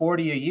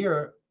 $140 a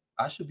year,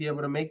 I should be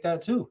able to make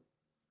that too.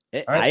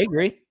 Right? I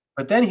agree.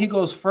 But then he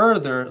goes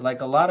further, like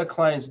a lot of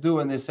clients do,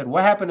 and they said,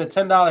 what happened to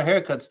 $10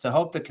 haircuts to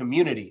help the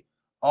community?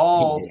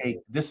 Oh, okay.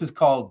 This is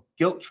called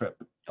guilt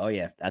trip. Oh,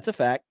 yeah, that's a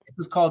fact.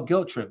 This is called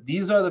guilt trip.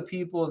 These are the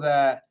people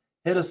that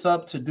hit us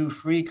up to do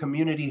free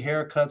community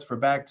haircuts for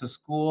back to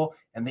school,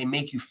 and they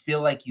make you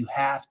feel like you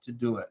have to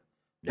do it.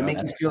 They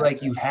make you feel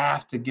like you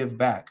have to give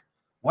back.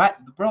 What,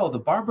 bro? The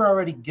barber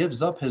already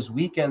gives up his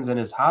weekends and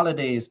his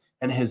holidays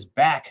and his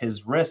back,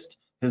 his wrist,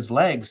 his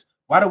legs.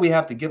 Why do we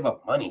have to give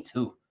up money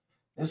too?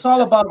 It's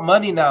all about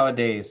money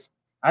nowadays.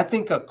 I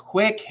think a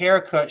quick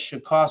haircut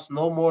should cost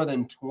no more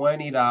than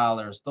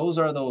 $20. Those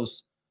are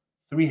those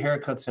 3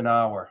 haircuts an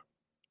hour.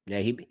 Yeah,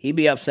 he'd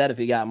be upset if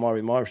he got more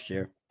remorse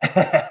here.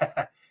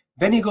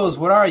 Then he goes,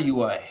 "What are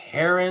you, a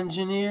hair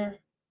engineer?"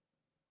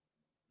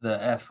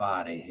 The F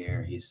out of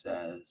here, he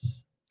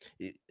says.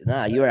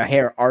 Nah, you're a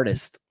hair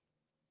artist.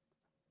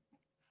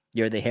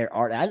 You're the hair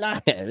art.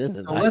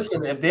 So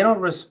listen, if they don't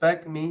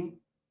respect me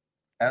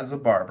as a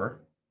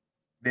barber,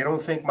 they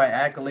don't think my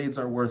accolades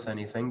are worth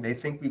anything. They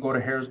think we go to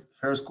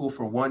hair school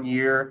for 1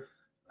 year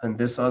and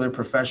this other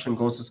profession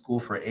goes to school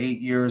for 8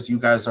 years. You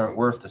guys aren't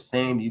worth the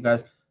same. You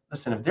guys,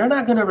 listen, if they're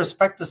not going to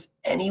respect us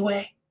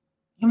anyway,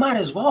 you might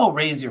as well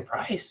raise your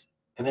price.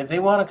 And if they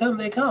want to come,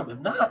 they come. If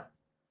not.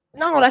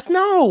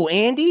 No,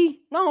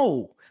 Andy.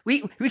 No.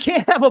 We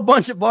can't have a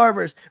bunch of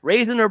barbers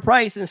raising their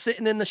price and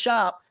sitting in the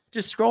shop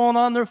just scrolling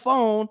on their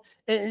phone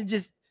and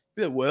just,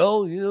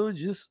 well, you know,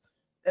 just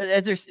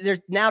there's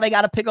now they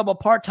got to pick up a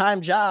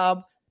part-time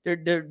job.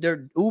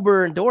 They're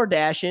Uber and Door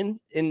Dashing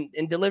and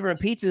delivering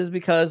pizzas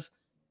because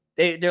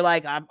they're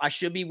like, I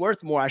should be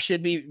worth more. I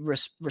should be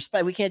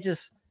respect. We can't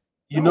just,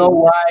 you know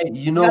why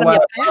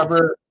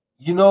Barber,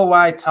 you know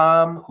why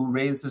Tom, who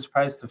raised his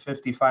price to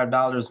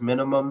 $55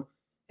 minimum,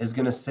 is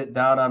going to sit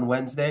down on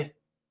Wednesday?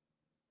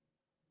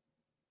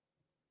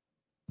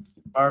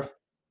 Barf?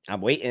 I'm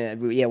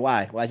waiting. Yeah,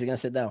 why? Why is he gonna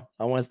sit down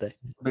on Wednesday?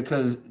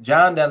 Because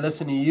John, that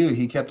listened to you,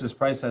 he kept his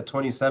price at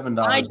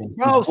 $27.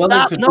 Bro,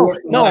 stop!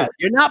 No,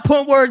 you're not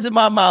putting words in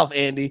my mouth,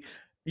 Andy.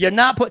 You're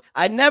not put.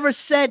 I never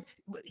said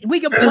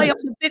we can play up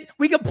the bit.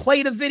 We can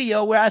play the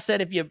video where I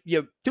said if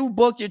you're too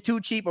booked, you're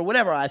too cheap, or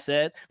whatever I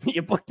said.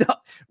 You booked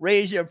up,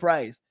 raise your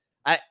price.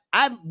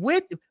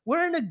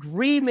 We're in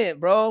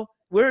agreement, bro.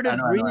 We're in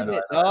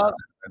agreement, dog.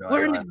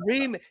 We're in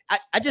agreement.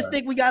 I just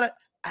think we gotta.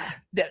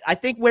 I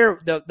think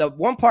where the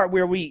one part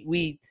where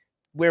we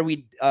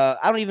I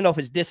don't even know if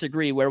it's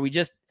disagree, where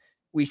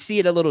we see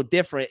it a little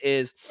different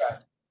is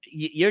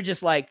you're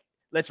just like,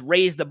 let's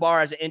raise the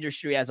bar as an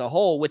industry as a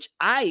whole, which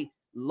I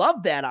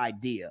love that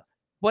idea,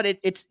 but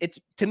it's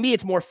to me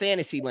it's more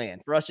fantasy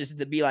land for us just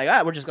to be like, all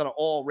right, we're just gonna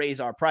all raise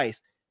our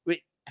price.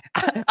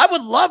 I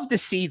would love to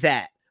see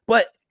that,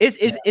 but is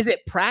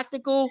it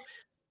practical?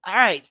 All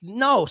right,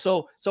 no.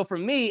 So for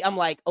me, I'm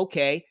like,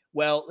 okay,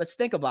 well, let's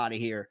think about it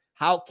here.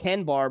 How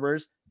can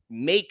barbers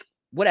make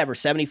whatever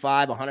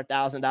 $75,000,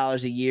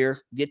 $100,000 a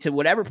year, get to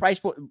whatever price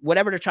point,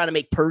 whatever they're trying to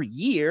make per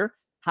year?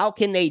 How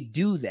can they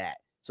do that?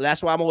 So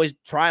that's why I'm always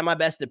trying my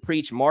best to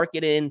preach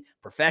marketing,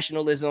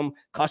 professionalism,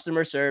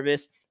 customer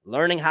service,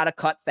 learning how to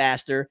cut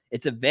faster.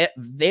 It's a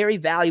very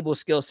valuable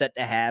skill set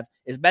to have.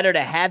 It's better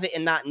to have it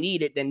and not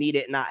need it than need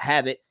it and not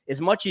have it.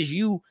 As much as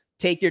you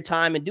take your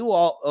time and do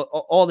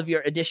all of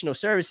your additional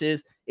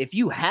services, if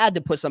you had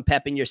to put some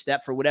pep in your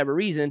step for whatever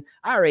reason,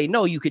 I already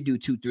know you could do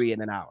 2, 3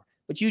 in an hour,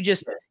 but you're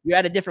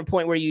at a different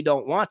point where you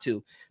don't want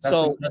to. That's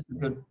a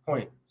good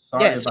point.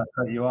 Sorry if I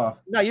cut you off.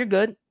 No, you're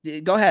good.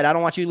 Go ahead. I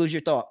don't want you to lose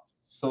your thought.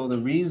 So the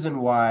reason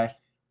why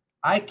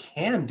I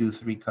can do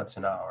 3 cuts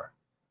an hour,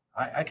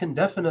 I can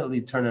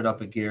definitely turn it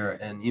up a gear,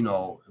 and you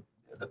know,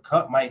 the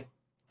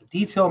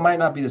detail might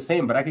not be the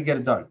same, but I could get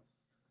it done.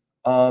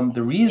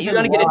 The reason you're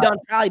gonna get it done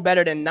probably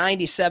better than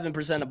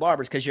 97% of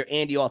barbers because you're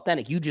Andy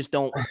authentic. You just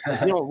don't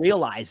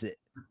realize it.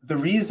 The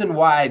reason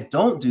why I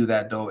don't do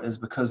that though is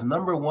because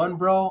number one,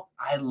 bro,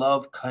 I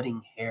love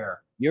cutting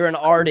hair. You're an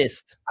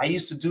artist. I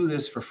used to do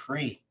this for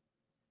free.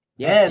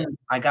 Then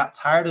I got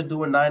tired of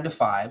doing 9 to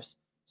 5s.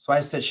 So I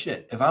said,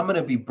 shit, if I'm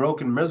gonna be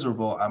broke and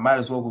miserable, I might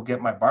as well go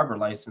get my barber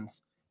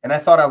license. And I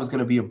thought I was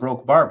gonna be a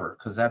broke barber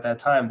because at that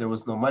time there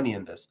was no money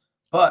in this.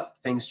 But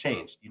things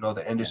changed. You know,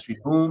 the industry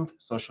boomed.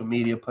 Social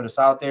media put us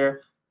out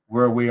there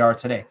where we are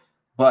today.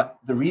 But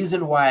the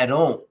reason why I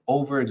don't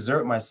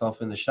overexert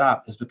myself in the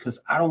shop is because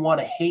I don't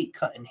want to hate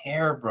cutting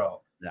hair,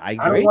 bro. I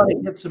don't want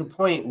to get to the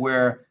point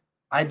where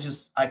I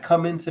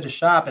come into the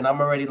shop and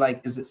I'm already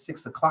like, is it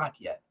 6 o'clock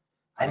yet?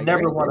 I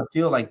never want to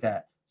feel like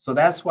that. So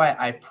that's why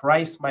I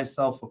price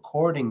myself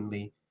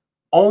accordingly,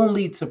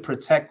 only to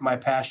protect my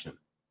passion.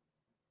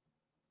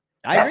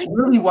 That's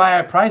really why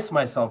I price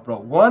myself, bro.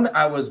 1,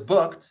 I was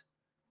booked.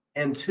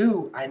 And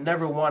 2, I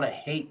never want to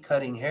hate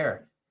cutting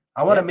hair.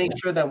 I want to make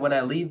sure that when I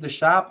leave the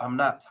shop, I'm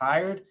not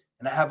tired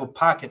and I have a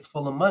pocket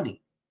full of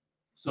money.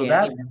 So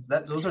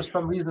those are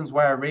some reasons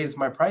why I raised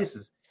my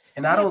prices.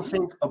 And I don't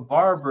think a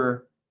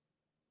barber,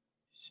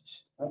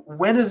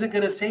 when is it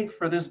going to take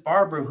for this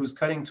barber who's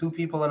cutting 2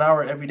 people an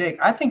hour every day?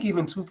 I think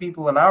even 2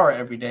 people an hour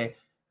every day.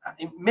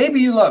 Maybe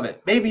you love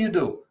it. Maybe you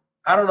do.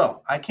 I don't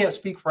know. I can't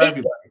speak for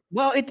everybody.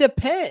 Well, it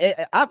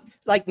depends.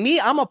 Like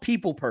me, I'm a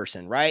people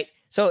person, right?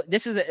 So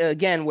this is,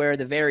 again, where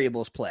the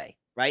variables play,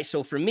 right?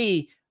 So for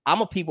me,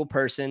 I'm a people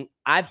person.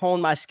 I've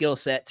honed my skill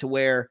set to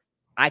where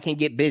I can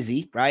get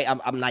busy, right?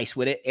 I'm nice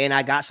with it. And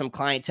I got some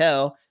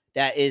clientele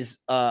that is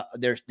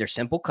they're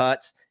simple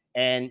cuts,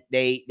 and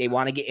they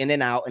want to get in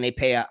and out, and they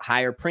pay a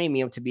higher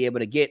premium to be able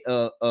to get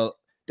the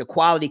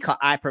quality cut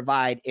I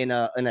provide in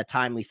a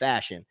timely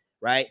fashion,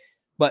 right?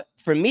 But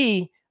for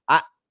me,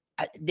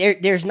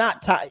 there's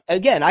not time.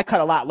 Again, I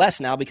cut a lot less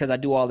now because I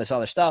do all this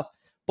other stuff,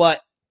 but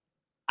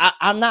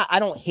I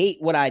don't hate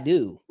what I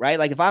do, right?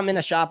 Like if I'm in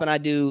a shop and I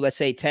do, let's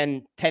say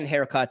 10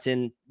 haircuts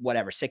in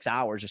whatever, 6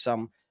 hours or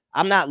something,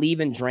 I'm not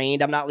leaving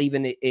drained. I'm not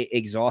leaving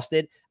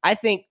exhausted. I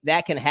think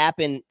that can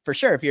happen for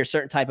sure if you're a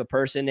certain type of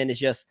person, and it's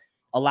just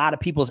a lot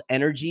of people's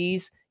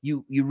energies.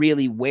 You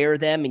really wear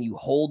them and you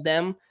hold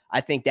them.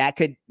 I think that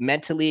could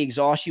mentally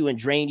exhaust you and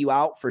drain you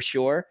out for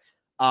sure.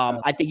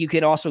 I think you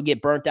can also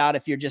get burnt out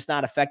if you're just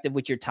not effective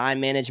with your time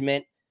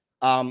management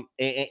and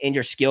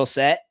your skill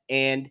set,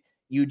 and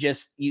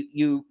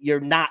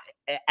you're not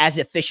as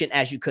efficient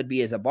as you could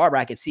be as a barber.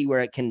 I can see where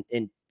it can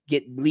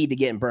lead to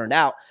getting burned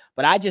out,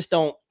 but I just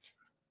don't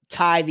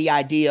tie the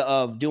idea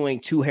of doing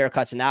 2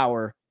 haircuts an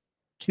hour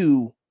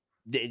to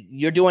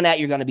you're doing that,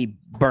 you're going to be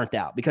burnt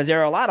out, because there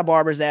are a lot of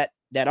barbers that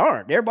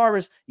aren't. Their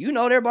barbers,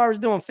 their barbers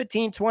doing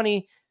 15,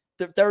 20,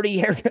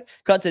 30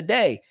 haircuts a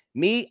day.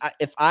 Me,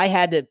 if I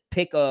had to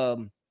pick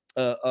an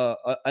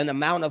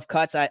amount of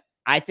cuts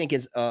I think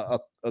is a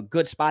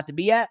good spot to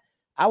be at,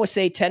 I would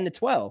say 10 to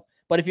 12.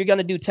 But if you're going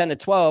to do 10 to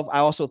 12, I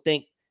also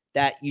think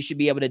that you should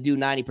be able to do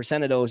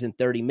 90% of those in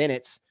 30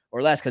 minutes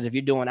or less. Because if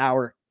you're doing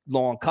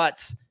hour-long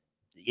cuts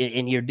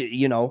and you're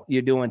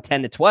doing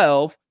 10 to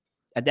 12,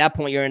 at that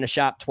point you're in the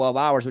shop 12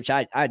 hours, which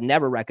I'd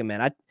never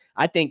recommend.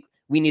 I think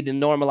we need to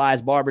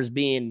normalize barbers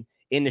being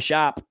in the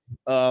shop,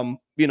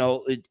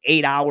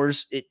 8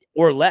 hours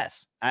or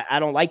less. I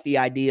don't like the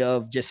idea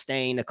of just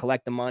staying to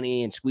collect the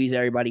money and squeeze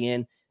everybody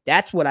in.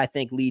 That's what I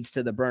think leads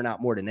to the burnout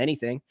more than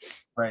anything.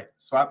 Right.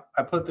 So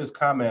I put this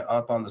comment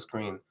up on the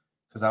screen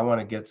because I want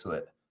to get to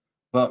it.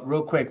 But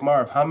real quick,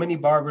 Marv, how many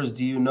barbers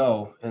do you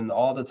know in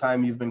all the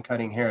time you've been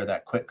cutting hair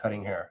that quit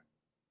cutting hair?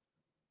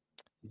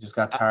 You just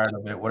got tired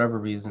of it, whatever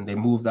reason. They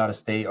moved out of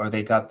state, or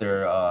they got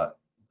their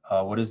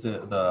what is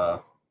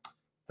the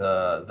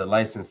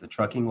license, the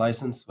trucking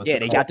license? What's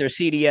they got their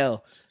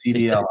CDL.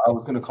 CDL. I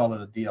was going to call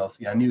it a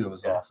DLC. I knew it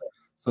was off.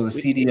 So the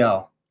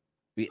CDL.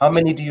 How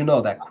many do you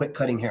know that quit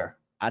cutting hair?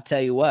 I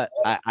tell you what,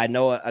 I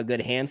know a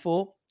good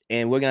handful,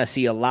 and we're going to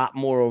see a lot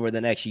more over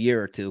the next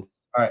year or two.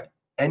 All right.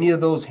 Any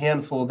of those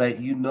handful that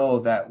you know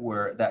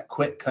that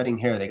quit cutting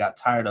hair, they got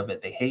tired of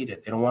it, they hate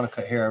it, they don't want to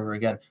cut hair ever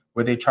again.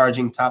 Were they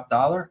charging top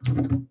dollar?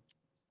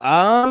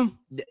 Tell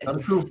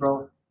the truth,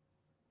 bro.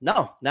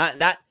 No, not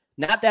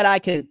that I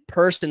can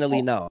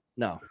personally know.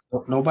 No.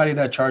 Nobody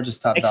that charges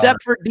top dollar.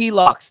 Except for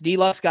Deluxe.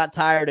 Deluxe got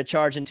tired of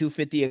charging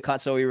 $250 a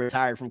cut, so he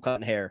retired from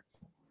cutting hair.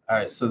 All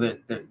right, so there's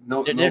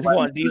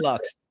one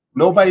Deluxe.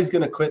 Nobody's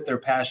gonna quit their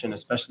passion,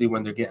 especially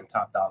when they're getting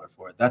top dollar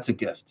for it. That's a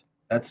gift.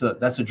 That's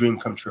a dream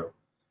come true.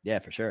 Yeah,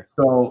 for sure.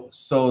 So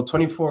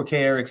 24K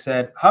Eric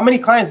said, how many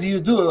clients do you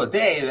do a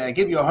day that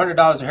give you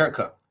 $100 a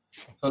haircut?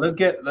 So let's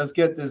get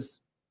this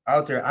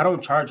out there. I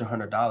don't charge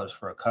 $100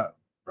 for a cut,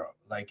 bro.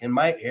 Like in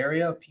my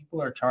area, people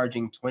are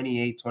charging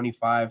 $28,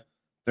 $25,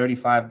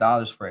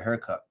 $35 for a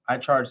haircut. I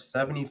charge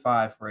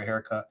 $75 for a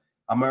haircut.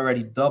 I'm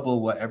already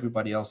double what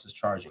everybody else is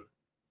charging.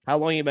 How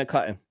long you been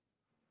cutting?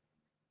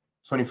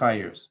 25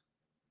 years.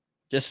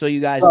 Just so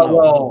you guys know.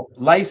 Well,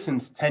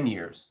 licensed 10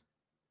 years.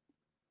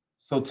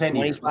 So 10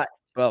 years.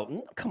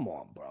 Bro, come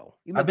on, bro.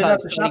 I've been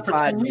at the shop for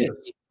 10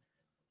 years.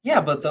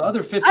 Yeah, but the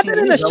other 15 I've been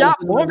in the shop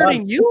longer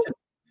than you.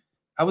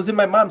 I was in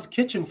my mom's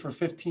kitchen for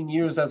 15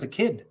 years as a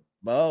kid.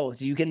 Bro,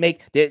 so you can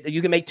make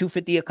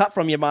 $250 a cut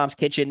from your mom's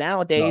kitchen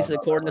nowadays,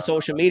 according to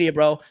social media,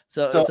 bro.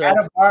 So at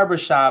a barber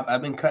shop,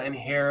 I've been cutting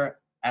hair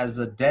as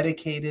a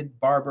dedicated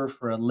barber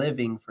for a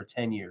living for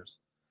 10 years.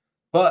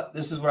 But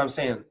this is what I'm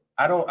saying.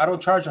 I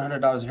don't charge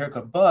 $100 a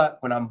haircut, but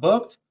when I'm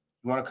booked,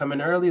 you want to come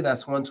in early,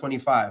 that's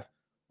 $125.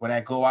 When I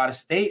go out of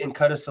state and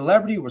cut a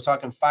celebrity, we're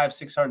talking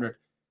 $500, $600.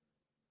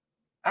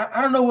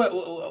 I don't know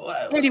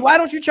what Andy, why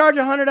don't you charge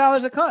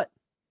 $100 a cut?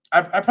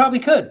 I probably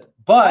could,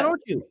 but why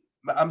don't you?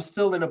 I'm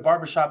still in a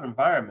barbershop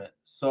environment.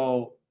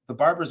 So the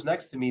barbers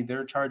next to me,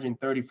 they're charging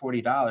 $30,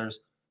 $40,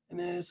 and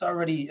it's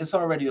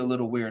already a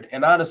little weird.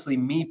 And honestly,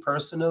 me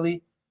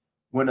personally,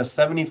 when a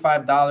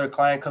 $75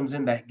 client comes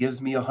in that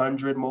gives me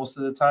 $100 most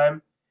of the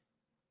time,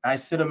 I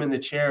sit them in the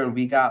chair and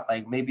we got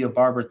like maybe a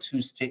barber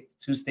two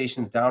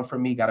stations down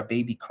from me, got a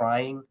baby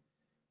crying.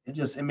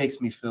 It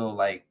makes me feel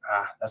like,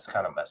 that's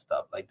kind of messed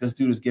up. Like this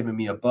dude is giving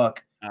me $1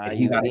 and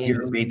you got to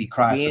hear a baby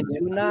cry. Being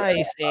too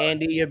nice,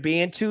 Andy. You're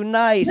being too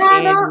nice. No,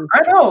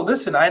 I know.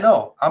 Listen, I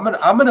know. I'm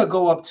gonna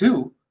go up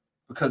too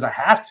because I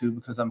have to,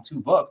 because I'm too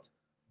booked.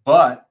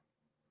 But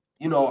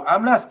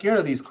I'm not scared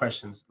of these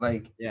questions.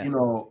 Like,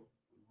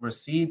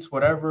 receipts,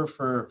 whatever,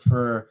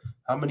 for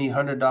how many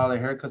 $100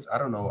 haircuts. I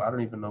don't know. I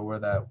don't even know where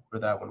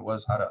that one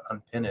was, how to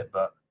unpin it.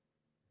 But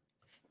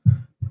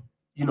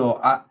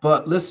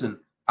but listen,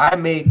 I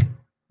make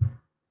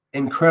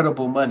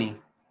incredible money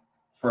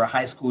for a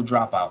high school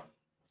dropout.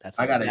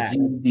 I got a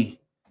GED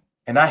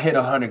And I hit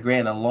 100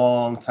 grand a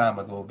long time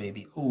ago,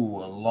 baby. Ooh,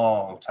 a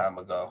long time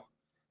ago.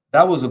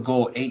 That was a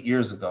goal 8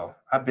 years ago.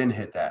 I've been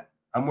hit that.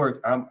 I'm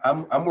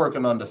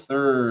working on the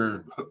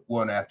third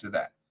one after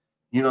that.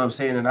 You know what I'm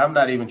saying? And I'm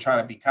not even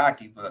trying to be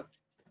cocky, but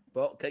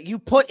bro, you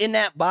put in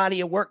that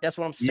body of work. That's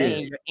what I'm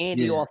saying. You're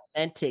Andy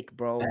Authentic,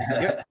 bro.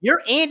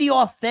 You're Andy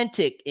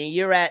Authentic, and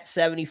you're at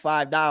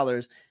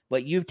 $75.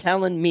 But you're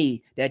telling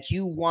me that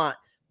you want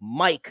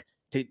Mike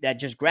that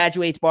just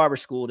graduates barber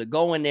school to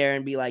go in there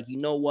and be like, you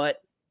know what?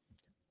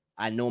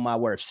 I know my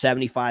worth.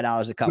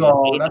 $75 a cut. No,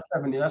 not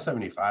 70, not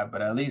 75,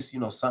 but at least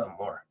something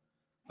more.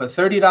 But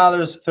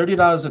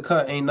 $30 a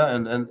cut ain't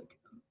nothing. And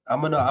I'm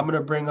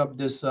gonna bring up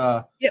this.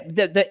 I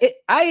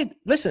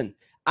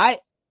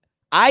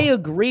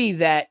agree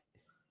that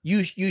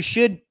we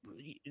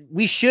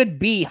should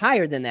be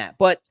higher than that,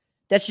 but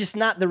that's just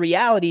not the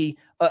reality.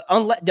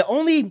 Unless the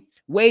only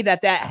way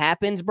that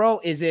happens, bro,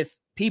 is if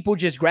people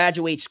just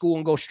graduate school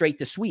and go straight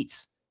to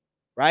suites,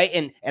 right?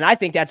 And I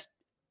think that's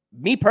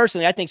me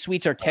personally. I think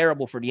suites are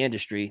terrible for the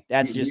industry.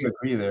 That's we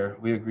agree there.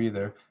 We agree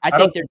there. I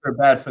don't think they're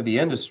bad for the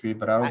industry,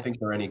 but I don't think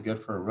they're any good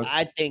for a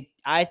rookie.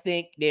 I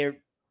think they're.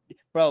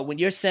 Bro, when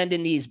you're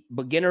sending these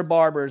beginner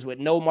barbers with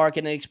no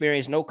marketing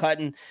experience, no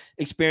cutting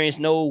experience,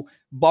 no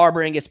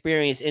barbering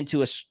experience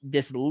into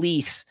this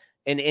lease,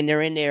 and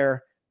they're in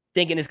there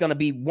thinking it's going to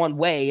be one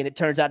way, and it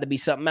turns out to be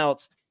something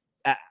else.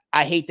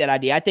 I hate that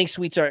idea. I think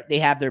suites they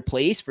have their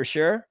place for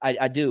sure.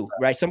 I do,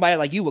 right? Somebody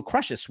like you would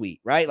crush a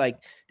suite, right?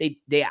 Like they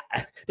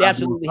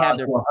absolutely have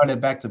their 100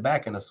 back to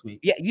back in a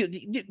suite. Yeah,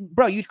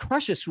 bro, you'd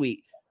crush a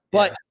suite.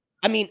 But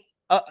I mean,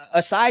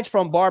 aside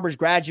from barbers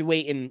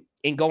graduating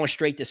and going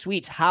straight to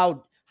suites,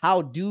 how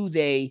do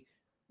they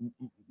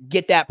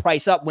get that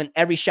price up when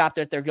every shop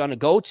that they're going to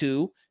go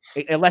to,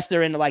 unless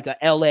they're in like a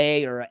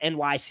LA or a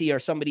NYC or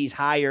some of these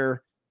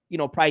higher,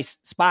 price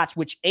spots,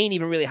 which ain't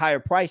even really higher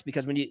price,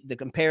 because when you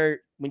compare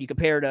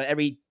to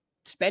every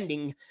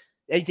spending,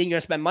 anything you're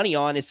gonna spend money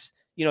on, it's,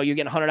 you're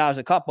getting $100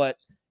 a cup, but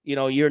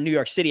you're in New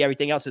York City,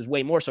 everything else is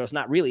way more. So it's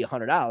not really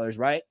 $100,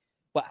 right?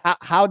 But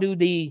how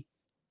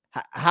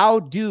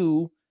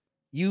do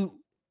you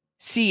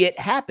see it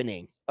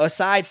happening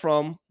aside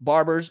from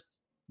barbers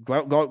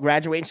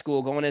graduating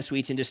school, going to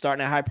suites, and just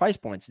starting at high price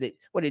points?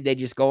 What did they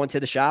just go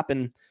into the shop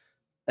and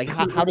like,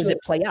 how does it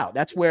play out?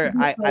 That's where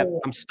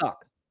I'm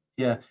stuck.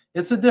 Yeah,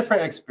 it's a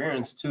different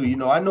experience too.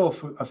 I know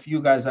a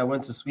few guys that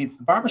went to suites.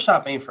 The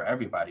barbershop ain't for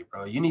everybody,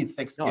 bro. You need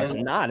thick skin. No, it's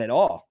not at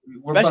all.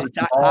 Especially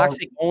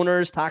toxic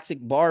owners, toxic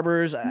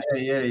barbers.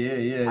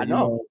 Yeah. I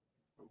know.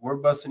 We're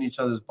busting each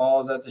other's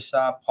balls at the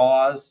shop.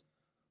 Pause.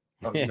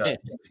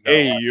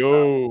 Hey,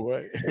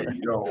 yo.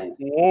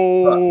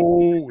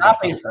 Whoa. Shop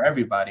ain't for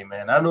everybody,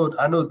 man. I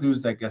know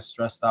dudes that get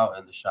stressed out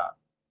in the shop.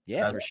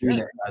 Yeah, for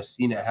sure. I've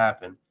seen it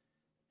happen.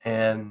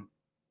 And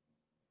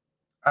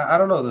I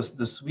don't know.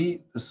 The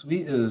suite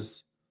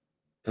is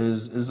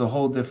a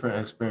whole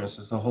different experience.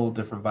 It's a whole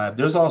different vibe.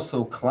 There's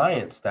also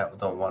clients that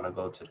don't want to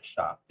go to the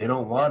shop. They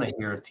don't want to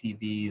hear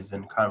TVs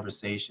and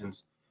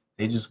conversations.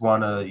 They just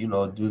want to,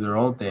 do their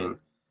own thing.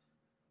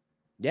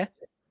 Yeah,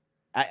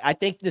 I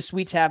think the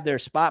suites have their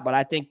spot, but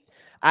I think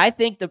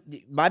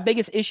my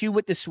biggest issue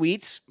with the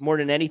suites, more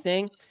than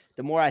anything,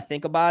 the more I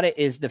think about it,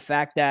 is the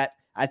fact that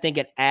I think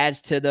it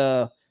adds to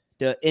the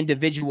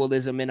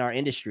individualism in our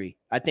industry.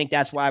 I think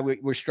that's why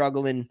we're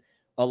struggling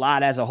a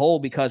lot as a whole,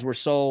 because we're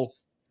so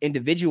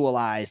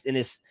individualized and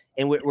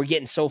we're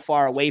getting so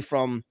far away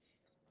from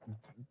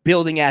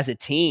building as a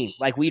team.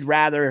 Like, we'd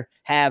rather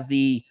have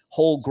the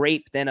whole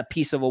grape than a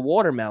piece of a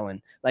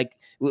watermelon. Like,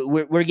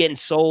 we're getting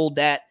sold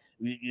that,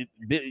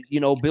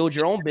 build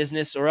your own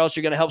business, or else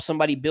you're going to help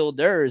somebody build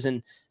theirs.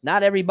 And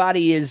not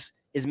everybody is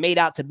made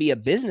out to be a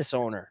business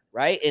owner,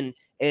 right? And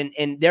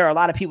there are a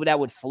lot of people that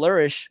would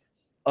flourish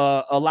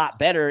a lot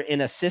better in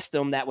a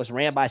system that was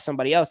ran by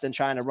somebody else than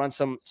trying to run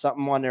something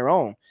on their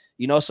own,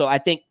 So I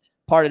think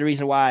part of the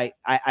reason why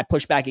I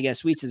push back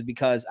against suites is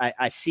because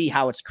I see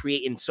how it's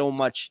creating so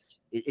much.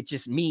 It's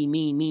just me,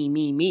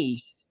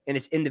 and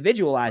it's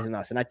individualizing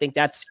us. And I think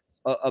that's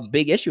a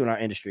big issue in our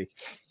industry.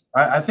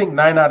 I think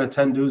 9 out of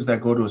 10 dudes that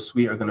go to a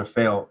suite are going to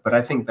fail, but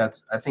I think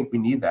we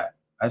need that.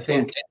 I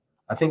think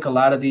a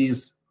lot of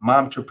these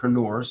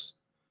momtrepreneurs,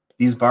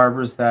 these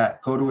barbers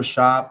that go to a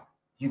shop,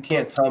 you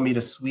can't tell me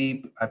to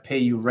sweep. I pay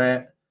you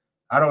rent.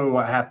 I don't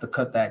have to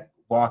cut that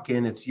walk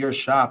in. It's your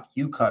shop.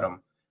 You cut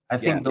them. I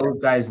think those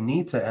guys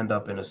need to end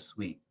up in a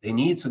suite. They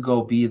need to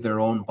go be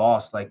their own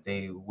boss like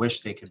they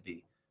wish they could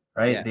be,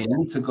 right? Yeah. They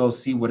need to go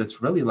see what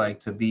it's really like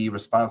to be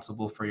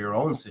responsible for your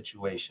own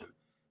situation.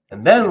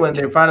 And then when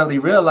they finally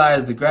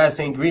realize the grass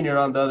ain't greener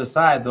on the other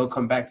side, they'll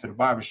come back to the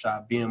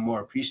barbershop being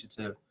more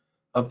appreciative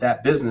of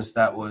that business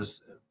that was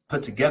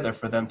put together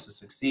for them to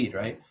succeed,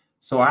 right?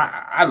 So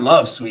I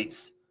love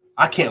suites.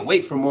 I can't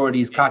wait for more of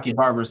these cocky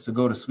barbers to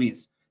go to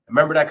suites.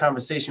 Remember that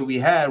conversation we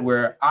had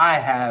where I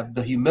have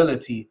the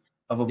humility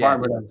of a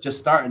barber that's just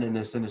starting in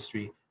this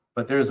industry,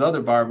 but there's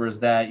other barbers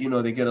that,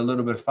 they get a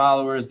little bit of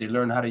followers. They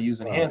learn how to use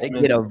enhancement.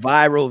 They get a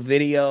viral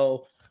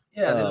video.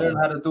 Yeah, they learn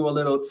how to do a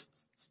little,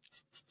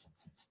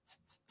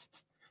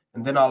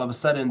 and then all of a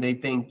sudden they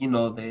think, you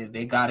know,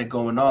 they got it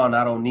going on.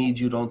 I don't need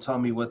you. Don't tell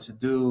me what to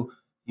do.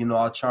 You know,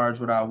 I'll charge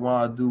what I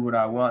want, do what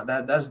I want.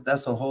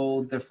 That's a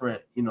whole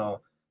different, you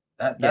know,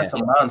 that's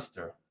a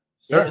monster.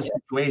 Certain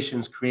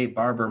situations create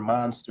barber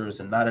monsters,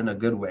 and not in a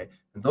good way.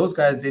 And those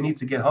guys, they need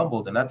to get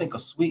humbled. And I think a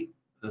suite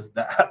is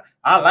that.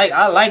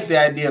 I like the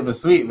idea of a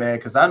suite, man,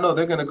 because I know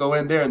they're gonna go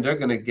in there and they're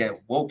gonna get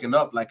woken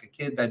up like a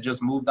kid that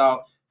just moved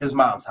out his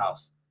mom's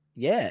house.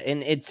 Yeah,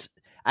 and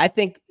I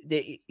think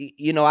that,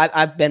 you know,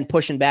 I've been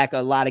pushing back a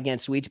lot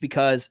against suites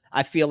because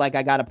I feel like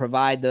I got to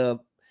provide the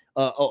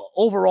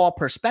overall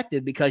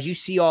perspective, because you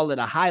see all of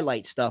the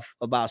highlight stuff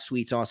about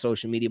suites on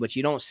social media, but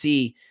you don't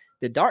see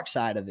the dark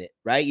side of it,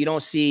 right? You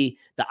don't see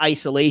the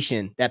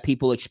isolation that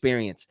people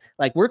experience.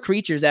 Like, we're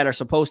creatures that are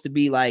supposed to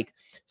be like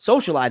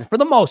socializing for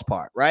the most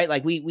part, right?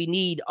 Like we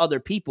need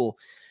other people.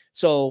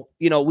 So,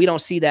 you know, we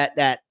don't see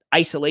that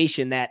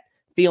isolation, that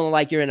feeling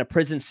like you're in a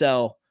prison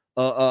cell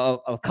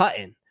of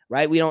cutting,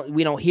 right? We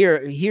don't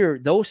hear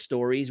those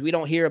stories. We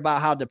don't hear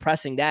about how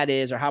depressing that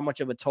is, or how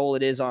much of a toll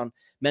it is on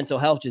mental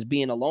health, just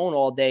being alone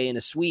all day in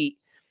a suite.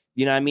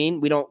 You know what I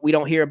mean? We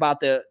don't hear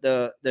about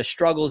the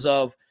struggles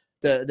of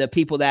the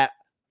people that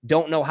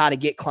don't know how to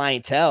get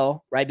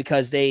clientele, right?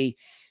 Because they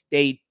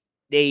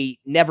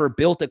never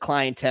built a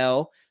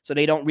clientele, so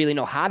they don't really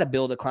know how to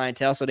build a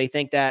clientele. So they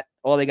think that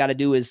all they got to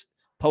do is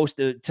post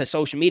to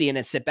social media and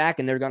then sit back,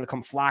 and they're going to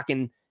come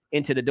flocking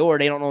into the door.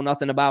 They don't know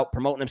nothing about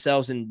promoting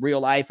themselves in real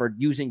life or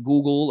using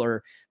Google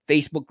or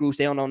Facebook groups.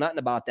 They don't know nothing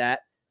about that.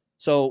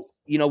 So,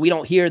 you know, we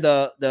don't hear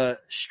the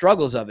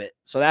struggles of it.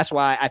 So that's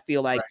why I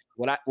feel like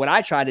what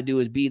I try to do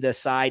is be the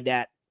side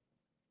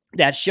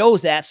that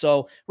shows that.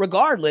 So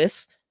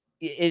regardless,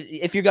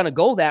 if you're going to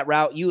go that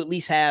route, you at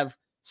least have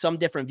some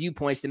different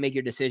viewpoints to make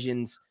your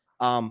decisions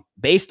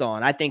based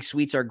on. I think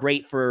suites are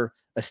great for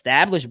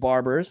established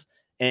barbers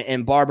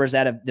and barbers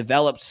that have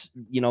developed,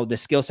 you know, the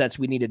skill sets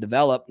we need to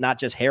develop, not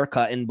just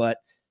haircutting, but,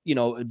 you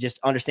know, just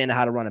understanding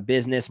how to run a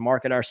business,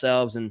 market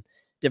ourselves, and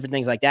different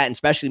things like that. And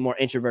especially more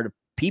introverted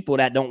people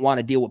that don't want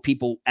to deal with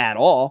people at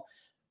all.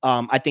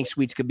 I think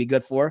suites could be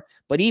good for.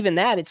 But even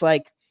that, it's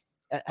like,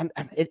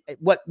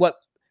 what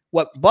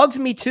bugs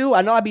me too,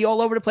 I know I'd be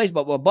all over the place,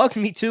 but what bugs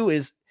me too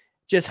is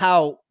just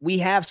how we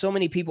have so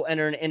many people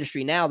entering the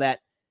industry now that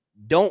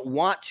don't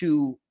want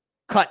to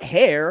cut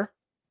hair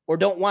or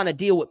don't want to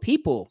deal with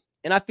people.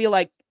 And I feel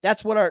like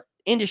that's what our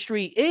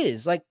industry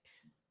is. Like,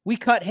 we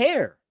cut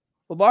hair,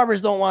 but barbers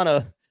don't want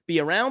to be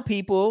around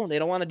people. They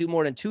don't want to do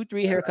more than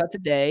 2-3 haircuts a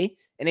day.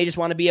 And they just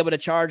want to be able to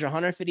charge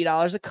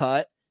 $150 a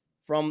cut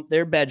from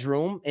their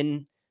bedroom.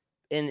 And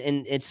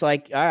it's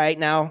like, all right,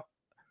 now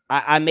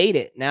I made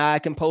it. Now I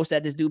can post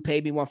that this dude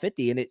paid me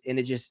 $150, and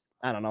it just,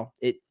 I don't know.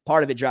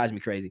 Part of it drives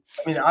me crazy.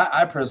 I mean,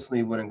 I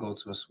personally wouldn't go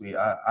to a suite.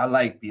 I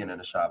like being in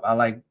a shop. I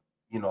like,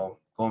 you know,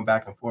 going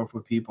back and forth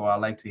with people. I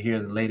like to hear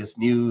the latest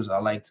news. I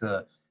like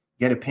to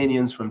get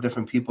opinions from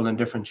different people in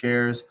different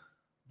chairs.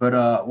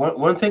 But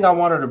one thing I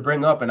wanted to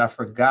bring up, and I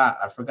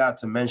forgot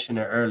to mention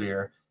it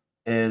earlier,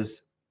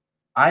 is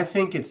I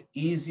think it's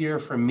easier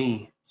for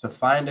me to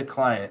find a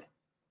client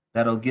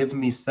that'll give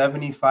me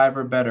 75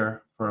 or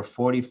better for a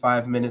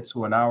 45-minute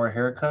to an hour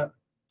haircut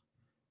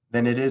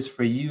than it is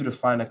for you to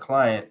find a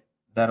client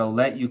that'll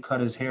let you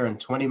cut his hair in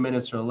 20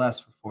 minutes or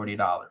less for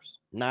 $40.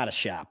 Not a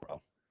shot,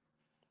 bro.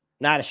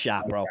 Not a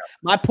shot, bro.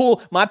 My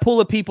pool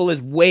of people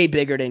is way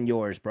bigger than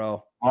yours,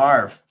 bro.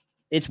 Marv.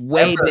 It's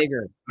way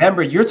bigger.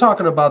 Remember, you're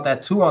talking about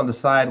that 2 on the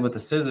side with the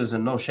scissors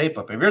and no shape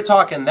up. If you're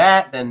talking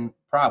that, then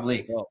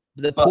probably. Bro,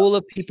 the pool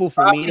of people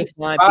for me to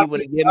find people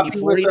to give me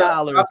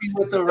 $40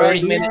 with the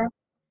right here,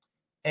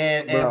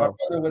 and my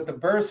brother with the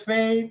burst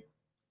fade.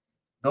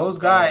 Those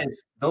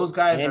guys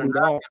are not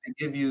going to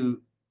give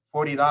you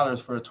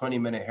 $40 for a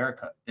 20-minute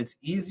haircut. It's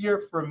easier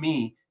for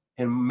me,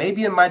 and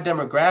maybe in my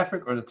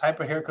demographic or the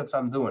type of haircuts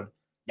I'm doing.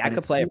 I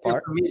could play a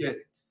part. For me to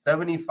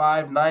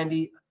 75, 90,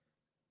 you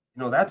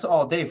know, that's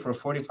all day for a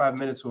 45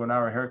 minutes to an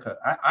hour haircut.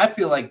 I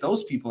feel like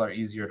those people are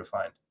easier to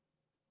find.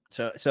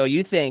 So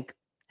you think,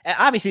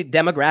 obviously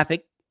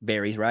demographic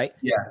varies, right?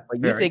 Yeah.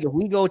 But you think if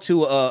we go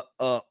to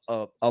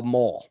a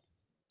mall,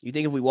 you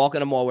think if we walk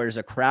in a mall where there's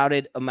a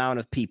crowded amount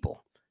of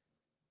people,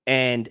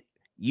 and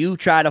you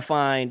try to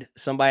find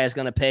somebody that's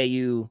going to pay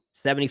you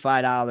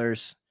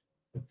 $75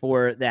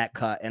 for that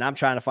cut, and I'm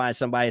trying to find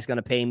somebody that's going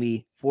to pay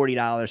me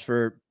 $40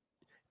 for,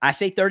 I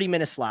say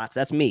 30-minute slots.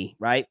 That's me,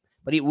 right?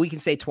 But we can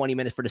say 20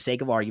 minutes for the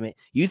sake of argument.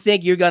 You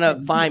think you're going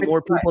to find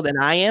more people than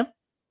I am?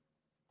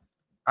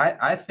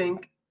 I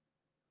think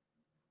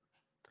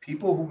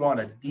people who want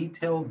a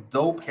detailed,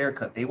 dope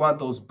haircut, they want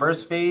those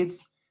burst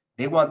fades,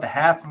 they want the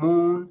half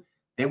moon,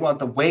 they want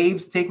the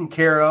waves taken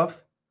care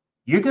of.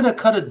 You're going to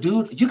cut a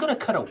dude, you're going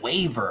to cut a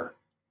waver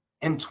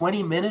in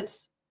 20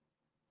 minutes?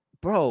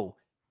 Bro,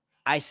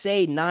 I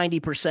say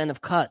 90%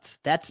 of cuts.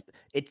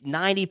 It's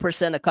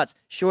 90% of cuts.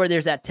 Sure,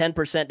 there's that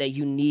 10% that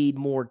you need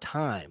more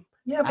time.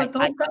 Yeah, but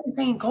those guys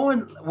ain't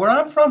going, where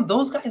I'm from,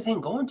 those guys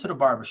ain't going to the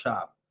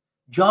barbershop.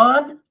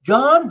 John,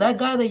 that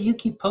guy that you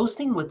keep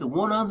posting with the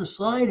one on the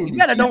side. And you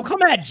gotta don't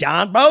come at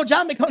John, bro.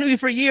 John been coming to me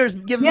for years,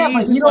 giving me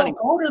but he money.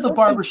 don't go to the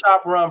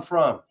barbershop where I'm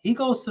from. He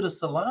goes to the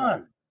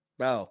salon.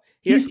 Bro,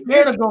 he's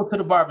scared to go to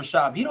the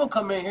barbershop. He don't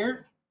come in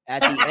here.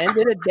 At the end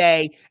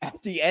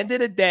of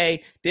the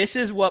day, this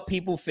is what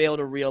people fail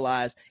to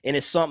realize, and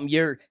it's something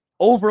you're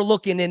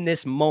overlooking in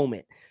this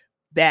moment,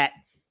 that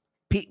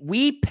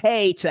we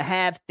pay to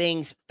have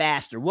things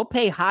faster. We'll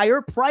pay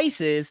higher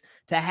prices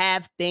to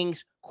have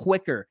things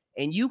quicker.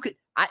 And you could,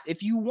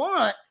 if you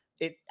want,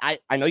 I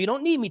know you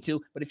don't need me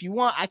to, but if you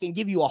want, I can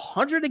give you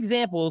 100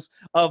 examples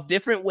of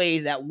different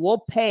ways that we'll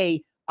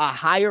pay a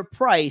higher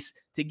price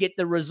to get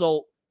the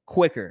result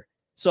quicker.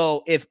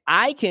 So if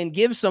I can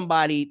give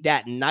somebody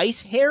that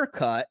nice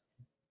haircut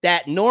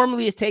that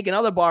normally is taking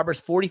other barbers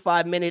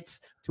 45 minutes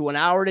to an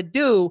hour to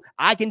do,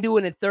 I can do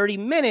it in 30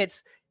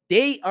 minutes.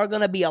 They are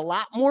going to be a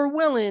lot more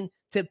willing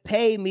to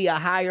pay me a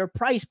higher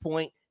price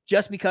point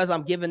just because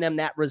I'm giving them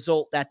that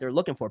result that they're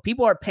looking for.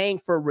 People are paying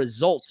for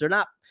results.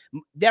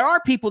 There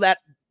are people that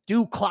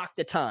do clock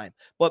the time,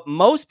 but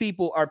most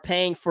people are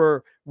paying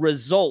for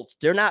results.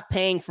 They're not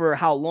paying for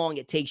how long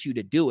it takes you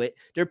to do it.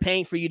 They're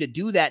paying for you to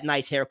do that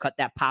nice haircut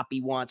that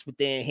Poppy wants with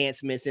the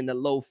enhancements and the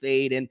low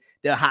fade and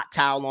the hot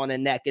towel on the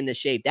neck and the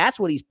shave. That's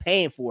what he's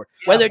paying for.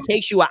 Yeah. Whether it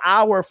takes you an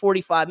hour or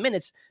 45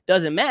 minutes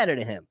doesn't matter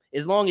to him,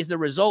 as long as the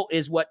result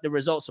is what the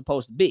result's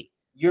supposed to be.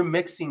 You're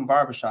mixing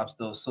barbershops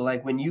though. So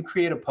like when you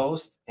create a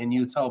post and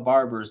you tell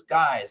barbers,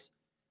 guys,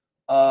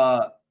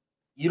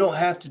 you don't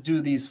have to do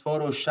these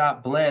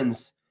Photoshop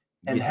blends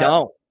and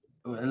have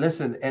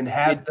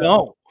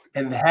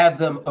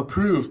them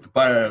approved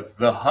by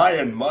the high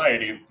and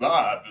mighty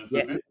barbers.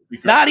 Yeah.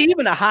 Not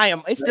even a high,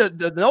 it's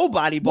the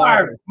nobody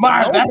barber.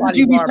 Marv, that's what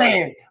you be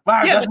saying.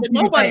 Marv, yeah, but the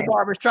nobody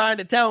barber's trying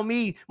to tell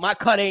me my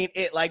cut ain't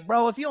it. Like,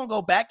 bro, if you don't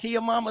go back to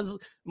your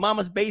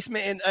mama's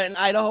basement in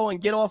Idaho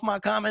and get off my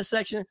comment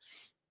section.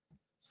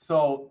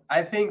 So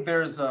I think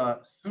there's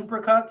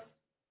Supercuts,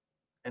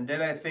 and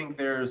then I think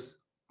there's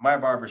my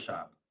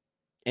barbershop.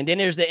 And then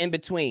there's the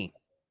in-between.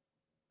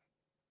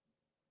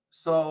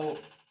 So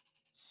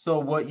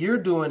what you're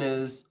doing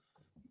is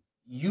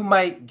you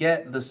might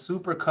get the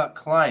Supercut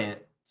client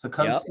to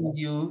come see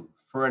you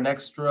for an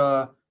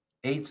extra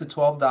 $8 to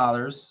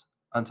 $12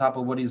 on top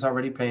of what he's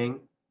already paying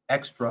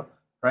extra,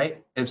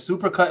 right? If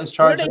Supercut is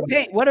charging,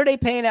 what are they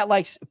paying at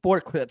like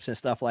sport clips and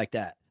stuff like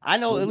that? I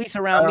know at least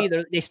around me,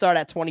 they start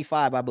at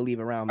 25, I believe,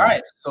 around me. All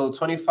right, so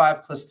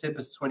 25 plus tip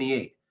is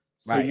 28.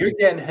 So you're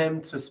getting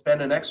him to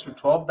spend an extra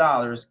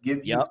 $12,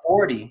 give you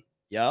 40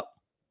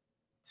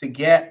 to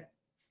get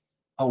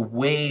a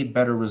way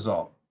better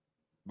result.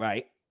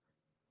 Right.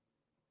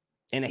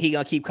 And he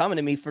gonna keep coming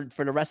to me for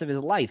the rest of his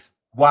life.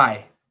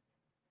 Why?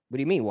 What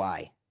do you mean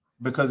why?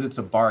 Because it's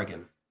a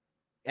bargain.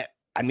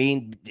 I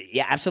mean,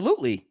 yeah,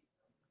 absolutely.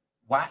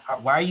 Why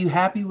are you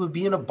happy with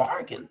being a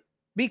bargain?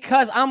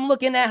 Because I'm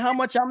looking at how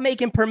much I'm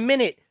making per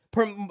minute,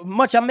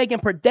 much I'm making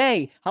per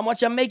day, how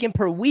much I'm making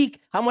per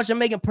week, how much I'm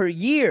making per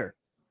year.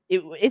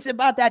 It's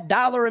about that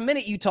 $1 a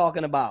minute you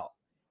talking about.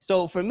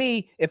 So for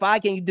me, if I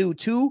can do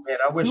two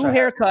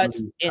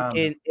haircuts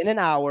in an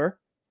hour,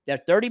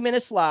 they're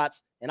 30-minute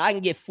slots, and I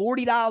can get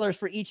 $40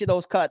 for each of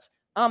those cuts,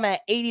 I'm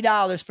at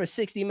 $80 for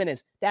 60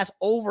 minutes. That's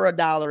over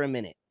 $1 a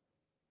minute.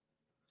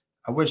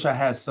 I wish I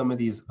had some of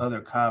these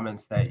other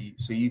comments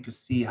so you could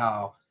see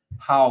how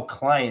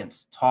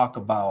clients talk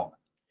about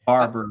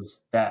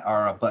barbers that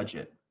are a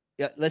budget.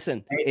 Yeah,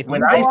 listen,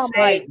 when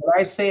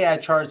I say I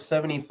charge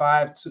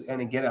 75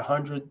 and get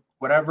 100,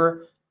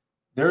 whatever,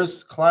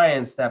 there's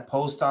clients that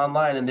post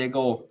online and they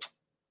go,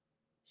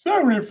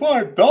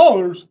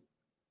 $75.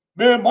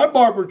 Man, my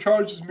barber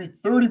charges me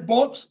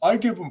 $30. I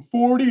give him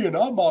 40 and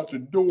I'm out the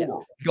door.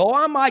 Yeah. Go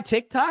on my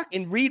TikTok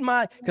and read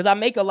because I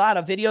make a lot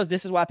of videos.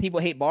 This is why people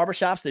hate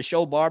barbershops, to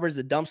show barbers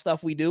the dumb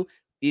stuff we do.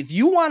 If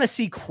you want to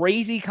see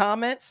crazy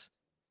comments,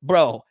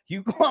 bro,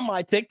 you go on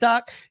my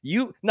TikTok.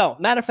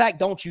 Matter of fact,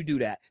 don't you do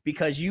that,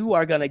 because you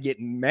are gonna get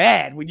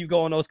mad when you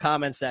go in those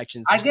comment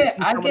sections. I get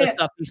the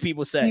stuff these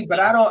people say,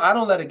 but I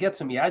don't let it get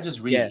to me. I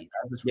just read.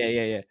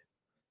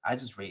 I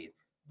just read.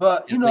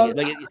 But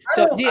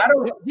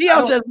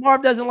Gio says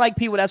Marv doesn't like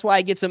people. That's why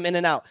he gets them in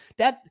and out.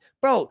 That's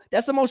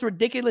the most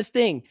ridiculous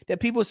thing that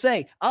people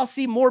say. I'll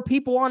see more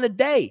people on a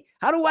day.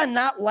 How do I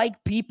not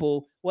like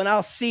people when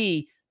I'll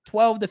see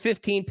 12 to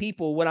 15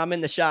 people when I'm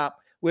in the shop?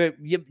 Where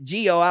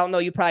Gio, I don't know,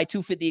 you probably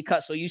 250 a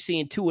cut, so you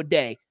seeing 2 a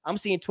day. I'm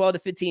seeing 12 to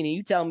 15, and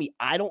you tell me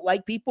I don't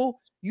like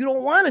people? You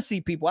don't want to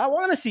see people. I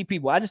want to see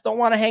people. I just don't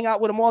want to hang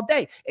out with them all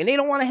day. And they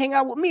don't want to hang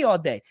out with me all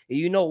day. And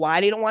you know why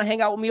they don't want to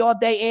hang out with me all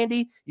day,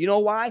 Andy? You know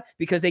why?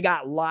 Because they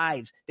got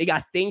lives. They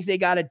got things they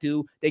got to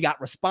do. They got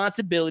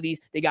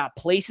responsibilities. They got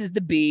places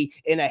to be.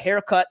 And a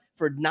haircut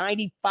for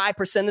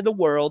 95% of the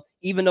world,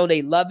 even though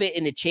they love it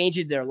and it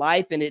changes their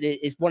life and it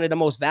is one of the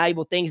most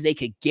valuable things they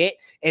could get,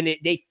 and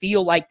they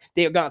feel like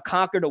they're going to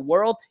conquer the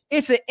world,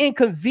 it's an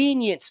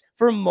inconvenience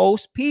for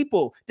most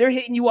people. They're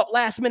hitting you up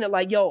last minute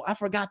like, yo, I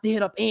forgot to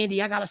hit up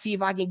Andy. I got to see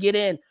if I can get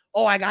in.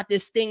 oh, I got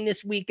this thing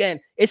this weekend.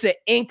 It's an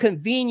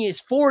inconvenience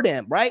for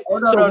them, right? Oh,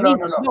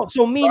 no.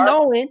 So me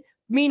knowing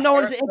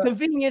it's an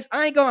inconvenience,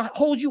 I ain't gonna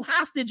hold you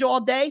hostage all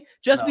day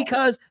just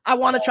because I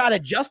want to try to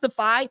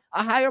justify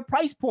a higher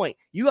price point.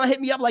 You gonna hit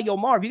me up like, yo,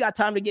 Marv, you got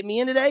time to get me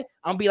in today?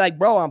 I'm gonna be like,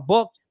 bro, I'm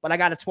booked, but I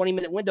got a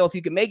 20-minute window if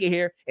you can make it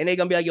here. And they're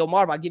gonna be like, yo,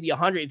 Marv, I'll give you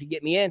 100 if you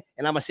get me in.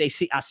 And I'm gonna say,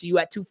 I'll see you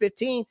at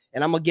 2:15,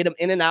 and I'm gonna get them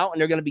in and out,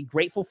 and they're gonna be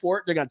grateful for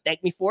it. They're gonna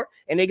thank me for it,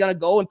 and they're gonna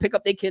go and pick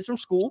up their kids from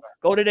school,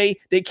 go to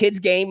their kids'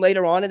 game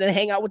later on, and then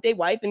hang out with their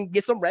wife and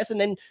get some rest, and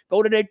then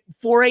go to their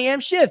 4 a.m.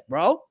 shift,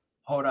 bro.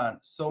 Hold on.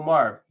 So,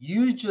 Marv,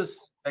 you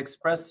just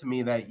expressed to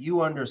me that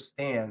you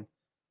understand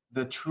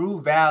the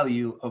true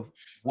value of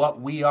what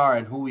we are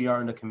and who we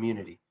are in the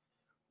community.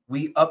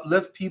 We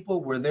uplift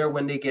people. We're there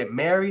when they get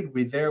married.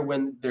 We're there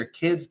when their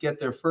kids get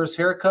their first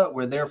haircut.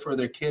 We're there for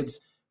their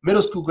kids'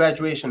 middle school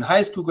graduation,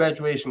 high school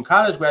graduation,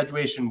 college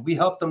graduation. We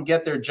help them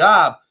get their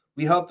job.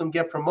 We help them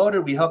get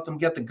promoted. We help them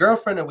get the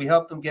girlfriend, and we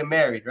help them get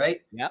married,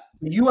 right? Yep.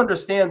 You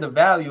understand the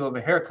value of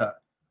a haircut.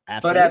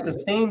 Absolutely. But at the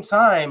same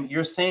time,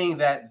 you're saying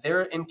that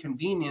they're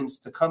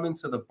inconvenienced to come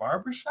into the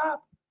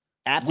barbershop.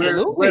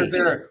 Absolutely.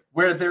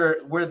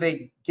 Where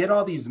they get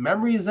all these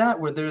memories at,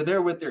 where they're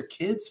there with their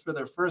kids for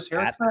their first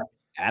haircut.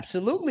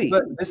 Absolutely.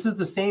 But this is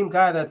the same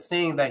guy that's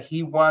saying that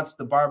he wants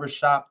the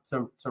barbershop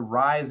to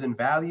rise in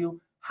value.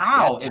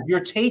 How? If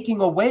you're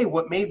taking away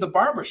what made the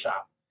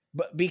barbershop.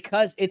 But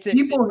because it's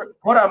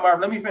hold on, Marv,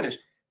 let me finish.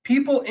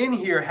 People in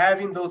here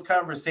having those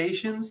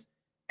conversations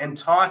and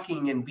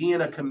talking and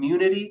being a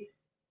community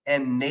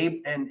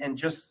and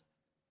just,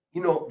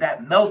 you know,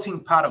 that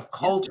melting pot of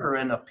culture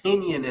and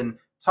opinion and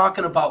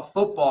talking about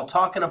football,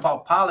 talking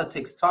about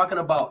politics, talking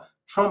about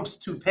Trump's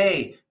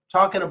toupee,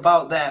 talking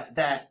about that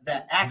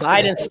accident.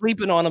 Biden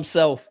sleeping on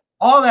himself.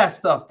 All that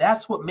stuff.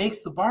 That's what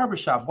makes the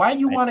barbershop. Why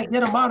you want to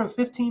get him out in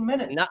 15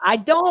 minutes? No, I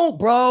don't,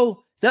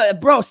 bro.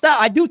 Bro,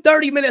 stop. I do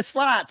 30-minute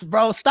slots,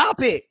 bro.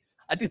 Stop it.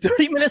 I do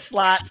 30-minute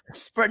slots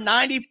for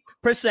 90%.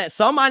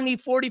 Some I need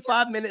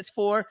 45 minutes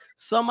for.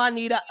 Some I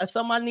need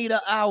an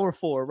hour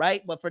for,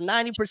 right? But for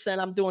 90%,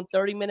 I'm doing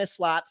 30-minute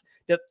slots.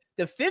 The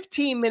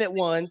 15-minute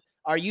ones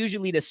are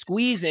usually the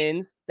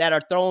squeeze-ins that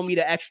are throwing me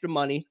the extra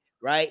money,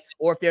 right?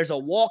 Or if there's a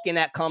walk-in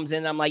that comes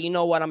in, I'm like, you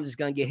know what? I'm just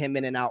going to get him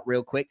in and out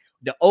real quick.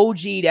 The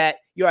OG that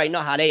you already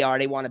know how they are.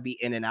 They want to be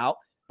in and out.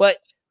 But,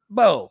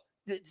 bro,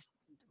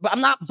 but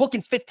I'm not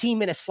booking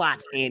 15-minute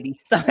slots, Andy.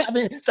 Stop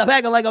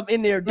acting like I'm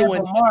in there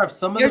doing. Marv,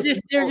 there's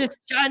this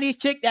Chinese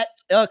chick that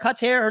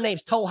cuts hair. Her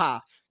name's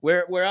Toha.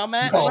 Where I'm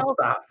at, bro.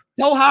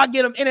 Toha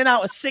get them in and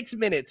out in 6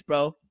 minutes,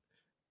 bro.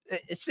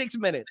 It's 6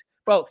 minutes,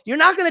 bro. You're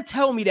not gonna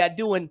tell me that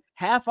doing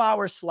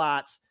half-hour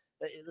slots.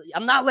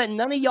 I'm not letting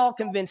none of y'all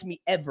convince me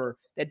ever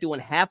that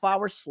doing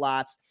half-hour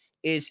slots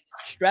is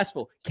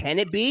stressful. Can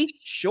it be?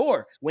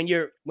 Sure. When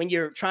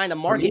you're trying to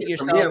market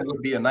yourself, for me, it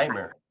would be a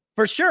nightmare.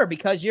 For sure,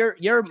 because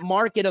your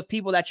market of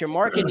people that you're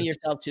marketing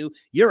yourself to,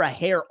 you're a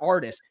hair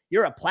artist,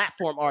 you're a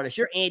platform artist,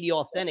 you're Andy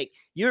Authentic,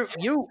 you're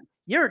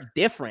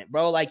different,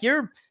 bro. Like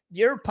you're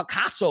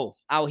Picasso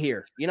out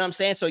here. You know what I'm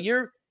saying? So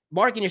you're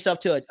marketing yourself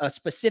to a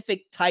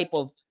specific type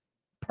of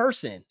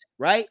person,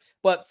 right?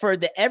 But for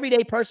the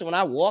everyday person, when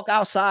I walk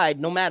outside,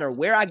 no matter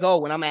where I go,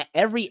 when I'm at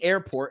every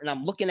airport and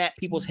I'm looking at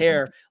people's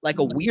hair like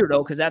a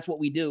weirdo, because that's what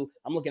we do.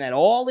 I'm looking at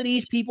all of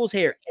these people's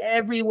hair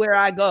everywhere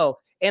I go.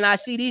 And I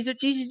see these are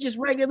just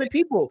regular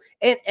people.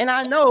 And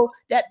I know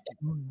that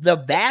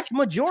the vast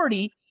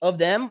majority of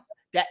them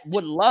that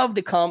would love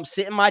to come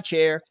sit in my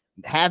chair,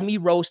 have me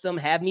roast them,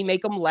 have me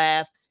make them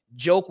laugh,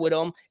 joke with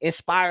them,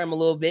 inspire them a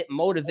little bit,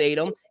 motivate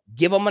them,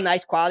 give them a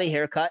nice quality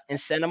haircut, and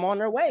send them on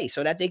their way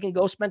so that they can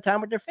go spend time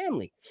with their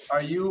family.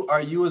 Are you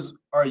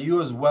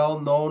as well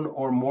known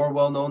or more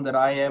well known than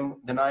I am,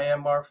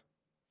 Marv?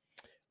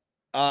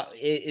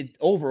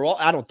 Overall,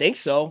 I don't think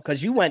so,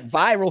 because you went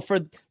viral for,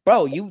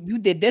 bro. You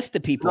did this to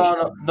people.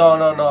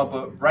 No.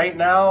 But right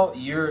now,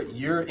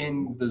 you're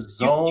in the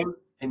zone,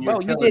 and you're.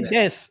 Bro, you did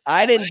this.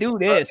 I didn't do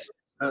this.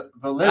 But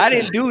listen, I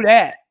didn't do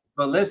that.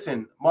 But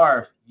listen,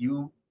 Marv,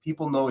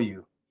 people know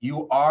you.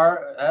 You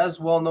are as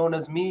well known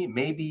as me,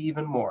 maybe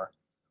even more.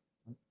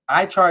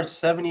 I charge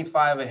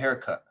 $75 a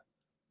haircut.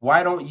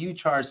 Why don't you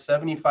charge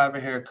 $75 a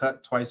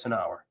haircut twice an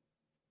hour?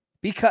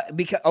 Because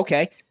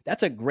okay,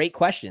 that's a great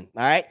question.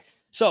 All right.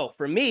 So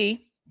for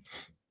me,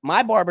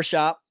 my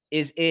barbershop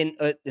is in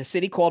a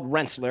city called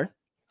Rensselaer.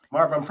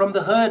 Marv, I'm from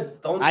the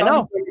hood. Don't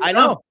tell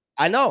me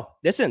I know.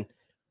 Listen,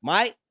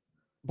 my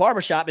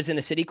barbershop is in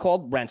a city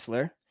called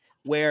Rensselaer,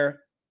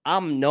 where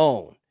I'm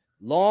known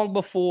long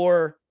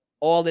before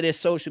all of this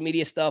social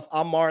media stuff.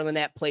 I'm Marlon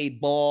that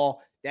played ball.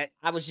 That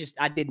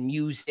I did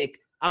music.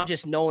 I'm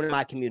just known in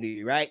my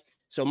community, right?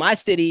 So my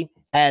city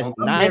has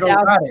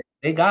 9,000.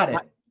 They got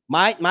it.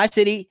 My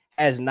city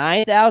has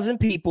 9,000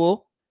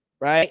 people.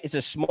 Right, it's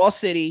a small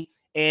city,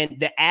 and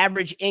the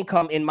average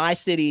income in my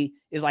city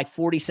is like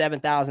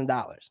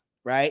 $47,000.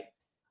 Right,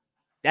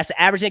 that's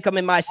the average income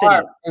in my city.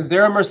 Is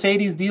there a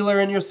Mercedes dealer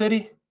in your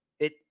city?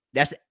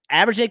 That's the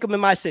average income in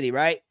my city,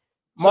 right?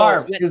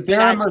 Marv, is there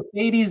a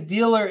Mercedes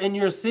dealer in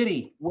your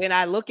city? When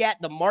I look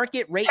at the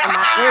market rate in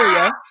my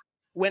area,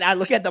 when I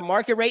look at the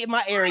market rate in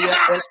my area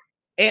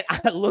and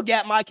I look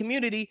at my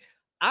community,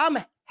 I'm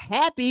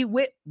happy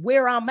with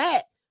where I'm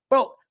at,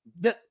 bro.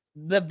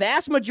 The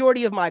vast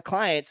majority of my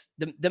clients,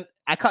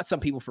 I cut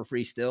some people for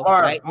free still.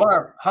 Right?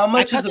 Marv, how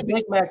much is a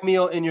Big Mac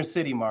meal in your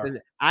city, Marv?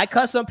 I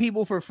cut some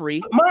people for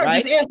free. Marv,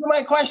 right? just answer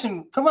my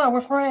question. Come on,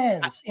 we're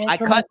friends. I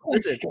cut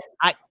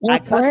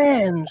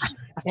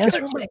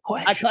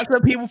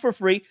some people for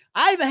free.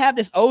 I even have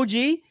this OG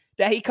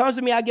that he comes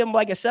to me. I give him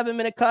like a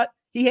 7-minute cut.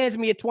 He hands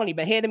me a 20,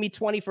 but handed me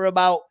 20 for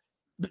about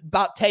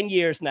 10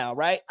 years now,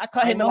 right? I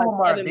cut him. I know,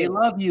 like Marv, they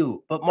love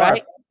you, but Marv,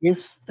 right?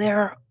 Is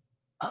there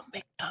a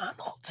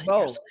McDonald's in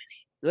your city?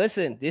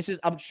 Listen,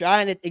 I'm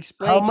trying to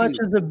explain. How much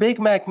is a Big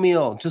Mac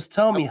meal? Just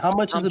tell me, how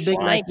much is a Big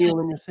Mac meal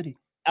in your city?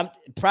 I'm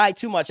probably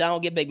too much. I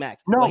don't get Big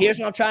Macs. No, but here's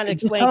what I'm trying to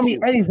explain. Tell me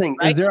anything.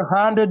 Right? Is there a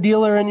Honda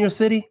dealer in your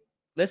city?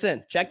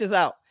 Listen, check this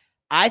out.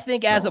 I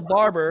think as a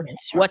barber,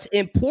 what's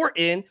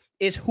important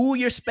is who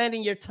you're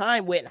spending your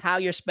time with and how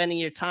you're spending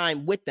your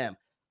time with them.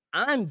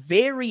 I'm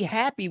very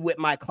happy with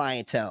my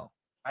clientele.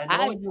 I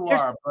know you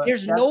are, but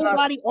there's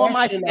nobody on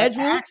my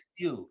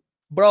schedule.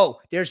 Bro,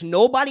 there's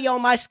nobody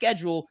on my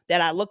schedule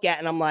that I look at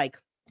and I'm like,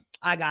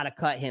 I gotta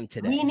cut him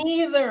today. Me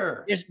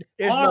neither. There's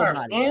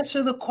nobody.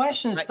 Answer the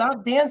question.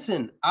 Stop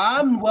dancing.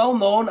 I'm well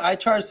known. I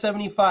charge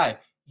 75.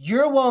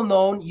 You're well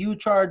known. You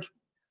charge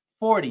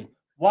 40.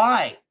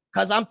 Why?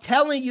 Because I'm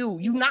telling you,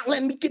 you're not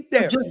letting me get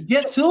there. Just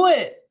get to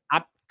it.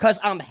 Because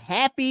I'm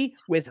happy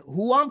with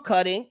who I'm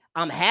cutting.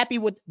 I'm happy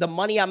with the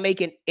money I'm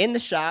making in the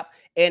shop.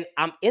 And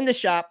I'm in the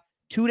shop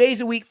 2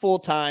 days a week, full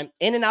time,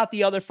 in and out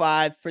the other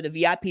 5 for the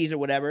VIPs or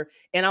whatever.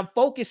 And I'm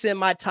focusing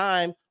my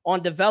time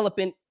on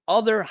developing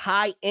other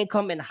high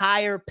income and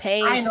higher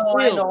paying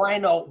skills. I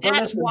know. But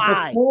that's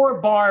why. Before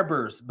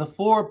barbers.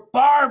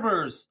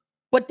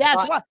 But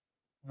that's why.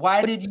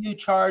 Why did you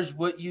charge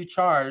what you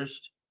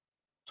charged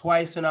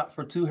twice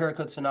for 2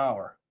 haircuts an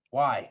hour?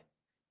 Why?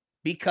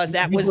 Because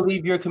you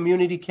believe your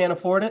community can't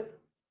afford it?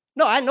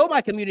 No, I know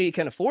my community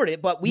can afford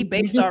it, but we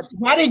based our.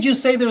 Why did you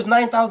say there's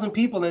 9,000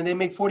 people and they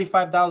make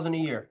 $45,000 a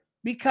year?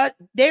 Because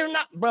they're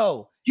not,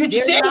 bro. You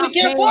said we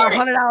can't afford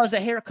 $100 a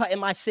haircut in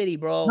my city,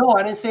 bro. No,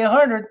 I didn't say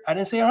 100.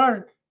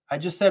 I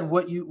just said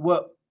what you're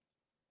worth.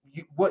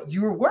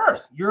 You're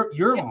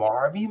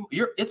Marvy.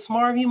 It's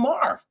Marvy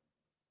Marv.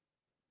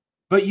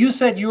 But you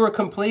said you were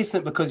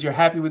complacent because you're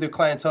happy with your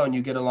clientele and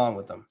you get along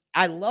with them.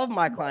 I love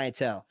my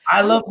clientele.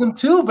 I love them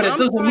too, but it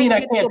doesn't mean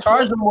I can't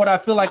charge them what I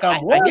feel like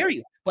I'm worth. I hear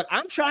you, but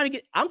I'm trying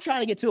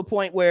to get to a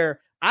point where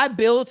I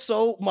build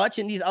so much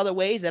in these other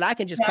ways that I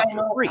can just cut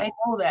for free. I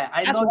know that.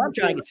 That's what I'm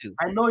trying to get to.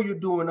 I know you're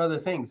doing other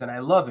things and I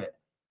love it.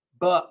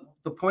 But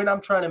the point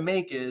I'm trying to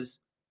make is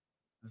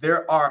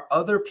there are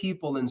other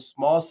people in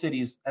small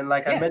cities. And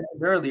like I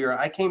mentioned earlier,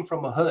 I came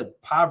from a hood,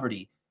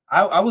 poverty.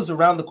 I was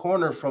around the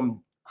corner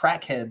from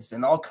crackheads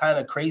and all kind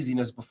of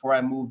craziness before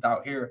I moved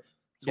out here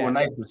to a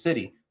nicer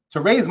city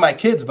to raise my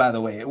kids. By the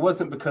way, it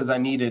wasn't because I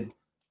needed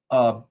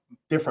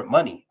different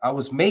money. I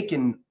was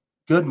making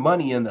good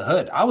money in the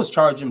hood. I was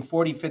charging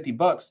 40, 50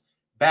 bucks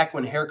back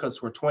when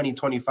haircuts were 20,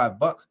 25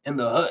 bucks in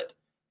the hood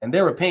and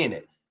they were paying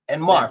it.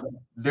 And Mark,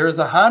 there's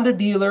a Honda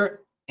dealer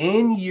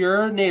in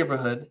your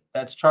neighborhood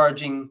that's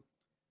charging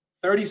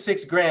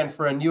 36 grand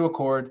for a new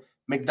Accord.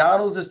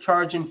 McDonald's is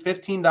charging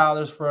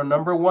 $15 for a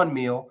 -- 1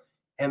 meal.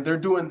 And they're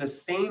doing the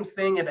same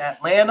thing in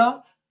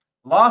Atlanta,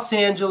 Los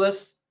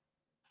Angeles,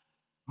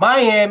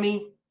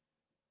 Miami,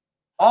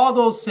 all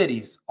those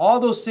cities. All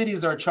those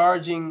cities are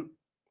charging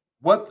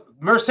what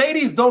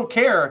Mercedes don't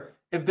care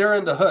if they're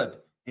in the hood.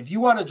 If you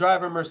want to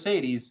drive a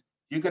Mercedes,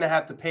 you're going to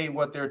have to pay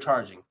what they're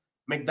charging.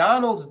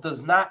 McDonald's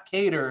does not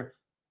cater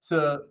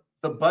to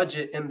the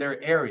budget in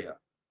their area.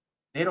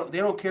 They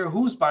don't care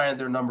who's buying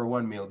their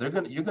 #1 meal.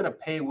 You're going to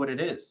pay what it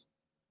is.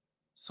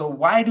 So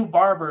why do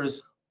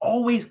barbers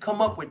always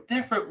come up with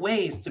different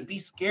ways to be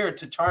scared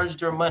to charge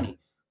their money,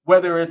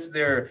 whether it's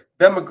their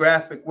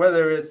demographic,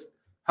 whether it's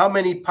how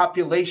many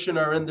population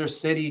are in their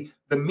city,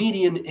 the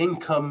median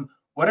income,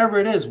 whatever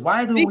it is?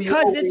 Why do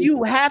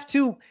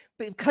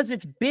because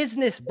it's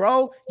business,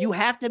 bro. You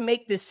have to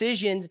make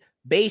decisions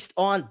based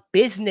on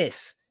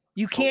business.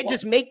 You can't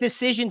just make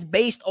decisions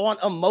based on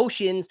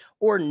emotions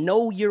or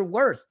know your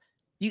worth.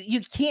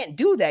 You can't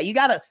do that. You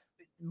gotta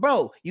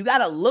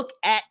look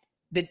at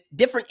the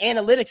different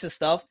analytics and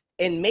stuff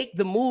and make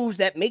the moves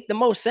that make the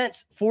most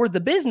sense for the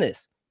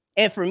business.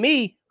 And for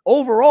me,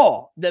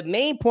 overall, the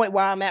main point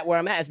where I'm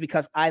at is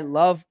because I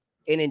love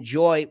and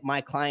enjoy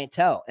my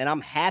clientele. And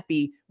I'm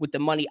happy with the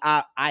money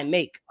I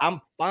make. I'm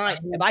fine.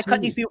 If I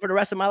cut these people for the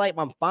rest of my life,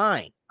 I'm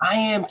fine. I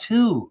am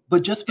too.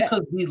 But just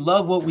because we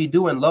love what we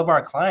do and love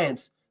our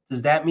clients,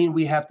 does that mean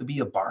we have to be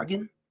a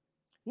bargain?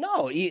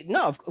 No,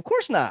 of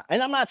course not.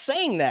 And I'm not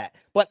saying that.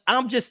 But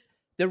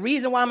the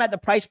reason why I'm at the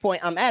price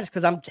point I'm at is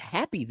because I'm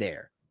happy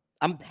there.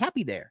 I'm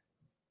happy there.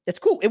 It's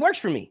cool. It works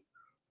for me.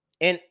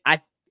 And I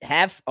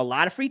have a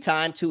lot of free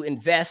time to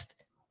invest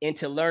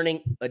into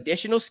learning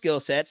additional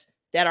skill sets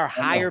that are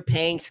higher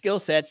paying skill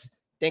sets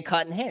than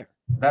cutting hair.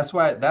 That's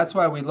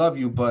why we love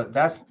you. But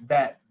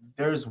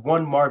there's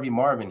one Marvy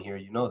Marvin here.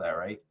 You know that,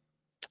 right?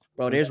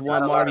 Bro, there's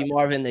one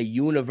Marv in the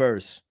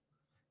universe.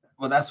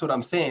 Well, that's what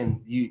I'm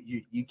saying.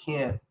 You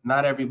can't.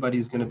 Not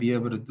everybody's going to be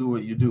able to do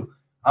what you do.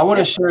 I want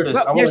to share this.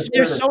 Well,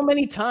 there's so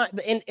many times,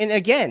 and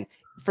again,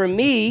 for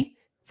me,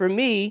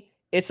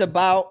 it's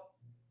about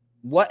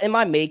what am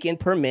I making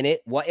per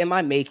minute? What am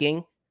I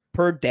making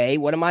per day?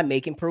 What am I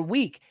making per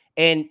week?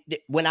 And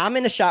when I'm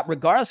in the shop,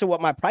 regardless of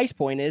what my price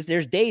point is,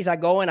 there's days I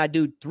go and I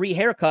do 3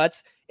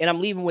 haircuts and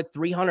I'm leaving with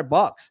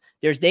 $300.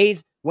 There's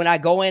days when I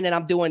go in and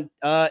I'm doing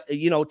 10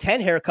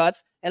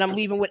 haircuts and I'm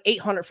leaving with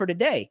 $800 for the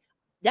day.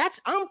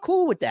 I'm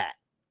cool with that.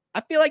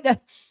 I feel like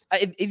that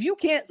if you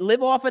can't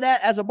live off of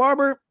that as a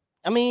barber,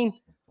 I mean,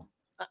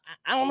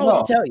 I don't know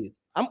what to tell you.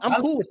 I'm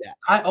cool with that.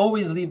 I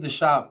always leave the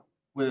shop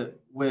with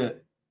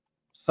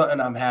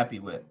something I'm happy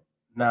with.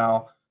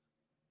 Now,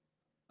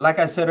 like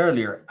I said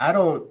earlier,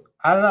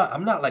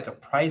 I'm not like a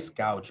price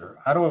gouger.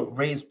 I don't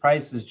raise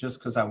prices just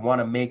because I want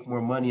to make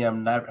more money.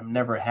 I'm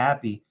never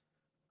happy.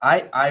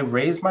 I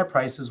raise my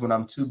prices when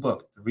I'm too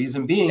booked. The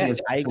reason being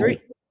is I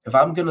agree. If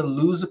I'm going to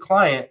lose a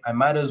client, I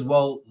might as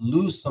well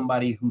lose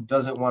somebody who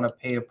doesn't want to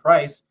pay a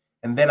price.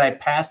 And then I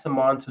pass them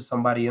on to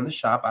somebody in the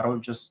shop. I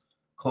don't just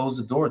close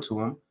the door to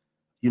them,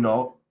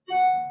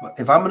 But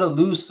if I'm going to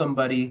lose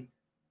somebody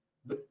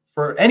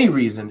for any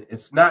reason,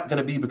 it's not going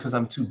to be because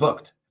I'm too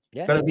booked.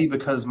 It's going to be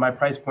because my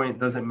price point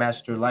doesn't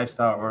match their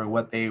lifestyle or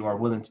what they are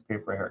willing to pay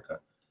for a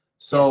haircut.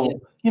 So,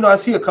 I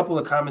see a couple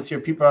of comments here.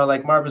 People are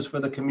like, Marv is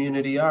for the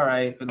community. All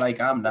right. Like,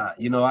 I'm not.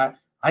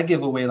 I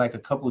give away like a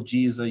couple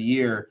G's a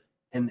year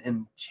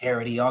in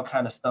charity, all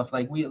kind of stuff.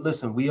 Like, we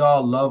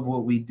all love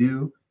what we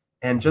do.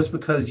 And just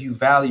because you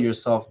value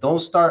yourself, don't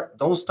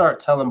start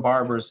telling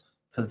barbers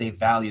because they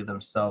value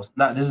themselves.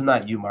 This is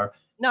not you, Marv.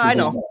 No, I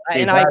know.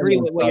 And I agree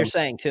with what you're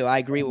saying too. I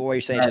agree with what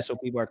you're saying, just so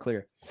people are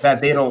clear.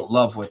 That they don't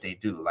love what they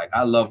do. Like,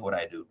 I love what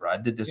I do, bro. I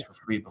did this for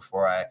free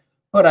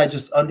but I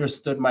just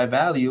understood my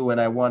value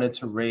and I wanted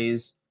to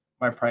raise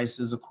my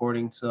prices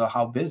according to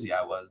how busy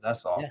I was.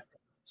 That's all. Yeah.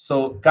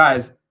 So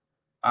guys,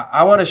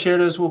 I want to share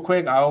this real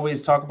quick. I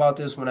always talk about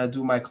this when I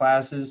do my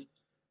classes.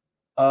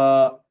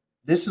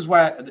 This is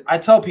why I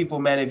tell people,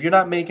 man, if you're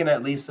not making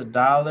at least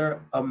 $1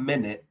 a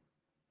minute,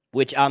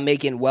 which I'm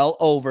making well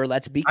over,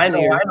 let's be clear.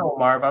 I know,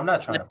 Marv. I'm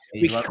not trying to pay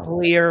you.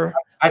 Clear.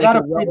 I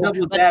gotta play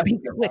double dab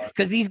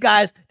because these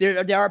guys,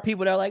 there are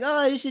people that are like,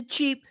 oh, this is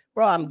cheap.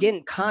 Bro, I'm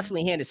getting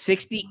constantly handed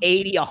 60,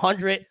 80,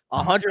 100,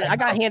 100. I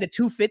got handed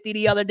 250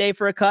 the other day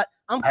for a cut.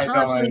 I'm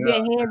constantly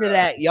getting handed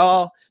that,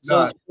 y'all.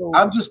 So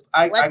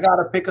I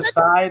gotta pick a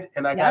side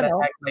and I gotta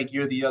act like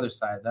you're the other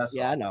side. That's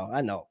all.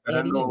 I know.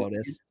 Andy, you know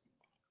this.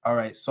 All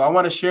right. So I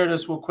want to share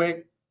this real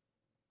quick.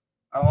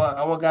 I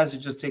want guys to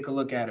just take a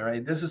look at it,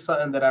 right? This is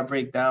something that I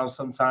break down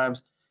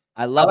sometimes.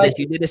 I love this.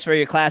 You did this for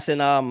your class in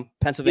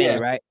Pennsylvania,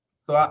 right?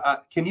 So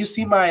can you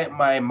see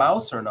my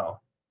mouse or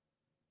no?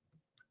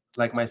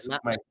 Like my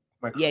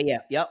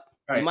yep.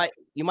 Right.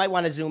 You might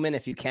want to zoom in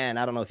if you can.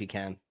 I don't know if you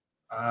can.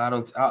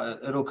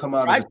 It'll come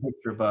out of the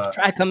picture, but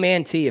try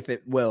Command T if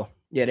it will.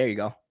 Yeah, there you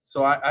go.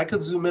 So I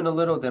could zoom in a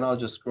little, then I'll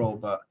just scroll.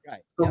 But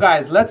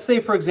guys, let's say,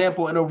 for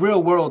example, in a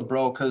real world,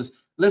 bro, because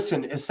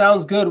listen, it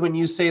sounds good when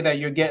you say that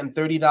you're getting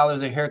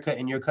 $30 a haircut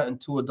and you're cutting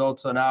 2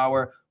 adults an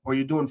hour, or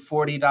you're doing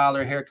 $40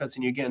 haircuts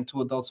and you're getting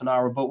 2 adults an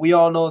hour. But we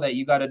all know that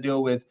you got to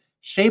deal with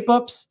shape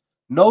ups,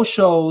 no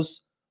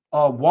shows,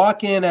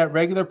 walk in at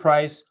regular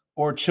price,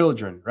 or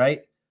children,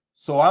 right?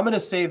 So I'm going to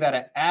say that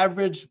an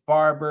average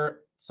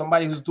barber,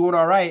 somebody who's doing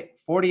all right,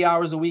 40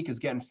 hours a week is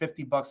getting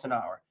 $50 an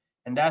hour.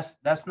 And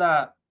that's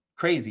not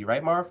crazy,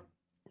 right, Marv?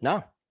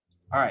 No.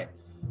 All right.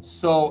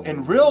 So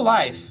in real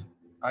life,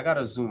 I got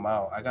to zoom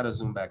out. I got to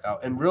zoom back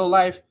out. In real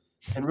life,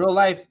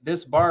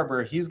 this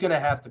barber, he's going to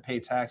have to pay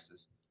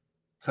taxes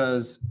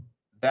because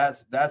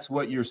that's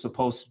what you're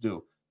supposed to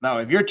do. Now,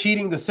 if you're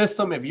cheating the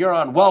system, if you're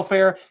on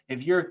welfare,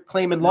 if you're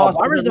claiming loss,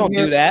 barbers don't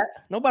do that.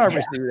 No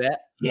barbers do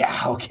that.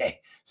 Yeah, okay.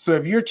 So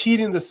if you're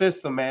cheating the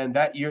system, man,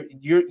 that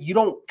you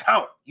don't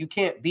count. You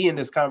can't be in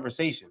this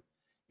conversation.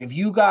 If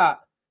you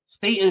got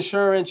state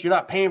insurance, you're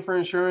not paying for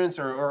insurance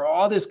or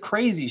all this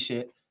crazy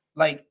shit,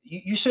 like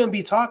you shouldn't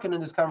be talking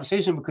in this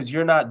conversation because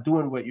you're not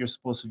doing what you're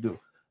supposed to do.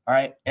 All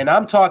right. And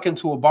I'm talking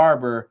to a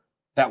barber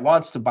that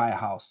wants to buy a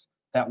house,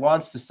 that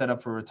wants to set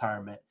up for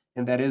retirement,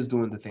 and that is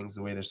doing the things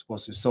the way they're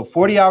supposed to. So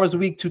 40 hours a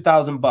week,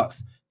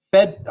 $2,000.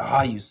 Fed.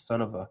 Oh, you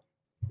son of a.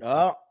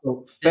 Oh,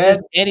 so this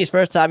is Andy's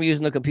first time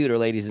using the computer,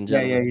 ladies and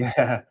gentlemen.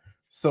 Yeah.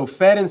 So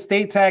Fed and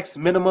state tax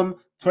minimum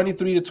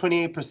 23 to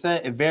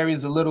 28%. It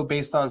varies a little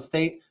based on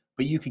state,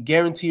 but you could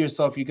guarantee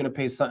yourself you're going to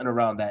pay something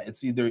around that.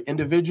 It's either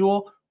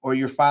individual or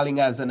you're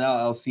filing as an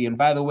LLC. And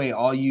by the way,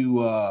 all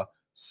you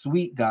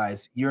sweet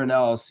guys, you're an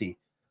LLC,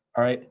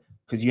 all right?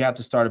 Because you have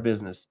to start a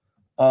business.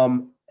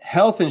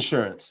 Health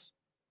insurance.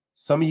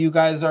 Some of you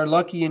guys are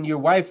lucky and your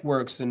wife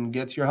works and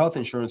gets your health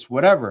insurance,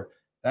 whatever.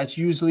 That's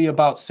usually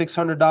about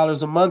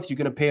 $600 a month. You're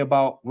going to pay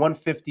about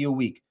 $150 a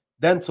week.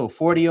 Dental,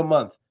 $40 a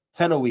month,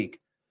 $10 a week.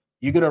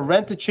 You're going to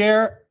rent a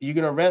chair. You're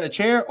going to rent a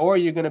chair, or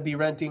you're going to be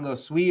renting a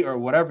suite or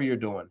whatever you're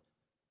doing.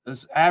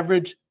 This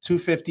average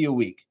 $250 a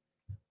week.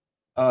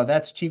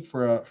 That's cheap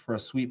for a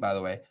suite, by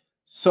the way.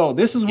 So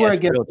this is where it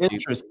gets real cheap.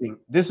 interesting.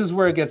 This is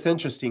where it gets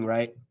interesting,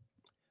 right?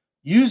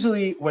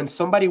 Usually when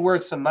somebody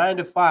works a 9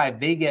 to 5,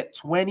 they get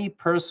 20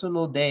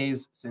 personal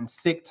days in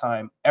sick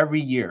time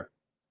every year,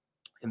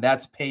 and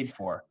that's paid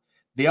for.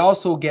 They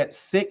also get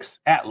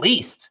at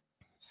least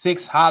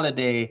six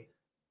holiday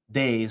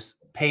days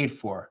paid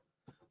for.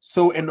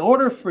 So in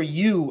order for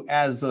you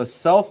as a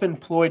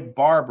self-employed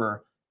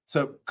barber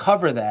to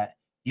cover that,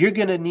 you're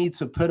going to need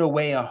to put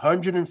away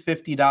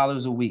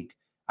 $150 a week.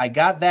 I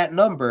got that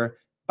number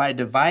by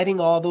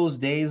dividing all those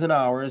days and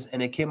hours,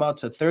 and it came out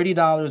to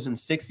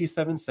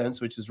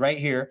 $30.67, which is right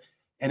here.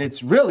 And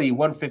it's really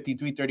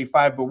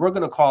 $153.35, but we're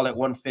going to call it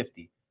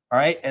 $150. All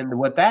right. And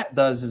what that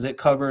does is it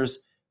covers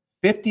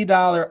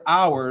 $50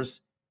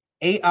 hours,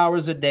 8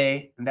 hours a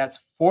day, and that's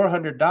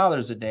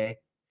 $400 a day.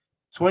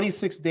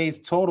 26 days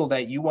total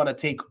that you want to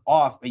take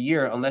off a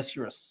year, unless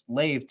you're a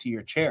slave to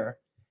your chair,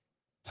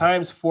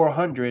 times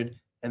 400.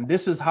 And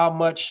this is how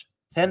much,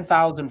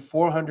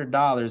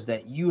 $10,400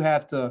 that you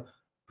have to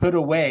put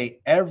away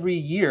every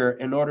year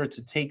in order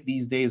to take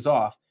these days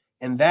off.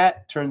 And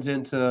that turns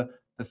into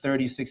the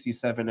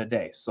 $30.67 a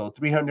day. So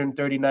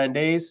 339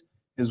 days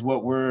is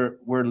what we're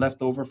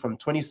left over from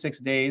 26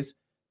 days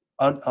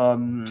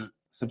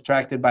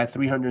subtracted by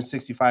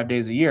 365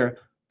 days a year.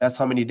 That's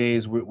how many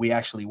days we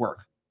actually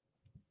work.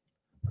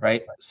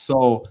 Right?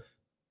 So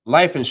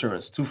life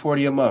insurance,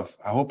 $240 a month.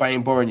 I hope I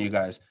ain't boring you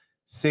guys.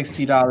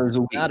 $60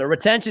 a week. Now the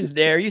retention's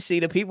there. You see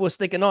the people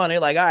sticking on. They're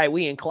like, all right,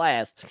 we in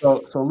class.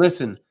 So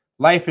listen,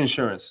 life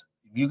insurance.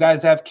 If you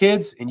guys have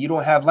kids and you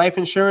don't have life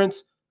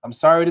insurance, I'm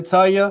sorry to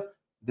tell you,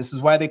 this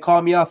is why they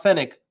call me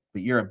authentic,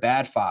 but you're a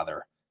bad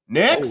father.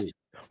 Next,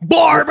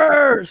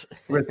 Barbers.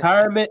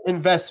 Retirement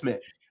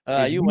investment.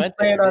 You went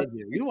there.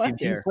 You went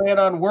there.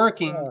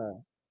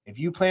 If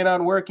you plan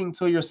on working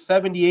till you're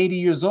 70, 80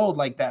 years old,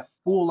 like that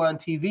fool on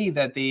TV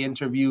that they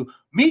interview,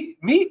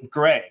 meet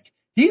Greg.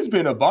 He's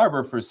been a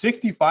barber for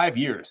 65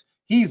 years.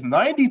 He's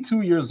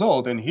 92 years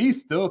old and he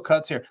still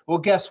cuts hair. Well,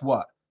 guess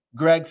what?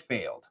 Greg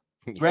failed.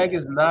 Greg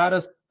is not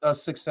a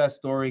success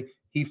story.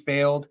 He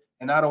failed,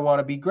 and I don't want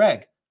to be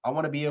Greg. I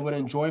want to be able to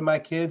enjoy my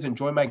kids,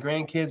 enjoy my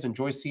grandkids,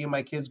 enjoy seeing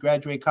my kids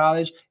graduate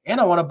college, and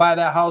I want to buy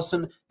that house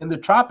in the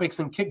tropics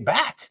and kick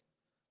back.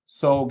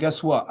 So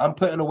guess what? I'm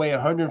putting away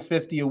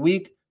 $150 a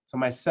week to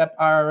my SEP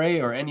IRA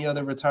or any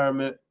other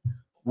retirement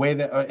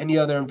way or any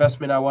other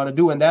investment I want to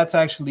do, and that's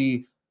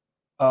actually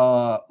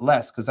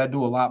less because I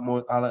do a lot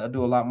more. I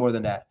do a lot more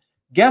than that.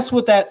 Guess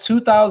what that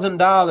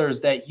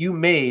 $2,000 that you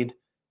made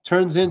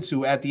turns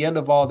into at the end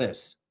of all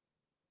this?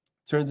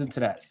 Turns into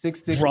that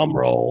 660. Drum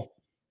roll.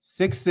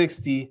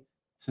 660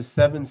 to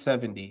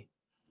 770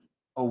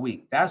 a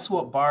week. That's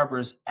what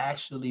barbers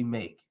actually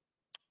make.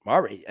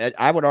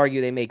 I would argue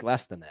they make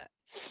less than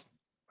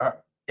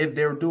that if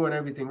they're doing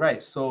everything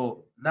right.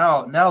 So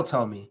now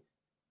tell me,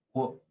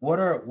 what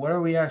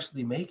are we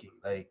actually making?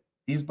 Like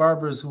these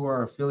barbers who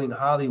are feeling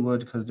Hollywood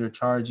because they're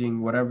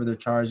charging whatever they're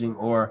charging,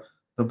 or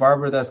the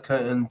barber that's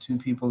cutting 2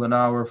 people an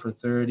hour for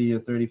 30 or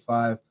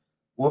 35.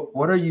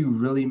 What are you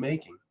really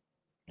making?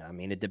 I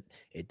mean,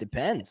 it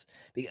depends.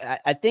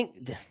 I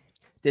think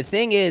the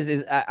thing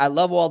is I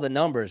love all the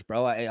numbers,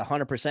 bro.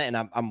 100%,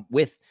 and I'm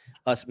with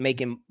us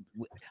making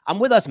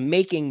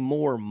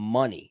more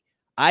money.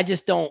 I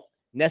just don't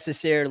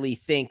necessarily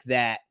think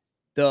that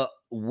the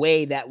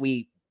way that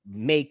we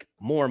make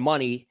more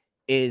money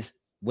is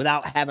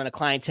without having a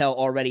clientele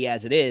already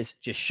as it is.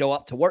 Just show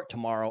up to work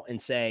tomorrow and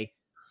say,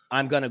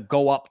 I'm going to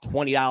go up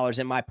 $20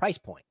 in my price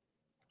point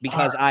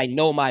because I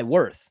know my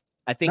worth.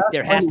 I think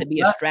there has to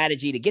be a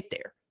strategy to get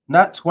there.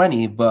 Not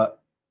 20,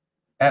 but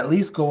at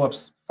least go up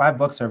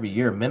 $5 every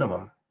year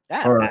minimum.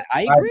 Or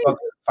I agree.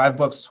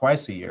 $5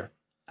 twice a year.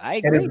 I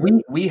agree. And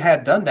if we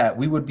had done that,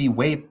 we would be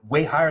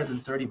way higher than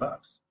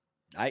 $30.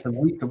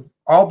 If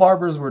all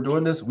barbers were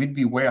doing this, we'd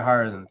be way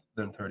higher than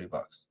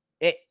 $30.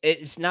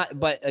 It's not,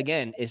 but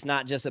again, it's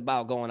not just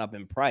about going up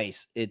in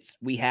price.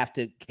 We have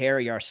to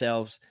carry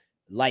ourselves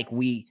like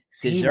we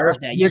deserve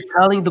that. You're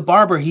telling the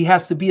barber he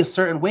has to be a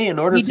certain way in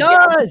order to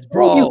get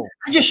bro.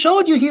 I just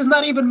showed you he's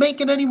not even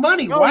making any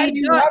money. No, why do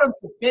you want him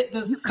to fit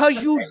this?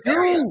 Because you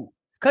do.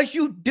 Because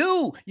you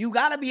do. You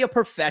got to be a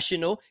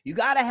professional. You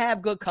got to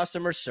have good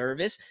customer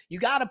service. You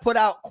got to put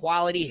out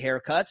quality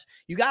haircuts.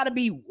 You got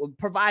to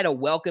provide a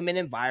welcoming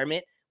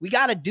environment. We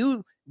got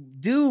to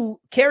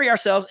carry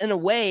ourselves in a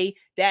way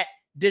that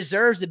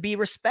deserves to be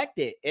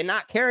respected and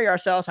not carry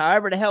ourselves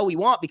however the hell we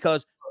want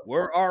because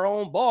we're our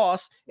own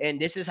boss and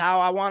this is how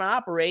I want to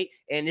operate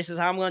and this is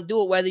how I'm going to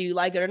do it whether you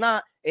like it or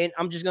not, and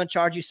I'm just going to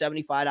charge you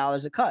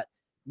 $75 a cut.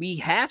 We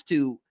have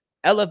to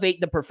elevate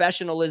the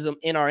professionalism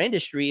in our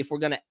industry if we're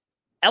going to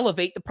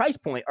elevate the price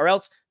point, or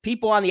else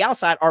people on the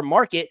outside, our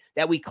market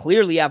that we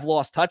clearly have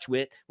lost touch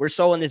with, we're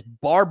so in this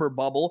barber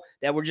bubble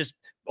that we're just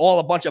all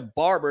a bunch of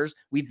barbers.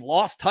 We've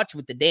lost touch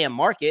with the damn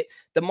market.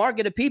 The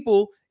market of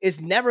people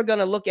is never going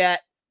to look at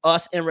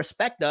us and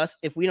respect us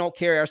if we don't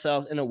carry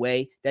ourselves in a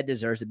way that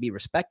deserves to be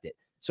respected.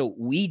 So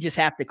we just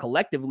have to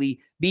collectively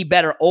be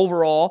better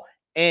overall.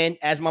 And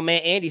as my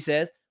man Andy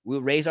says, we'll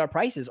raise our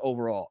prices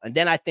overall. And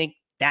then I think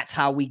that's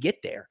how we get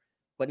there.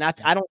 but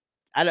not.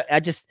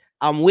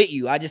 I'm with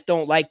you. I just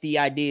don't like the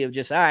idea of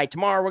just, all right,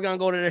 tomorrow we're gonna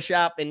go to the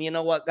shop, and you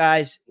know what,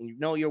 guys, you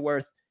know your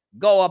worth.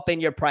 Go up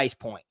in your price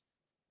point.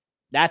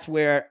 That's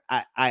where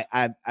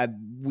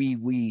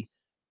we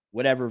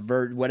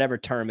whatever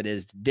term it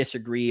is,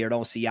 disagree or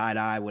don't see eye to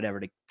eye, whatever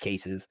the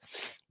case is.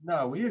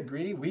 No, we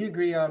agree. We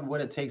agree on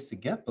what it takes to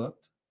get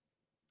booked.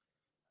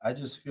 I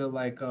just feel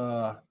like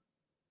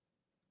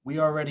we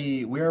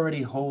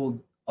already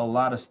hold a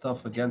lot of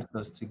stuff against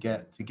us to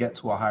get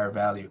to a higher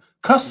value.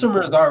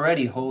 Customers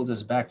already hold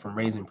us back from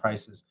raising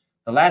prices.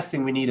 The last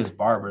thing we need is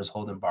barbers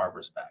holding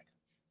barbers back.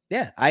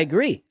 Yeah, I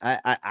agree.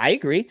 I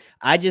agree.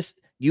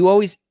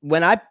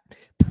 When I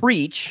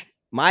preach,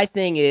 my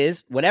thing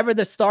is whatever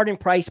the starting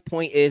price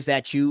point is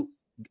that you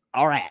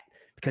are at,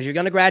 because you're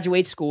going to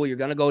graduate school, you're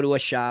going to go to a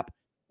shop,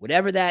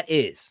 whatever that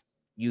is,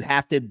 you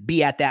have to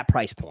be at that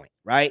price point,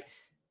 right?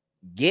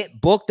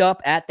 Get booked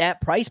up at that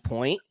price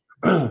point.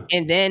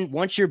 And then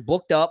once you're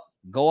booked up,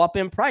 go up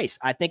in price.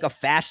 I think a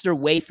faster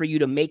way for you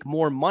to make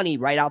more money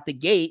right out the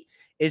gate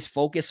is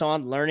focus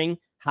on learning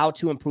how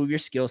to improve your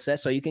skill set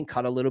so you can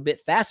cut a little bit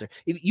faster.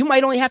 You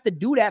might only have to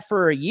do that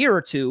for a year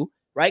or two,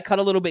 right? Cut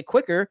a little bit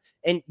quicker,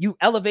 and you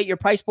elevate your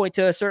price point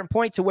to a certain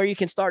point to where you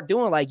can start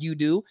doing like you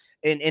do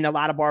and a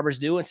lot of barbers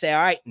do, and say,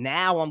 all right,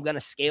 now I'm going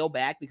to scale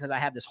back because I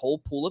have this whole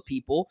pool of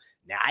people.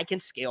 Now I can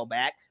scale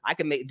back. I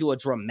can do a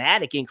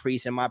dramatic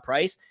increase in my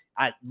price.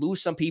 I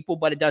lose some people,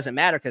 but it doesn't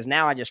matter because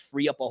now I just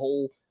free up a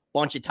whole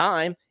bunch of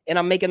time and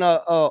I'm making a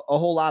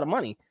whole lot of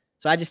money.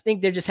 So I just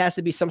think there just has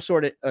to be some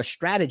sort of a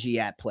strategy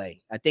at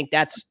play. I think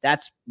that's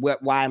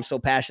why I'm so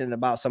passionate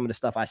about some of the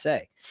stuff I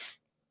say.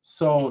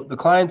 So the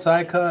clients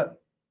I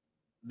cut,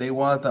 they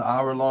want the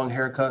hour-long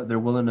haircut. They're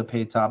willing to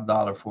pay top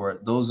dollar for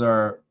it. Those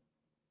are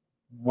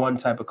one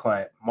type of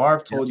client.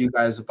 Marv told you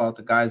guys about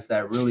the guys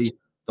that really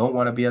don't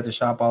want to be at the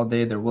shop all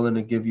day. They're willing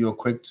to give you a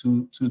quick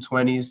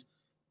 220s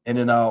in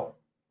and out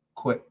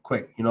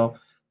quick. You know,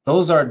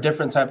 those are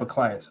different type of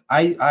clients.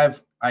 I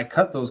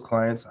cut those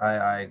clients.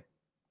 I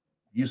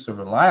used to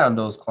rely on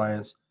those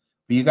clients,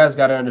 but you guys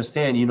got to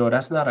understand, you know,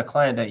 that's not a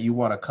client that you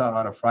want to cut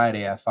on a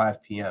Friday at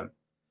 5 p.m.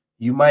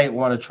 You might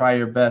want to try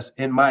your best,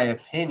 in my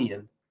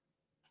opinion,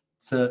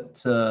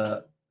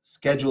 to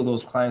schedule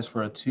those clients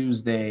for a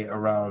Tuesday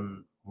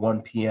around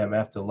 1 p.m.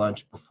 after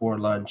lunch, before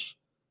lunch,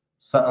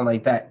 something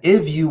like that.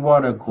 If you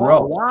want to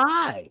grow.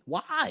 Why?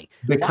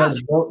 Because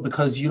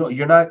you know,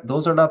 you're not,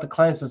 those are not the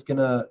clients that's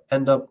gonna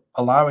end up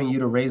allowing you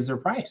to raise their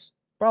price.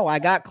 Bro, I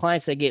got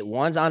clients that get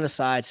ones on the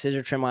side,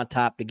 scissor trim on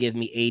top to give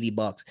me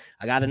 $80.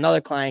 I got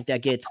another client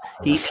that gets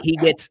he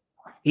gets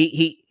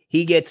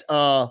two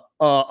on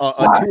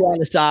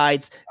the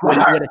sides with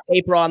a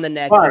taper on the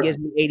neck. Marv, he gives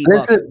me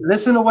 $80.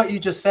 Listen to what you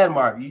just said,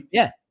 Marv.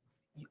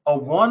 A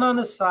one on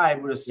the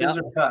side with a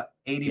scissor cut,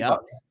 $80.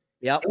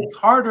 Yep. It's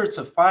harder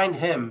to find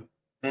him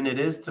than it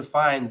is to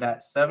find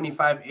that $75,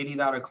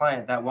 $80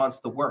 client that wants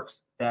the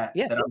works that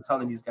I'm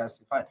telling these guys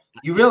to find.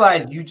 You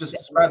realize you just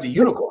described a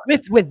unicorn.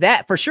 With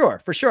that, for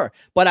sure.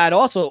 But I'd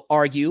also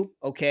argue,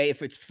 okay,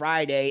 if it's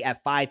Friday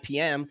at 5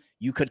 p.m.,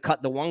 you could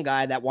cut the one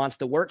guy that wants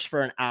the works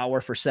for an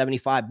hour for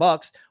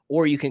 $75,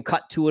 or you can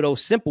cut two of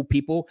those simple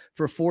people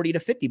for $40 to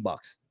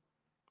 $50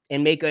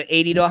 and make $80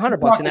 to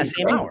 $100 in that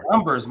same hour.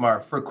 Numbers,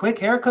 Marv. For quick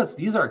haircuts,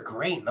 these are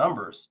great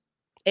numbers.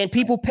 And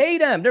people pay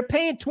them. They're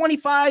paying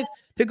 $25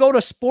 to go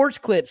to Sports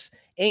Clips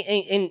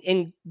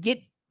and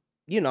get,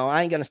 you know,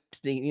 I ain't going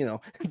to, you know,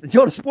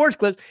 go to Sports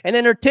Clips, and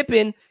then they're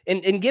tipping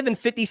and giving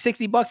 $50,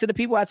 $60 to the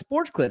people at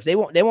Sports Clips. They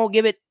won't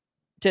give it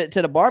to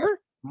the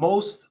barber.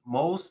 Most,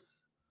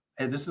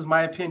 and this is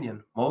my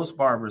opinion, most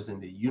barbers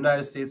in the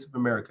United States of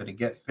America, to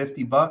get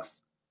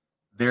 $50,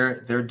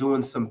 they're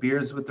doing some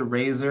beards with the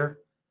razor.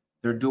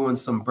 They're doing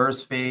some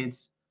burst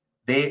fades.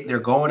 They're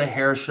going to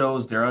hair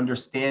shows. They're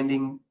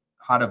understanding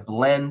how to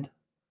blend.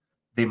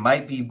 They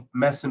might be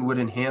messing with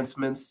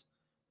enhancements.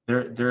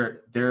 They're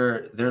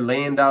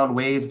laying down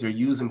waves. They're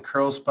using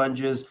curl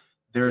sponges.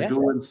 They're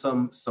doing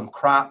some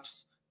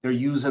crops. They're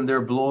using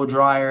their blow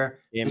dryer.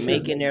 They're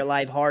making their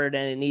life harder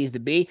than it needs to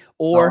be,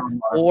 or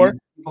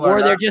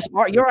they're just,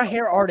 you're a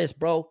hair artist,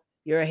 bro.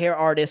 You're a hair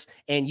artist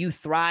and you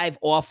thrive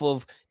off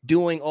of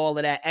doing all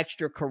of that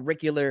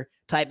extracurricular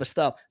type of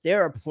stuff.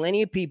 There are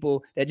plenty of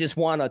people that just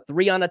want a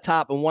 3 on the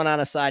top and 1 on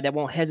the side that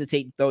won't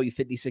hesitate to throw you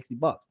 $50,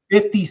 $60.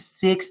 $50,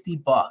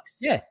 $60.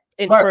 Yeah.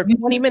 And Mark, for a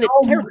 20-minute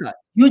haircut.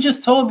 You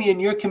just told me in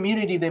your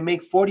community they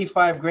make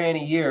 45 grand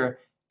a year,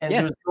 and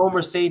there's no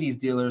Mercedes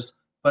dealers,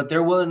 but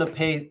they're willing to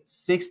pay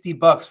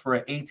 $60 for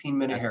an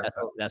 18-minute haircut.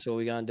 That's what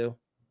we're gonna do.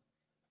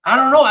 I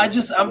don't know. I'm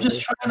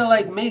just trying to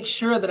like make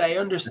sure that I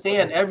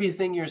understand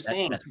everything you're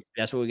saying.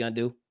 That's what we're gonna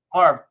do.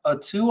 Marv, a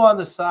 2 on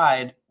the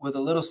side with a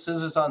little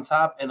scissors on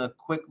top and a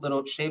quick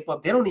little shape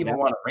up. They don't even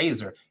want a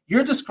razor.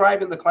 You're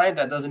describing the client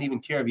that doesn't even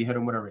care if you hit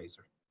him with a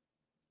razor.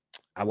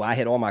 I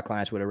hit all my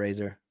clients with a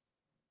razor.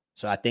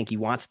 So I think he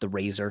wants the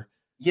razor.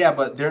 Yeah,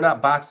 but they're not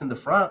boxing the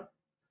front.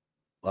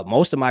 But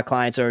most of my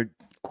clients are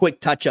quick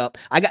touch up.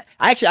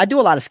 I do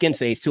a lot of skin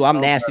fades too. I'm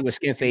nasty with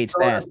skin fades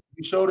fast.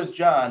 You showed us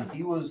John.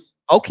 He was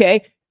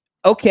okay.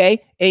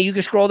 Okay, and you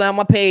can scroll down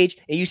my page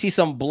and you see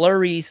some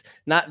blurries.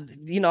 Not,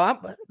 you know, I'm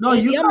cut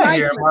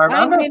hair, Barb.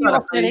 I'm not Randy trying to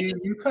Authentic.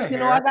 play you cut You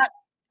hair. know,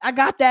 I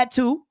got that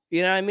too.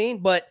 You know what I mean?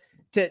 But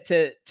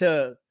to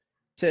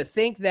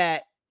think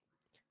that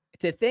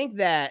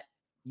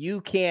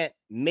you can't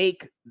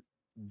make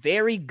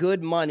very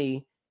good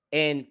money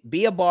and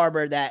be a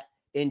barber that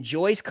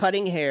enjoys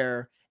cutting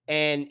hair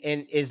and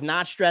is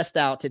not stressed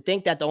out, to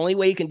think that the only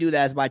way you can do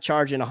that is by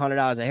charging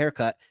 $100 a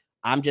haircut,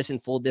 I'm just in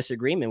full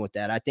disagreement with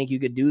that. I think you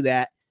could do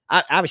that.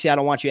 Obviously, I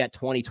don't want you at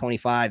 20,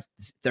 25,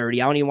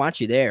 30. I don't even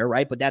want you there,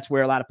 right? But that's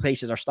where a lot of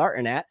places are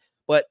starting at.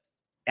 But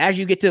as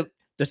you get to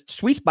the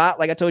sweet spot,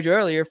 like I told you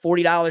earlier,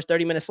 $40,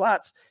 30-minute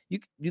slots, you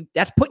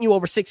that's putting you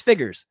over six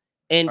figures.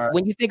 And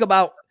when you think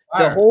about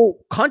the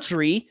whole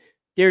country,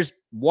 there's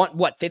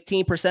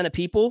 15% of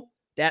people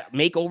that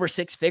make over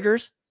six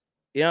figures.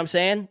 You know what I'm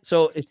saying?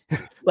 So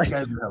like, you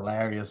guys are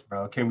hilarious,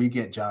 bro. Can we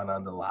get John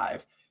on the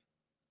live?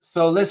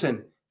 So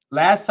listen,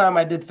 last time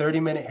I did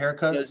 30-minute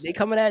haircuts. They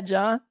coming at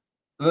John?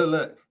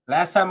 Look.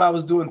 Last time I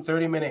was doing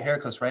 30-minute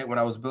haircuts, right? When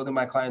I was building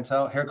my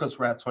clientele, haircuts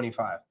were at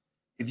 25.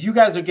 If you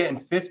guys are getting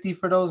 50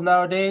 for those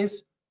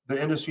nowadays,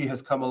 the industry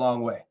has come a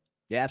long way.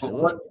 Yeah,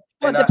 absolutely. Well,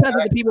 it depends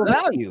on the people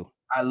value.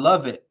 I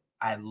love it.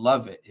 I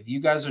love it. If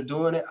you guys are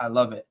doing it, I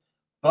love it.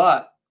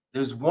 But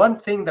there's one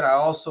thing that I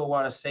also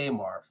want to say,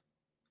 Marv.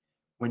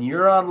 When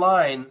you're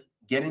online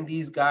getting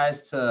these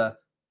guys to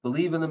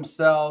believe in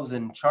themselves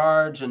and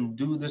charge and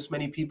do this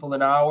many people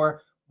an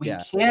hour, we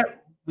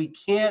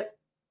can't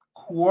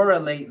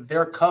correlate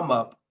their come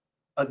up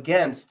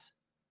against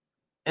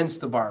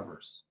Insta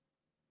barbers.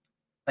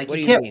 Like,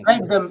 you can't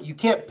peg them. You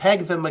can't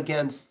peg them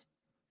against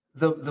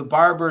the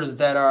barbers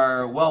that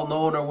are well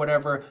known or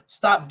whatever.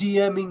 Stop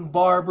DMing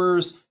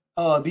barbers.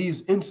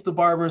 These Insta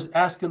barbers,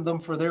 asking them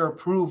for their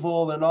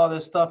approval and all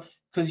this stuff,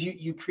 because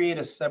you create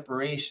a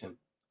separation.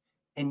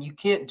 And you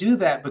can't do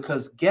that,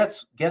 because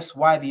guess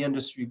why the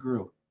industry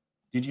grew.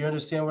 Did you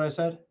understand what I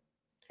said?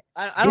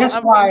 Guess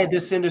why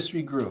this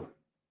industry grew.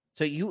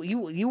 So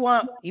you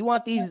want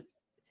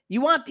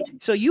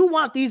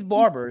these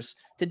barbers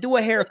to do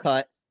a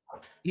haircut.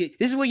 This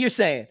is what you're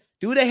saying.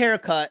 Do the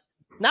haircut.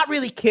 Not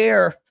really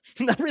care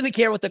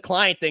what the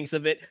client thinks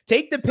of it.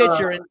 Take the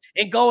picture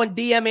and go and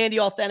DM Andy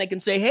Authentic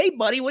and say, "Hey,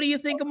 buddy, what do you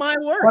think of my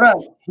work?"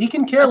 He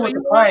can care what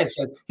the client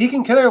says. He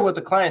can care what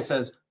the client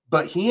says,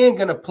 but he ain't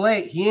gonna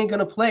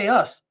play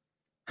us.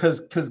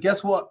 Cause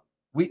guess what?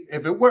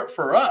 If it weren't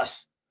for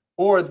us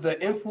or the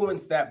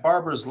influence that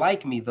barbers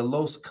like me, the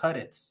Los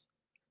Cuttits.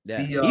 Yeah.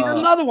 He's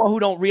another one who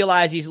don't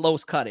realize he's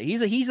Los Cuttit.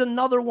 He's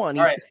another one.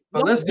 He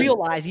don't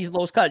realize he's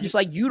Los Cuttit, just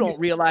like you don't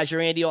realize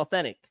you're Andy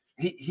Authentic.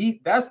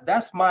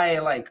 That's my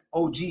like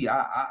OG.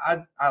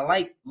 I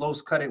like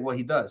Los Cuttit, what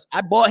he does.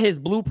 I bought his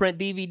Blueprint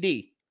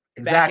DVD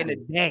back in the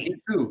day. Me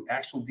too.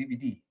 Actual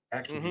DVD.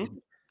 DVD.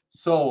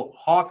 So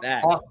Hawk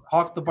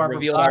the Barber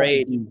revealed our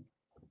age.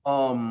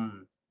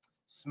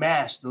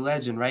 Smash the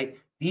Legend, right?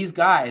 These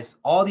guys,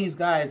 all these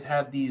guys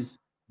have these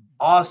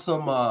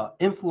awesome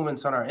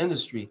influence on our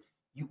industry.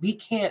 We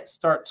can't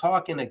start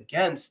talking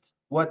against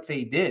what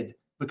they did,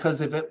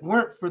 because if it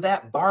weren't for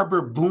that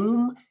barber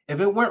boom, if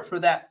it weren't for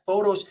that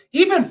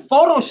even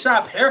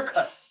Photoshop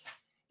haircuts,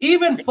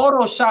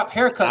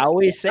 I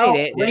always say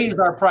that raise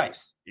our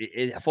price.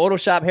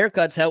 Photoshop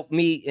haircuts helped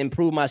me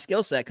improve my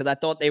skill set, because I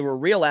thought they were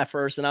real at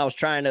first, and I was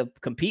trying to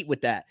compete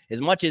with that.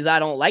 As much as I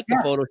don't like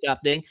the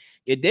Photoshop thing,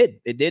 it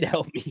did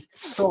help me.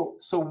 So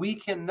we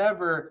can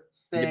never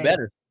say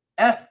better.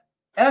 F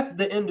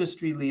the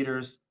industry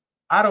leaders.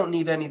 I don't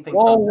need anything.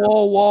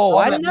 Whoa.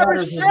 I never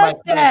said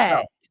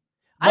that.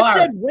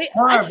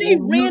 I say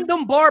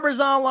random barbers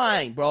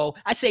online, bro.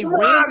 I say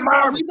random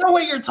barbers. We know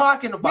what you're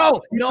talking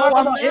about. You're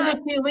talking about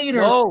industry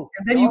leaders, and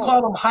then you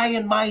call them high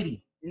and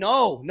mighty.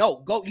 No.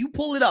 Go. You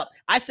pull it up.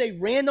 I say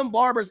random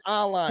barbers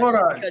online. Hold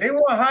on. They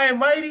want high and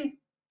mighty?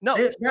 No.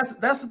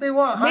 That's what they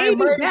want. High maybe and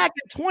mighty? Back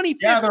in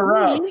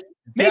 2015.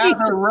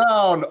 Gather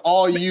around,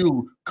 all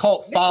you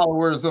cult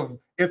followers of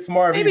It's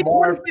Marvy. Maybe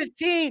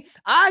 2015.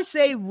 I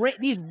say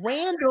these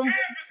random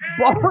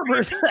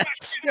barbers. Get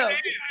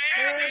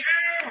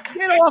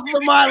off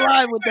of my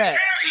line with that.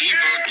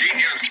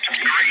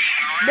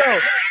 No.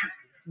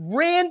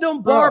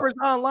 Random barbers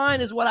online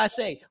is what I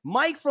say.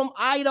 Mike from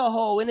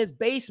Idaho in his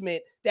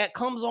basement that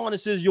comes on and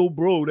says, "Yo,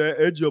 bro,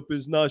 that edge up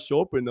is not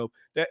sharp enough.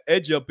 That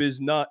edge up is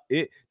not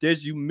it.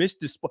 You missed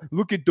the spot.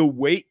 Look at the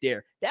weight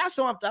there." That's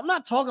what I'm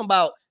not talking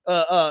about.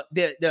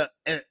 The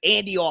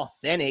Andy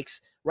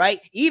Authentics, right?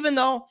 Even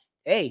though,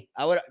 hey,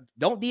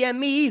 don't DM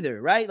me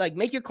either, right? Like,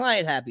 make your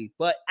client happy.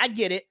 But I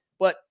get it.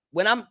 But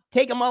when I'm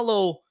throwing my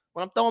little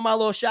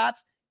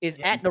shots,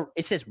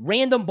 it says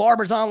random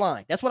barbers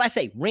online. That's what I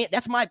say.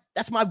 That's my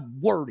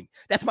wording.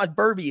 That's my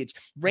verbiage.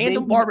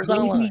 Random barbers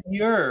online.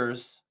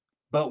 Yours,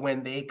 but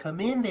when they come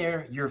in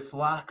there, your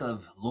flock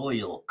of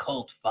loyal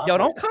cult followers. Yo,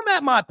 don't come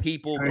at my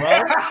people,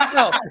 bro.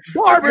 No,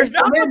 barbers,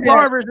 drop the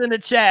barbers in the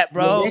chat,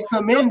 bro. When they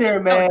come in there,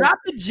 man. Drop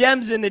the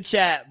gems in the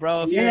chat,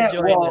 bro. If you're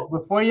enjoying this.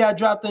 Before y'all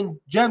drop the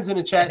gems in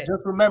the chat,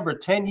 just remember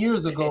 10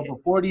 years ago,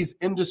 before these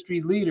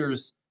industry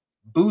leaders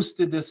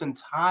boosted this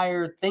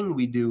entire thing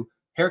we do.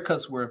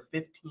 Haircuts were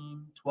 $15,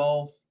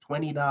 $12,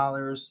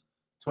 $20,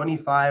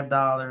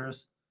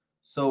 $25.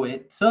 So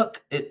it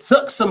took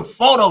some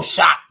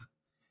Photoshop,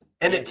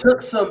 and it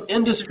took some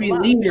industry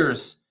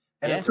leaders,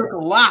 and it took a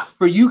lot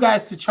for you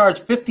guys to charge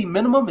 50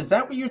 minimum. Is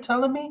that what you're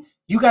telling me?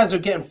 You guys are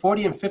getting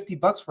 40 and 50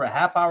 bucks for a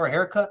half-hour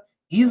haircut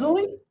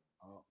easily?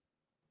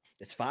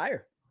 It's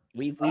fire.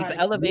 We've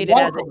elevated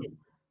as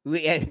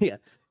a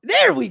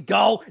there we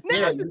go.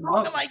 Now you're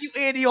talking like you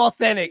Andy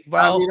Authentic,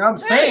 bro. I mean, I'm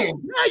saying.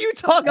 Now you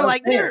talking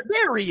like there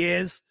he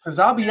is. Because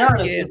I'll be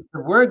honest, if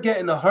we're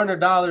getting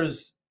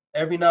 $100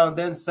 every now and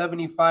then,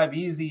 75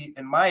 easy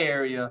in my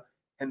area,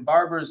 and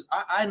barbers,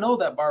 I know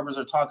that barbers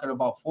are talking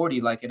about 40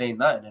 like it ain't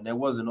nothing, and it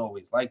wasn't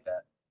always like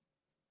that.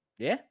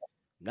 Yeah,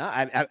 no,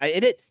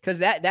 because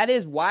that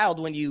is wild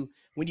when you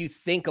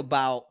think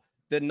about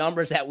the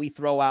numbers that we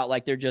throw out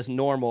like they're just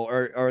normal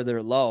or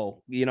they're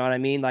low. You know what I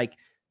mean? Like,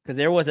 because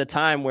there was a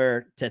time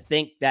where to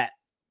think that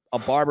a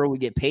barber would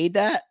get paid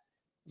that,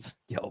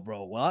 yo,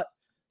 bro, what?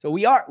 So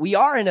we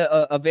are in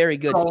a very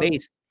good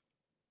space,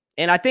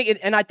 and I think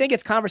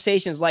it's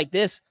conversations like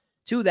this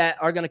too that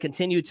are going to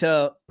continue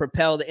to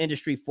propel the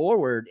industry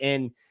forward,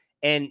 and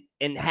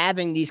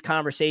having these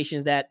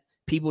conversations that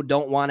people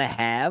don't want to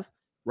have,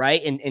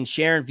 right? And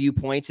sharing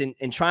viewpoints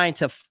and trying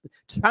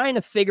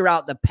to figure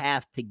out the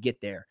path to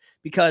get there,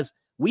 because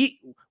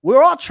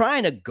we're all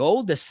trying to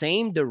go the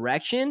same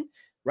direction,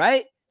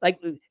 right? Like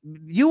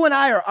you and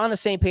I are on the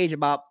same page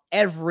about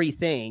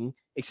everything,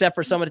 except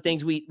for some of the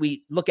things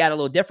we look at a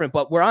little different,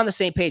 but we're on the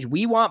same page.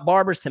 We want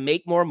barbers to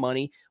make more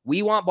money.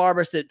 We want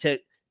barbers to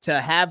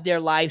have their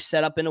life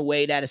set up in a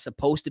way that is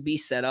supposed to be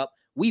set up.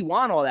 We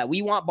want all that.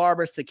 We want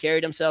barbers to carry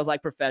themselves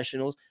like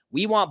professionals.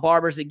 We want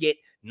barbers to get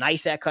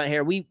nice at cutting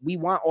hair. We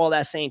want all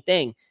that same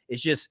thing.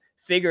 It's just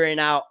figuring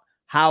out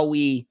how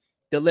we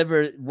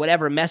deliver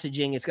whatever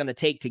messaging it's going to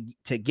take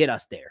to get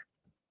us there.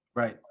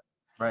 Right.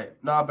 Right.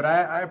 No, but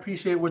I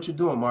appreciate what you're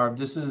doing, Marv.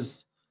 This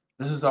is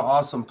an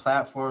awesome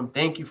platform.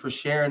 Thank you for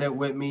sharing it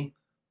with me.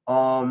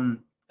 And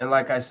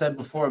like I said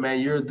before, man,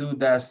 you're a dude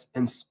that's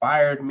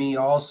inspired me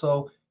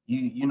also.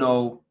 You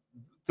know,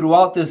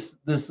 throughout this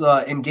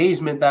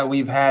engagement that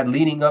we've had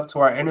leading up to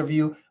our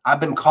interview, I've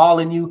been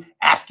calling you,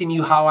 asking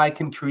you how I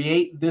can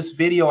create this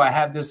video. I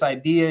have this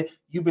idea.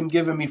 You've been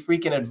giving me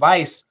freaking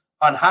advice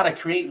on how to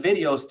create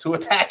videos to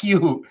attack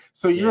you.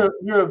 So you're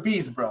a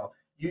beast, bro.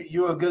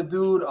 You're a good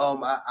dude.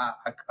 I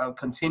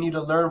continue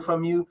to learn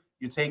from you.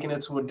 You're taking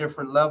it to a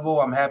different level.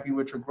 I'm happy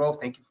with your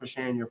growth. Thank you for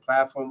sharing your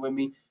platform with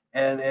me.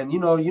 And you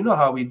know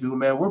how we do,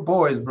 man. We're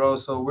boys, bro.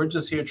 So we're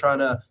just here trying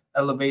to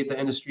elevate the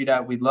industry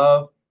that we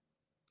love.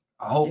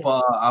 I hope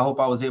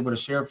I was able to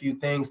share a few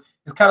things.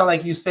 It's kind of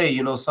like you say,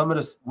 you know, some of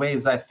the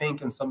ways I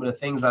think and some of the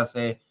things I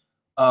say,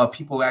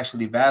 people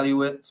actually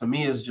value it. To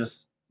me, it's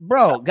just.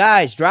 Bro,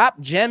 guys, drop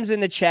gems in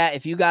the chat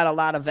if you got a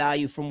lot of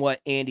value from what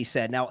Andy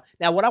said. Now,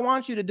 what I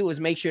want you to do is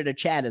make sure the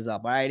chat is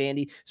up, all right,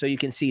 Andy, so you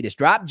can see this.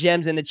 Drop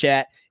gems in the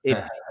chat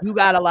if you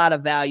got a lot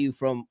of value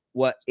from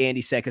what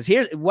Andy said. Because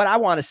here's what I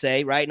want to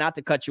say, right? Not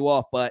to cut you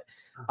off, but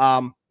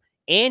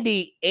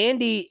Andy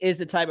is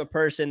the type of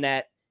person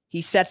that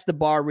he sets the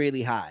bar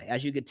really high,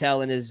 as you could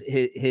tell in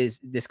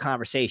this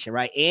conversation,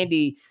 right?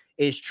 Andy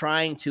is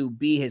trying to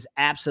be his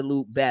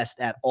absolute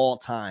best at all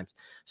times.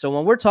 So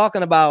when we're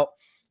talking about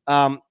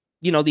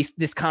you know,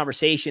 this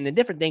conversation and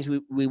different things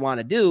we want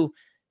to do,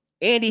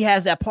 Andy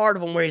has that part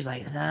of him where he's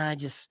like, I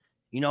just,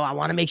 you know, I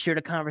want to make sure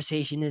the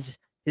conversation is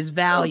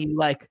value.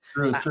 Like,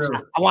 True.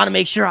 I want to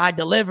make sure I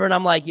deliver. And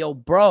I'm like, yo,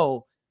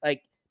 bro,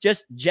 like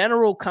just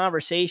general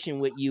conversation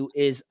with you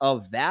is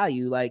of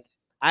value. Like,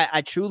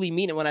 I truly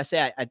mean it when I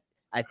say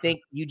I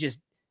think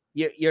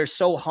you're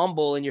so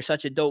humble and you're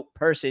such a dope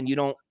person. You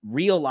don't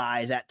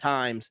realize at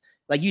times,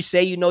 like you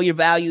say, you know your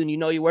value and you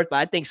know your worth, but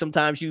I think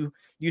sometimes you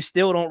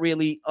still don't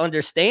really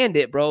understand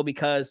it, bro,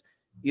 because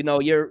you know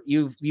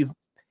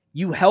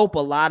you help a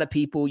lot of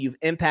people. You've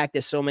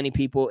impacted so many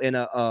people in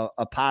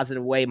a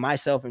positive way,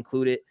 myself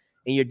included,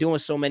 and you're doing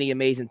so many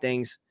amazing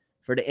things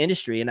for the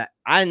industry. And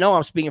I know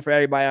I'm speaking for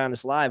everybody on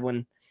this live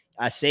when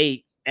I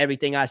say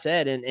everything I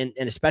said, and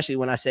especially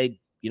when I say,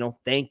 you know,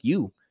 thank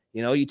you.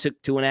 You know, you took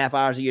 2.5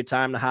 hours of your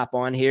time to hop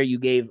on here. You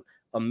gave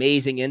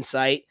amazing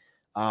insight.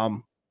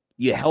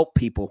 You help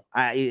people.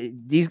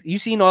 You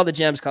seen all the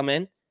gems come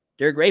in.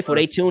 They're grateful.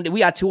 They tuned. We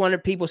got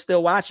 200 people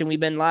still watching. We've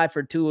been live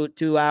for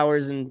 2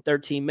 hours and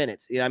 13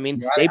 minutes. You know what I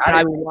mean? They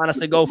probably want us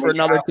to go for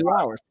another 2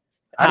 hours.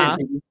 I didn't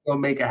think we were gonna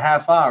make a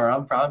half hour.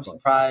 I'm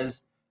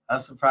surprised.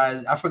 I'm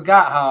surprised. I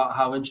forgot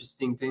how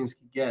interesting things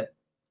could get.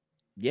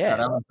 Yeah.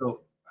 That was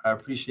dope. I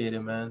appreciate it,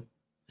 man.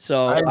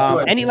 So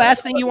any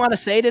last thing you want to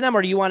say to them,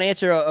 or do you want to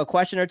answer a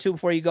question or two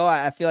before you go?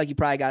 I feel like you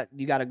probably got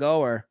to go,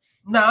 or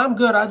no, I'm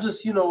good. I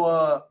just, you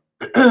know,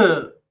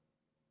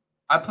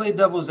 I played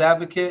devil's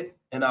advocate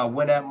and I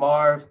went at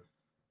Marv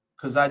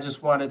because I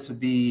just wanted to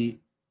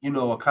be, you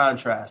know, a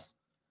contrast.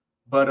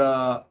 But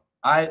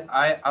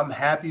I'm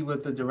happy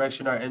with the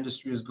direction our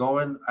industry is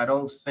going. I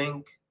don't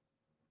think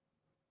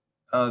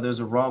there's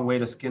a wrong way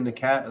to skin the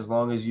cat as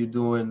long as you're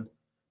doing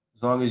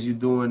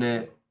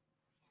it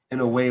in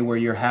a way where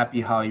you're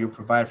happy how you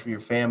provide for your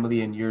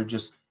family and you're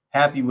just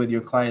happy with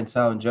your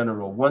clientele in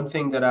general. One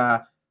thing that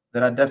I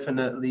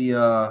definitely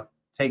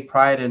take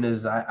pride in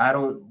is I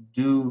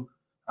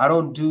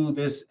don't do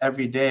this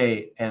every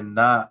day and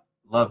not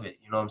love it.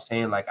 You know what I'm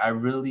saying? Like I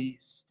really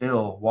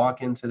still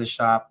walk into the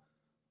shop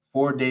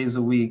 4 days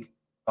a week.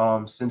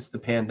 Since the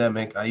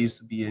pandemic, I used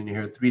to be in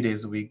here 3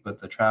 days a week, but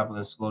the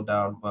traveling slowed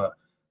down. But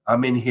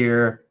I'm in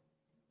here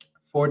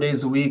 4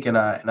 days a week, and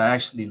I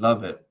actually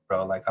love it,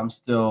 bro. Like I'm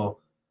still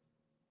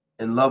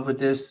in love with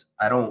this.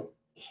 I don't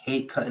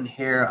hate cutting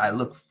hair. I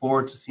look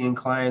forward to seeing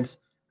clients.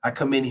 I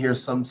come in here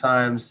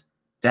sometimes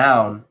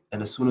down,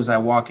 and as soon as I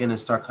walk in and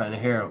start cutting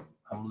hair,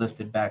 I'm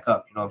lifted back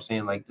up. You know what I'm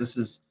saying? Like this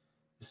is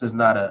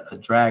not a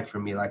drag for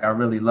me. Like I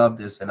really love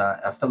this, and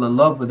I fell in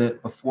love with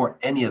it before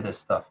any of this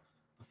stuff.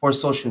 Before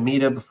social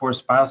media, before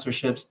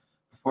sponsorships,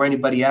 before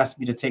anybody asked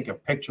me to take a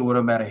picture with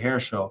them at a hair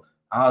show,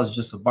 I was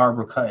just a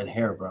barber cutting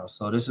hair, bro.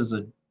 So this is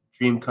a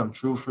dream come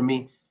true for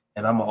me,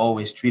 and I'm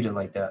always treat it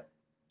like that.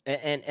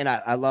 And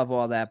I love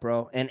all that,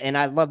 bro. And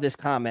I love this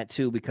comment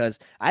too, because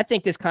I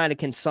think this kind of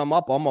can sum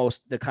up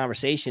almost the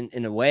conversation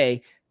in a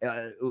way,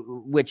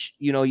 which,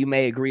 you know, you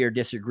may agree or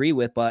disagree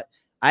with, but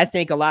I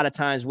think a lot of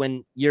times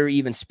when you're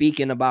even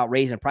speaking about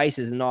raising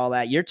prices and all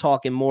that, you're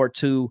talking more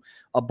to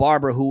a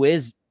barber who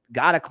is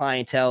got a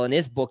clientele and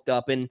is booked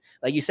up. And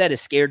like you said, is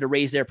scared to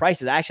raise their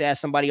prices. I actually had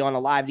somebody on a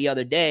live the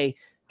other day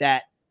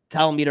that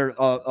telling me they're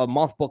a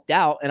month booked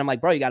out. And I'm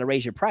like, bro, you got to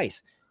raise your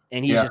price.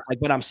 And he's just like,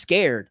 but I'm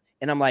scared.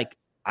 And I'm like,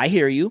 I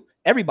hear you.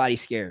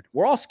 Everybody's scared.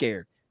 We're all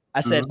scared.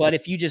 I said, but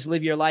if you just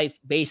live your life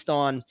based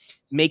on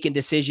making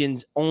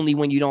decisions only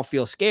when you don't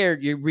feel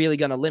scared, you're really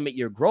going to limit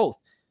your growth.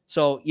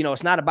 So, you know,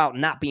 it's not about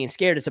not being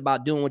scared. It's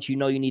about doing what you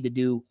know you need to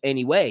do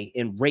anyway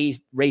and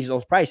raise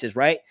those prices,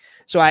 right?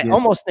 So I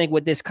almost think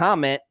with this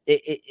comment,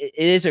 it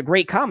is a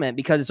great comment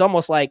because it's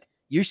almost like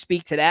you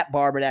speak to that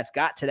barber that's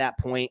got to that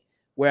point,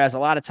 whereas a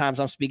lot of times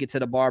I'm speaking to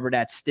the barber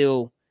that's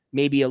still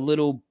maybe a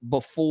little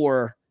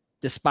before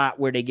the spot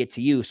where they get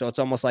to you. So it's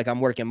almost like I'm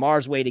working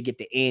Mars' way to get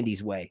to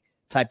Andy's way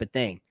type of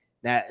thing.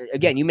 Now,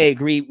 again, you may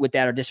agree with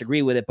that or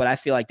disagree with it, but I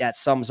feel like that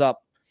sums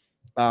up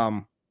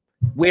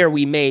where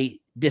we may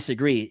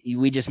disagree.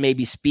 We just may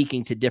be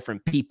speaking to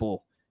different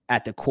people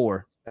at the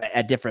core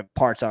at different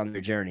parts on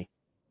their journey.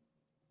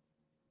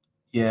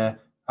 Yeah,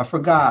 I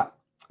forgot.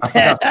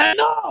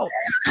 No.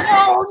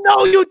 Oh,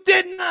 no, you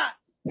did not.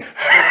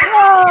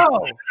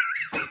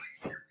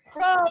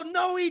 Bro,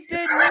 no, he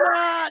did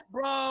not,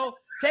 bro.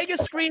 Take a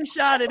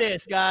screenshot of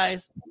this,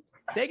 guys.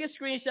 Take a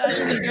screenshot of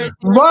this.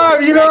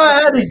 Marv, you know I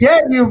had to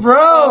get you,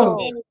 bro.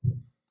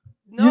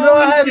 No, you know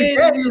I had to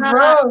get you,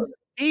 bro.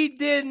 He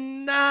did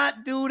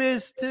not do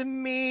this to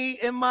me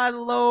in my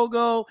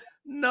logo.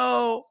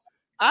 No,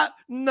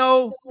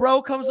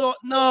 bro comes on.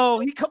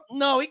 He comes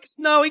on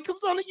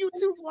a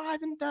YouTube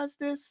live and does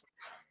this.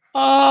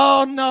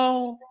 Oh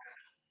no.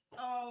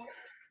 Oh.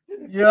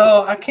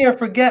 Yo, I can't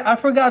forget. I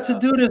forgot to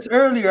do this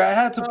earlier. I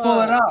had to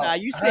pull it out. Nah,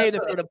 you saved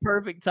it for the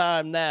perfect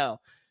time now.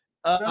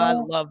 I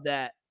love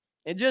that.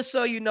 And just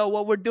so you know,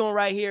 what we're doing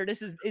right here,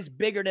 it's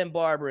bigger than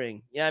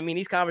barbering. Yeah, I mean,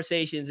 these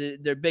conversations,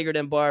 they're bigger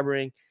than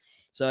barbering.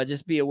 So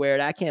just be aware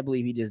that I can't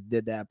believe he just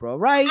did that, bro.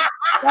 Right?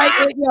 Right,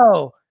 right,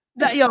 bro?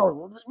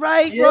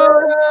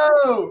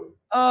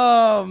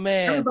 Oh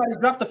man! Everybody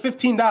drop the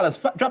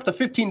 $15. Drop the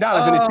 $15 in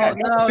the chat.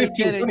 No, he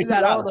didn't. You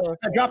got all the.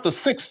 Drop the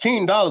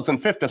 $16.50.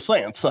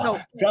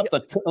 Drop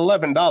the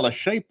 $11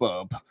 shape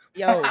up.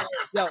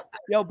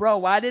 Yo, bro.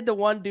 Why did the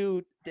one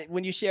dude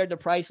when you shared the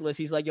price list?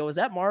 He's like, "Yo, is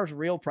that Marv's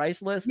real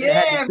price list?"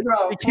 Yeah,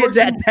 bro. The kid's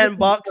at $10.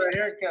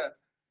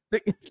 The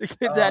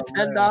kid's at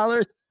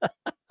 $10.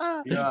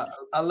 Yeah,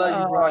 I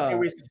love you, bro. I can't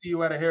wait to see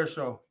you at a hair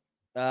show.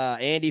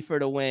 Andy for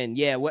the win.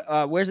 Yeah.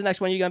 Where's the next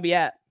one you're gonna be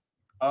at?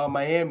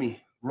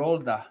 Miami.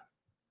 Rolda.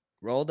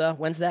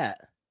 When's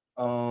that?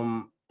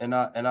 And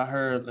I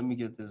heard. Let me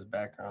get this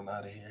background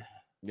out of here.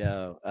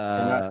 Yo,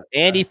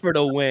 Andy for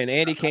the win.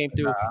 Andy came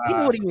through. He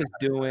knew what he was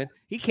doing.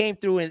 He came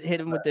through and hit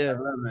him with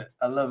the.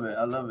 I love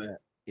it.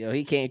 Yo,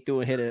 he came through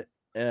and hit it.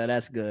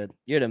 That's good.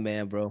 You're the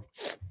man, bro.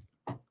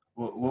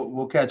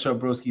 We'll catch up,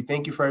 broski.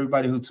 Thank you for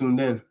everybody who tuned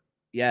in.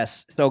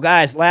 Yes. So,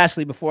 guys,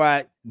 lastly, before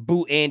I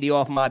boot Andy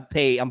off my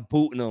page, I'm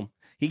booting him.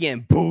 He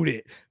getting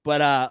booted.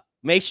 But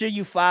make sure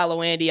you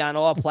follow Andy on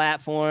all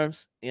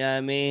platforms. You know what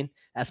I mean?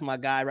 That's my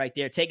guy right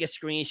there. Take a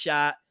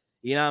screenshot.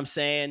 You know what I'm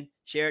saying?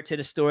 Share it to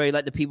the story.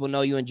 Let the people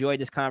know you enjoyed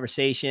this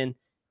conversation.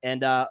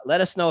 And let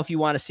us know if you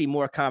want to see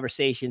more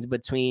conversations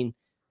between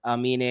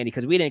me and Andy,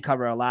 because we didn't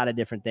cover a lot of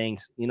different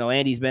things. You know,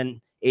 Andy's been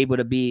able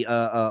to be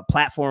a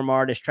platform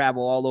artist,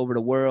 travel all over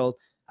the world.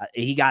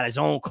 He got his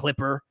own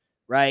clipper,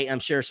 right? I'm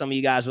sure some of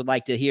you guys would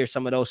like to hear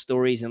some of those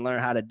stories and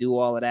learn how to do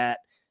all of that.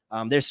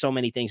 There's so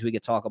many things we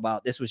could talk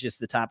about. This was just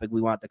the topic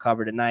we want to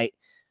cover tonight.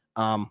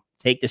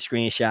 Take the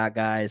screenshot,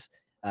 guys.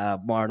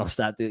 Marno,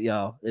 stop.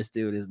 Yo, this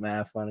dude is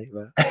mad funny,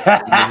 bro.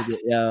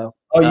 Yo.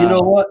 Oh, you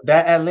know what?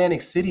 That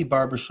Atlantic City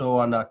barber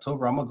show in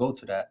October, I'm gonna go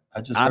to that.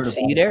 I just heard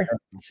see you there.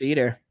 See you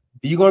there.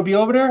 Are you gonna be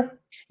over there?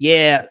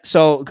 Yeah.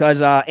 So,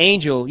 because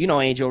Angel, you know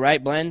Angel,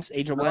 right?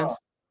 Angel Blends.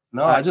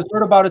 No, I just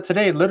heard about it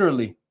today,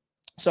 literally.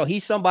 So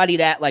he's somebody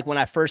that, like, when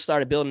I first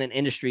started building an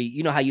industry,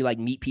 you know how you like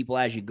meet people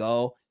as you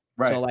go.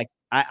 Right. So like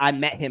I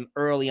met him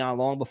early on,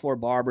 long before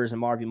Barbers and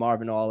Marvin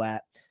and all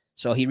that.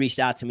 So he reached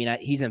out to me,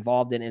 and he's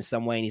involved in it in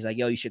some way. And he's like,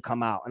 yo, you should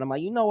come out. And I'm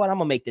like, you know what? I'm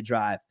gonna make the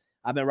drive.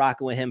 I've been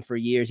rocking with him for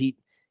years.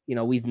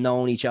 We've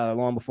known each other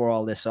long before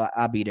all this. So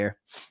I'll be there.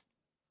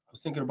 I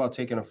was thinking about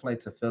taking a flight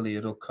to Philly.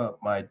 It'll cut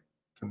my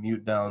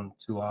commute down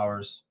 2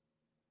 hours.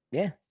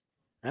 Yeah.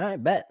 All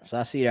right, bet. So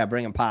I see you. I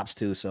bring him Pops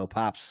too. So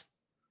Pops,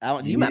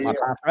 you met my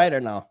Pops, right,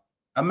 or no?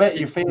 I met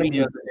your family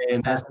the other day,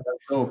 and that's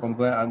dope. I'm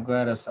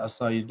glad I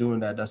saw you doing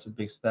that. That's a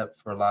big step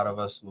for a lot of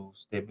us who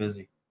stay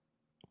busy.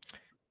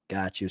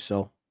 Got you.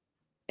 So,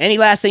 any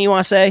last thing you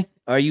want to say?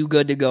 Are you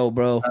good to go,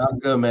 bro? I'm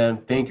good, man.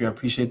 Thank you. I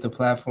appreciate the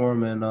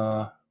platform, and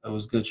it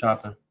was good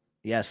chopping.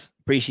 Yes,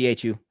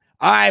 appreciate you.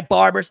 All right,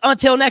 barbers.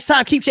 Until next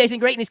time, keep chasing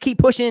greatness, keep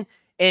pushing,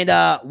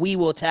 and we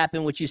will tap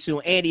in with you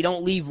soon. Andy,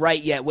 don't leave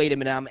right yet. Wait a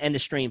minute. I'm end the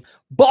stream.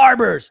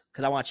 Barbers,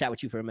 because I want to chat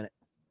with you for a minute.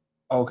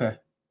 Okay.